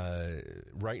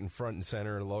right in front and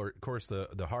center. Of course,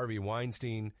 the Harvey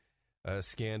Weinstein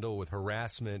scandal with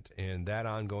harassment and that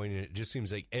ongoing. And it just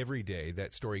seems like every day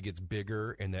that story gets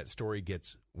bigger and that story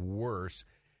gets worse.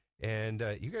 And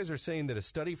you guys are saying that a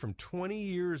study from 20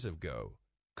 years ago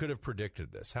could have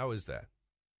predicted this. How is that?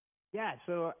 Yeah,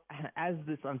 so as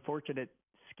this unfortunate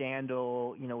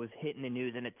scandal, was hitting the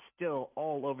news, and it's still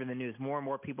all over the news, more and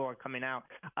more people are coming out.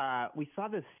 We saw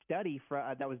this study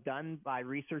that was done by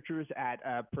researchers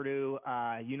at Purdue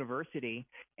University,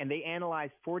 and they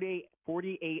analyzed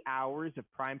 48 hours of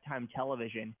primetime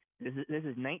television. This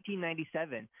is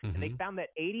 1997, and they found that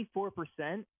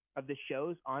 84% of the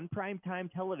shows on primetime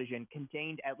television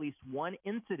contained at least one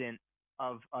incident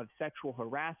of sexual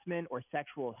harassment or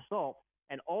sexual assault.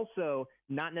 And also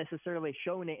not necessarily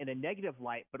showing it in a negative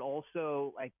light, but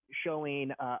also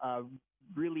showing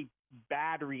really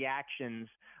bad reactions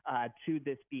to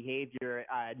this behavior,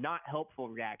 not helpful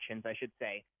reactions, I should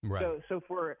say. Right.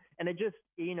 And it just,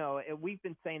 we've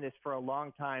been saying this for a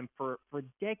long time, for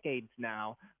decades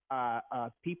now.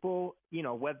 People,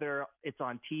 whether it's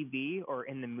on TV or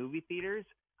in the movie theaters,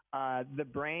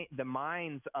 the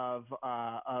minds of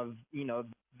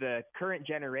the current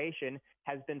generation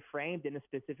has been framed in a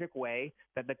specific way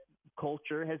that the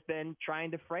culture has been trying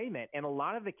to frame it. In a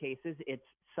lot of the cases, it's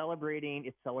celebrating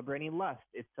lust,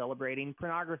 it's celebrating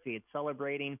pornography, it's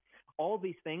celebrating all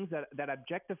these things that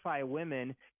objectify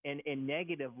women in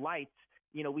negative lights.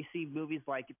 We see movies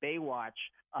like Baywatch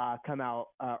come out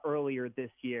earlier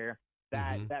this year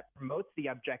that promotes the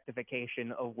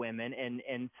objectification of women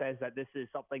and says that this is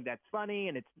something that's funny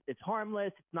and it's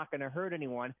harmless, it's not going to hurt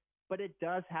anyone. But it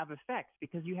does have effects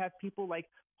because you have people like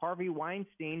Harvey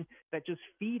Weinstein that just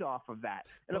feed off of that.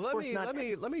 And well,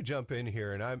 let me jump in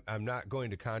here, and I'm not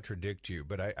going to contradict you,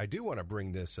 but I do want to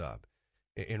bring this up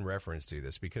in reference to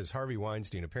this because Harvey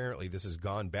Weinstein, apparently this has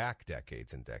gone back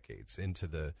decades and decades into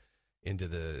the the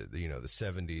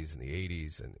 70s and the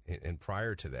 80s and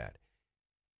prior to that.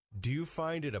 Do you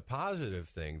find it a positive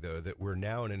thing, though, that we're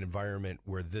now in an environment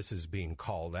where this is being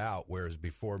called out, whereas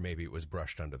before maybe it was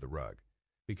brushed under the rug?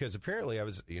 Because apparently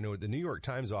the New York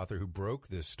Times author who broke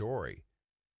this story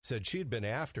said she'd been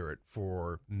after it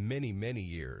for many, many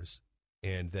years,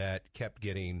 and that it kept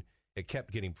getting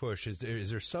pushed. Is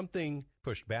there something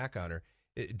pushed back on her?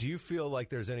 Do you feel like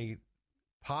there's any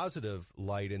positive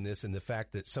light in this, in the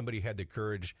fact that some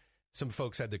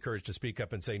folks had the courage to speak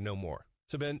up and say no more?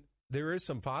 So, Ben, there is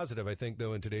some positive, I think,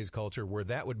 though, in today's culture where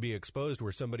that would be exposed,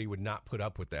 where somebody would not put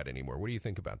up with that anymore. What do you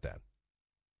think about that?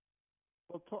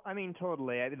 Well,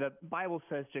 totally. The Bible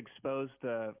says to expose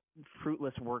the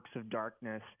fruitless works of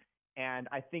darkness, and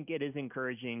I think it is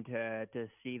encouraging to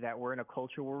see that we're in a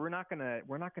culture where we're not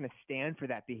gonna stand for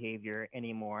that behavior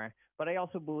anymore. But I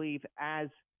also believe, as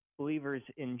believers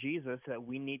in Jesus, that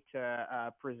we need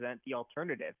to present the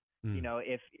alternative.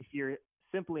 If you're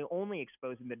simply only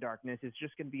exposing the darkness, it's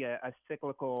just going to be a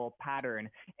cyclical pattern,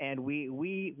 and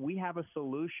we have a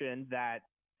solution that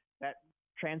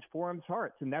transforms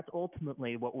hearts, and that's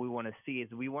ultimately what we want to see. Is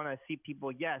we want to see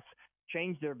people, yes,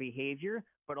 change their behavior,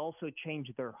 but also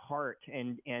change their heart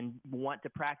and want to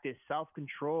practice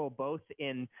self-control, both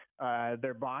in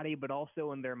their body but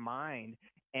also in their mind.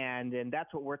 And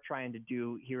that's what we're trying to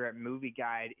do here at Movie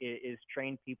Guide, is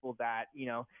train people that,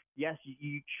 yes,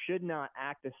 you should not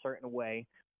act a certain way,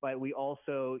 but we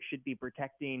also should be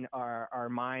protecting our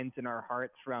minds and our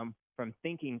hearts from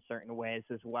thinking certain ways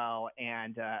as well.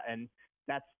 And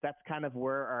that's kind of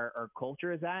where our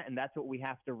culture is at, and that's what we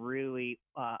have to really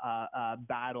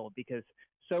battle, because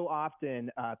so often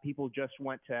people just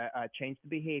want to change the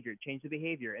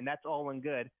behavior, and that's all and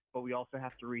good, but we also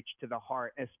have to reach to the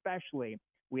heart. Especially,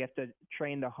 we have to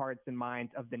train the hearts and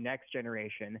minds of the next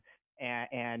generation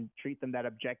and treat them that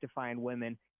objectifying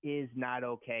women is not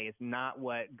okay. It's not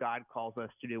what God calls us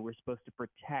to do. We're supposed to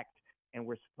protect, and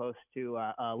we're supposed to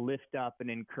lift up and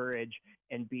encourage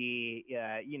and be,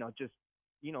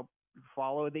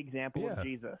 follow the example of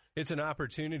Jesus. It's an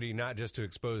opportunity not just to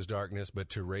expose darkness, but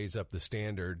to raise up the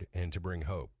standard and to bring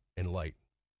hope and light.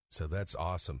 So that's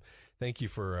awesome. Thank you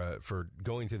for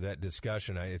going through that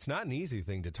discussion. It's not an easy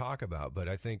thing to talk about, but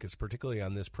I think it's particularly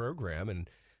on this program. And,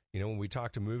 when we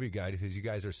talk to Movie Guide, because you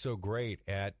guys are so great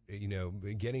at,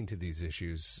 getting to these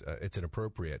issues, it's an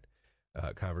appropriate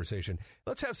conversation.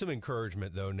 Let's have some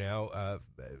encouragement, though, now.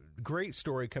 Great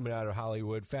story coming out of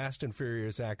Hollywood. Fast and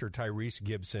Furious actor Tyrese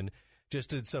Gibson just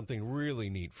did something really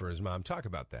neat for his mom. Talk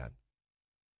about that.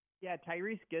 Yeah,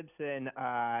 Tyrese Gibson,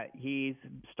 he's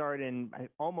starred in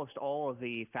almost all of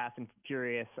the Fast and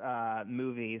Furious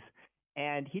movies.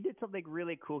 And he did something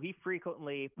really cool. He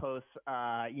frequently posts,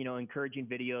 encouraging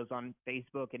videos on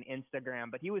Facebook and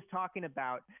Instagram. But he was talking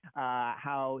about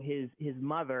how his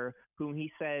mother, whom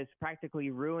he says practically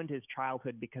ruined his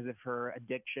childhood because of her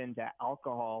addiction to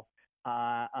alcohol,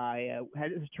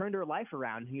 has turned her life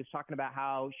around. He was talking about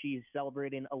how she's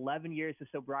celebrating 11 years of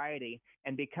sobriety.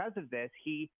 And because of this,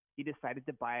 he decided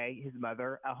to buy his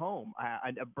mother a home,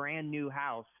 a brand new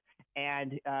house.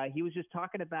 And he was just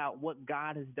talking about what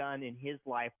God has done in his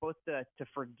life, both to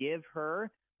forgive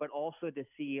her, but also to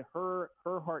see her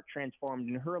heart transformed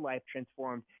and her life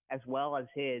transformed as well as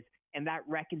his, and that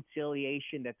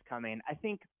reconciliation that's coming. I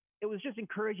think it was just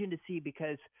encouraging to see,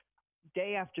 because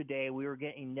day after day we were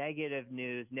getting negative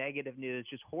news,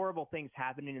 just horrible things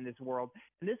happening in this world.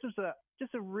 And this was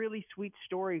just a really sweet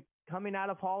story coming out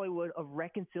of Hollywood of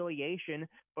reconciliation,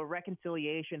 but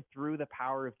reconciliation through the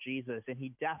power of Jesus. And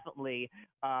he definitely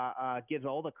gives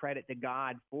all the credit to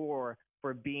God for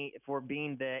being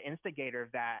the instigator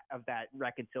of that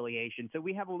reconciliation. So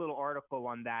we have a little article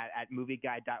on that at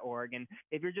movieguide.org. And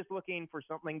if you're just looking for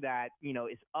something that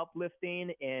is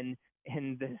uplifting in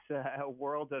this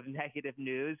world of negative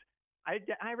news,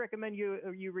 I recommend you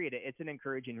read it. It's an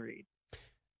encouraging read.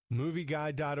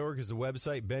 Movieguide.org is the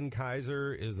website. Ben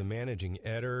Kaiser is the managing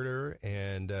editor,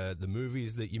 and the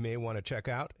movies that you may want to check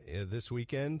out this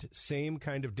weekend, Same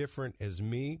Kind of Different as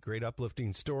Me, great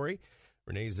uplifting story.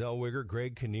 Renee Zellweger,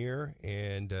 Greg Kinnear,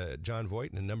 and John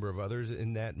Voight, and a number of others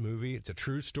in that movie. It's a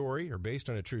true story, or based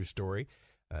on a true story.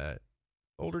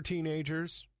 Older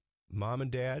teenagers, mom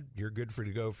and dad, you're good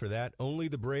to go for that. Only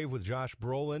the Brave with Josh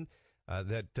Brolin.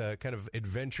 That kind of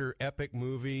adventure epic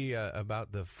movie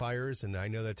about the fires. And I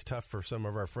know that's tough for some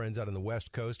of our friends out on the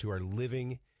West Coast who are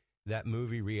living that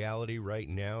movie reality right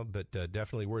now, but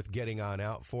definitely worth getting on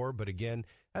out for. But again,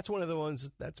 that's one of the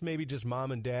ones that's maybe just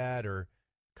mom and dad or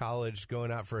college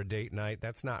going out for a date night.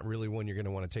 That's not really one you're going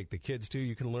to want to take the kids to.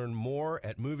 You can learn more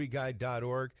at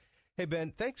movieguide.org. Hey,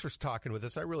 Ben, thanks for talking with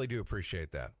us. I really do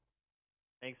appreciate that.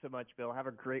 Thanks so much, Bill. Have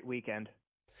a great weekend.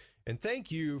 And thank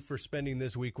you for spending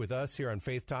this week with us here on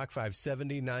Faith Talk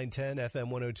 570, 910,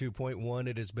 FM 102.1.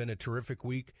 It has been a terrific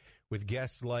week with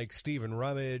guests like Stephen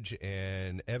Rummage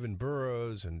and Evan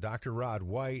Burrows and Dr. Rod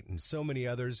White and so many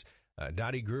others.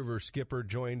 Dottie Groover Skipper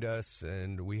joined us,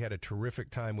 and we had a terrific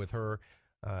time with her.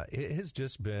 It has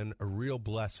just been a real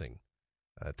blessing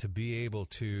to be able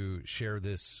to share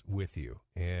this with you,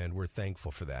 and we're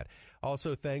thankful for that.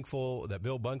 Also thankful that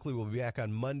Bill Bunkley will be back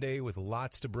on Monday with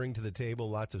lots to bring to the table,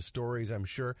 lots of stories, I'm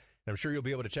sure. And I'm sure you'll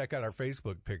be able to check out our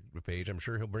Facebook page. I'm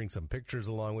sure he'll bring some pictures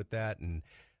along with that and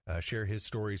share his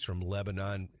stories from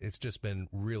Lebanon. It's just been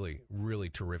really, really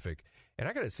terrific. And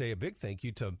I got to say a big thank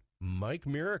you to Mike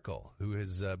Miracle, who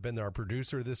has been our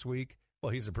producer this week.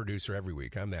 Well, he's a producer every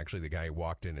week. I'm actually the guy who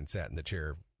walked in and sat in the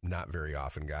chair, not very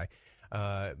often guy.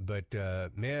 But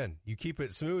man, you keep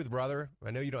it smooth, brother.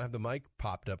 I know you don't have the mic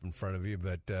popped up in front of you,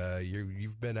 but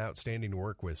you've been outstanding to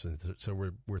work with,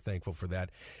 so we're thankful for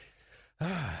that.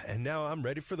 And now I'm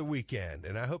ready for the weekend,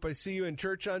 and I hope I see you in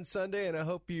church on Sunday, and I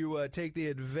hope you take the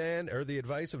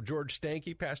advice of George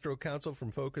Stanky, pastoral counsel from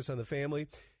Focus on the Family.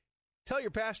 Tell your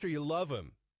pastor you love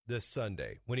him this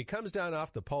Sunday. When he comes down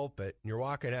off the pulpit and you're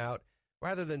walking out,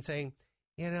 rather than saying,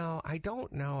 I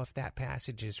don't know if that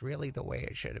passage is really the way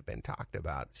it should have been talked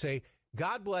about. Say,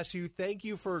 God bless you. Thank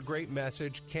you for a great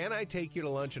message. Can I take you to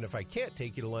lunch? And if I can't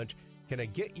take you to lunch, can I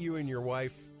get you and your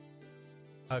wife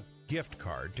a gift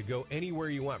card to go anywhere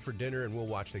you want for dinner, and we'll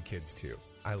watch the kids too.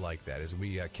 I like that as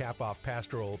we cap off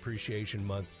Pastoral Appreciation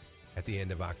Month at the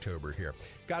end of October here.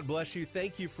 God bless you.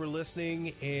 Thank you for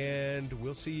listening, and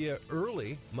we'll see you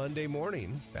early Monday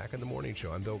morning back on the morning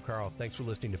show. I'm Bill Carl. Thanks for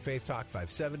listening to Faith Talk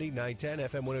 570, 910,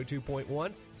 FM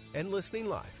 102.1, and listening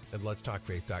live at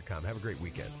letstalkfaith.com. Have a great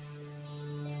weekend.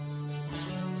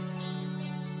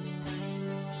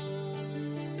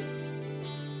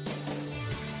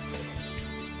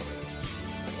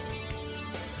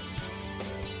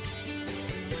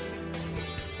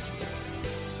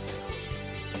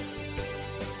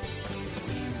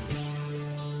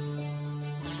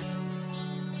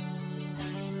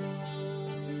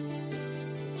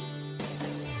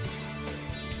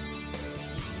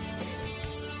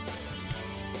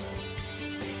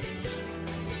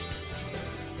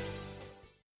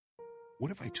 What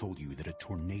if I told you that a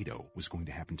tornado was going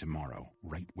to happen tomorrow,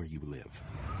 right where you live?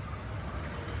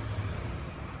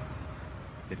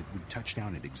 That it would touch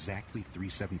down at exactly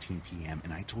 3:17 p.m.,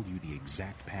 and I told you the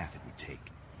exact path it would take.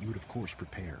 You would, of course,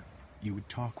 prepare. You would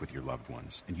talk with your loved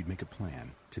ones, and you'd make a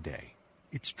plan today.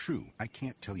 It's true, I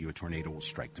can't tell you a tornado will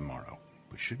strike tomorrow,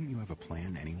 but shouldn't you have a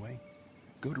plan anyway?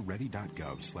 Go to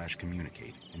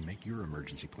ready.gov/communicate and make your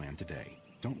emergency plan today.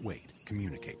 Don't wait.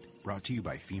 Communicate. Brought to you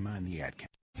by FEMA and the Ad Council.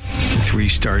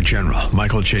 3-star General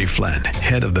Michael J. Flynn,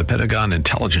 head of the Pentagon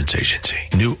Intelligence Agency,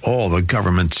 knew all the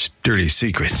government's dirty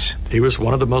secrets. He was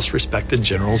one of the most respected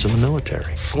generals in the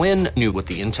military. Flynn knew what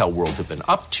the intel world had been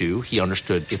up to. He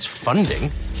understood its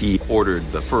funding. He ordered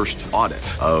the first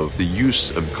audit of the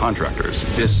use of contractors.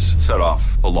 This set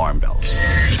off alarm bells.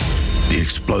 The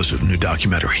explosive new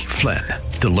documentary, Flynn,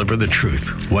 Deliver the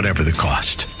Truth, Whatever the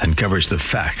Cost, uncovers the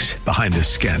facts behind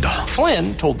this scandal.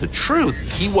 Flynn told the truth.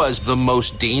 He was the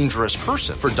most dangerous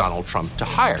person for Donald Trump to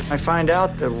hire. I find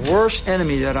out the worst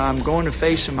enemy that I'm going to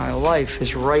face in my life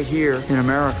is right here in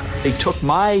America. They took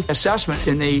my assessment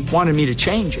and they wanted me to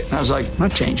change it. And I was like, I'm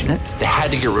not changing it. They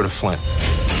had to get rid of Flynn.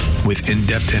 With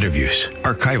in-depth interviews,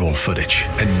 archival footage,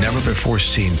 and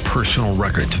never-before-seen personal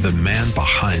records of the man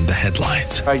behind the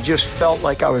headlines. I just felt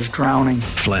like I was drowning.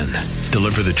 Flynn,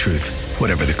 Deliver the Truth,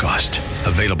 Whatever the Cost.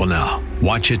 Available now.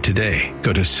 Watch it today.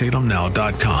 Go to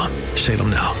salemnow.com.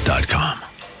 salemnow.com.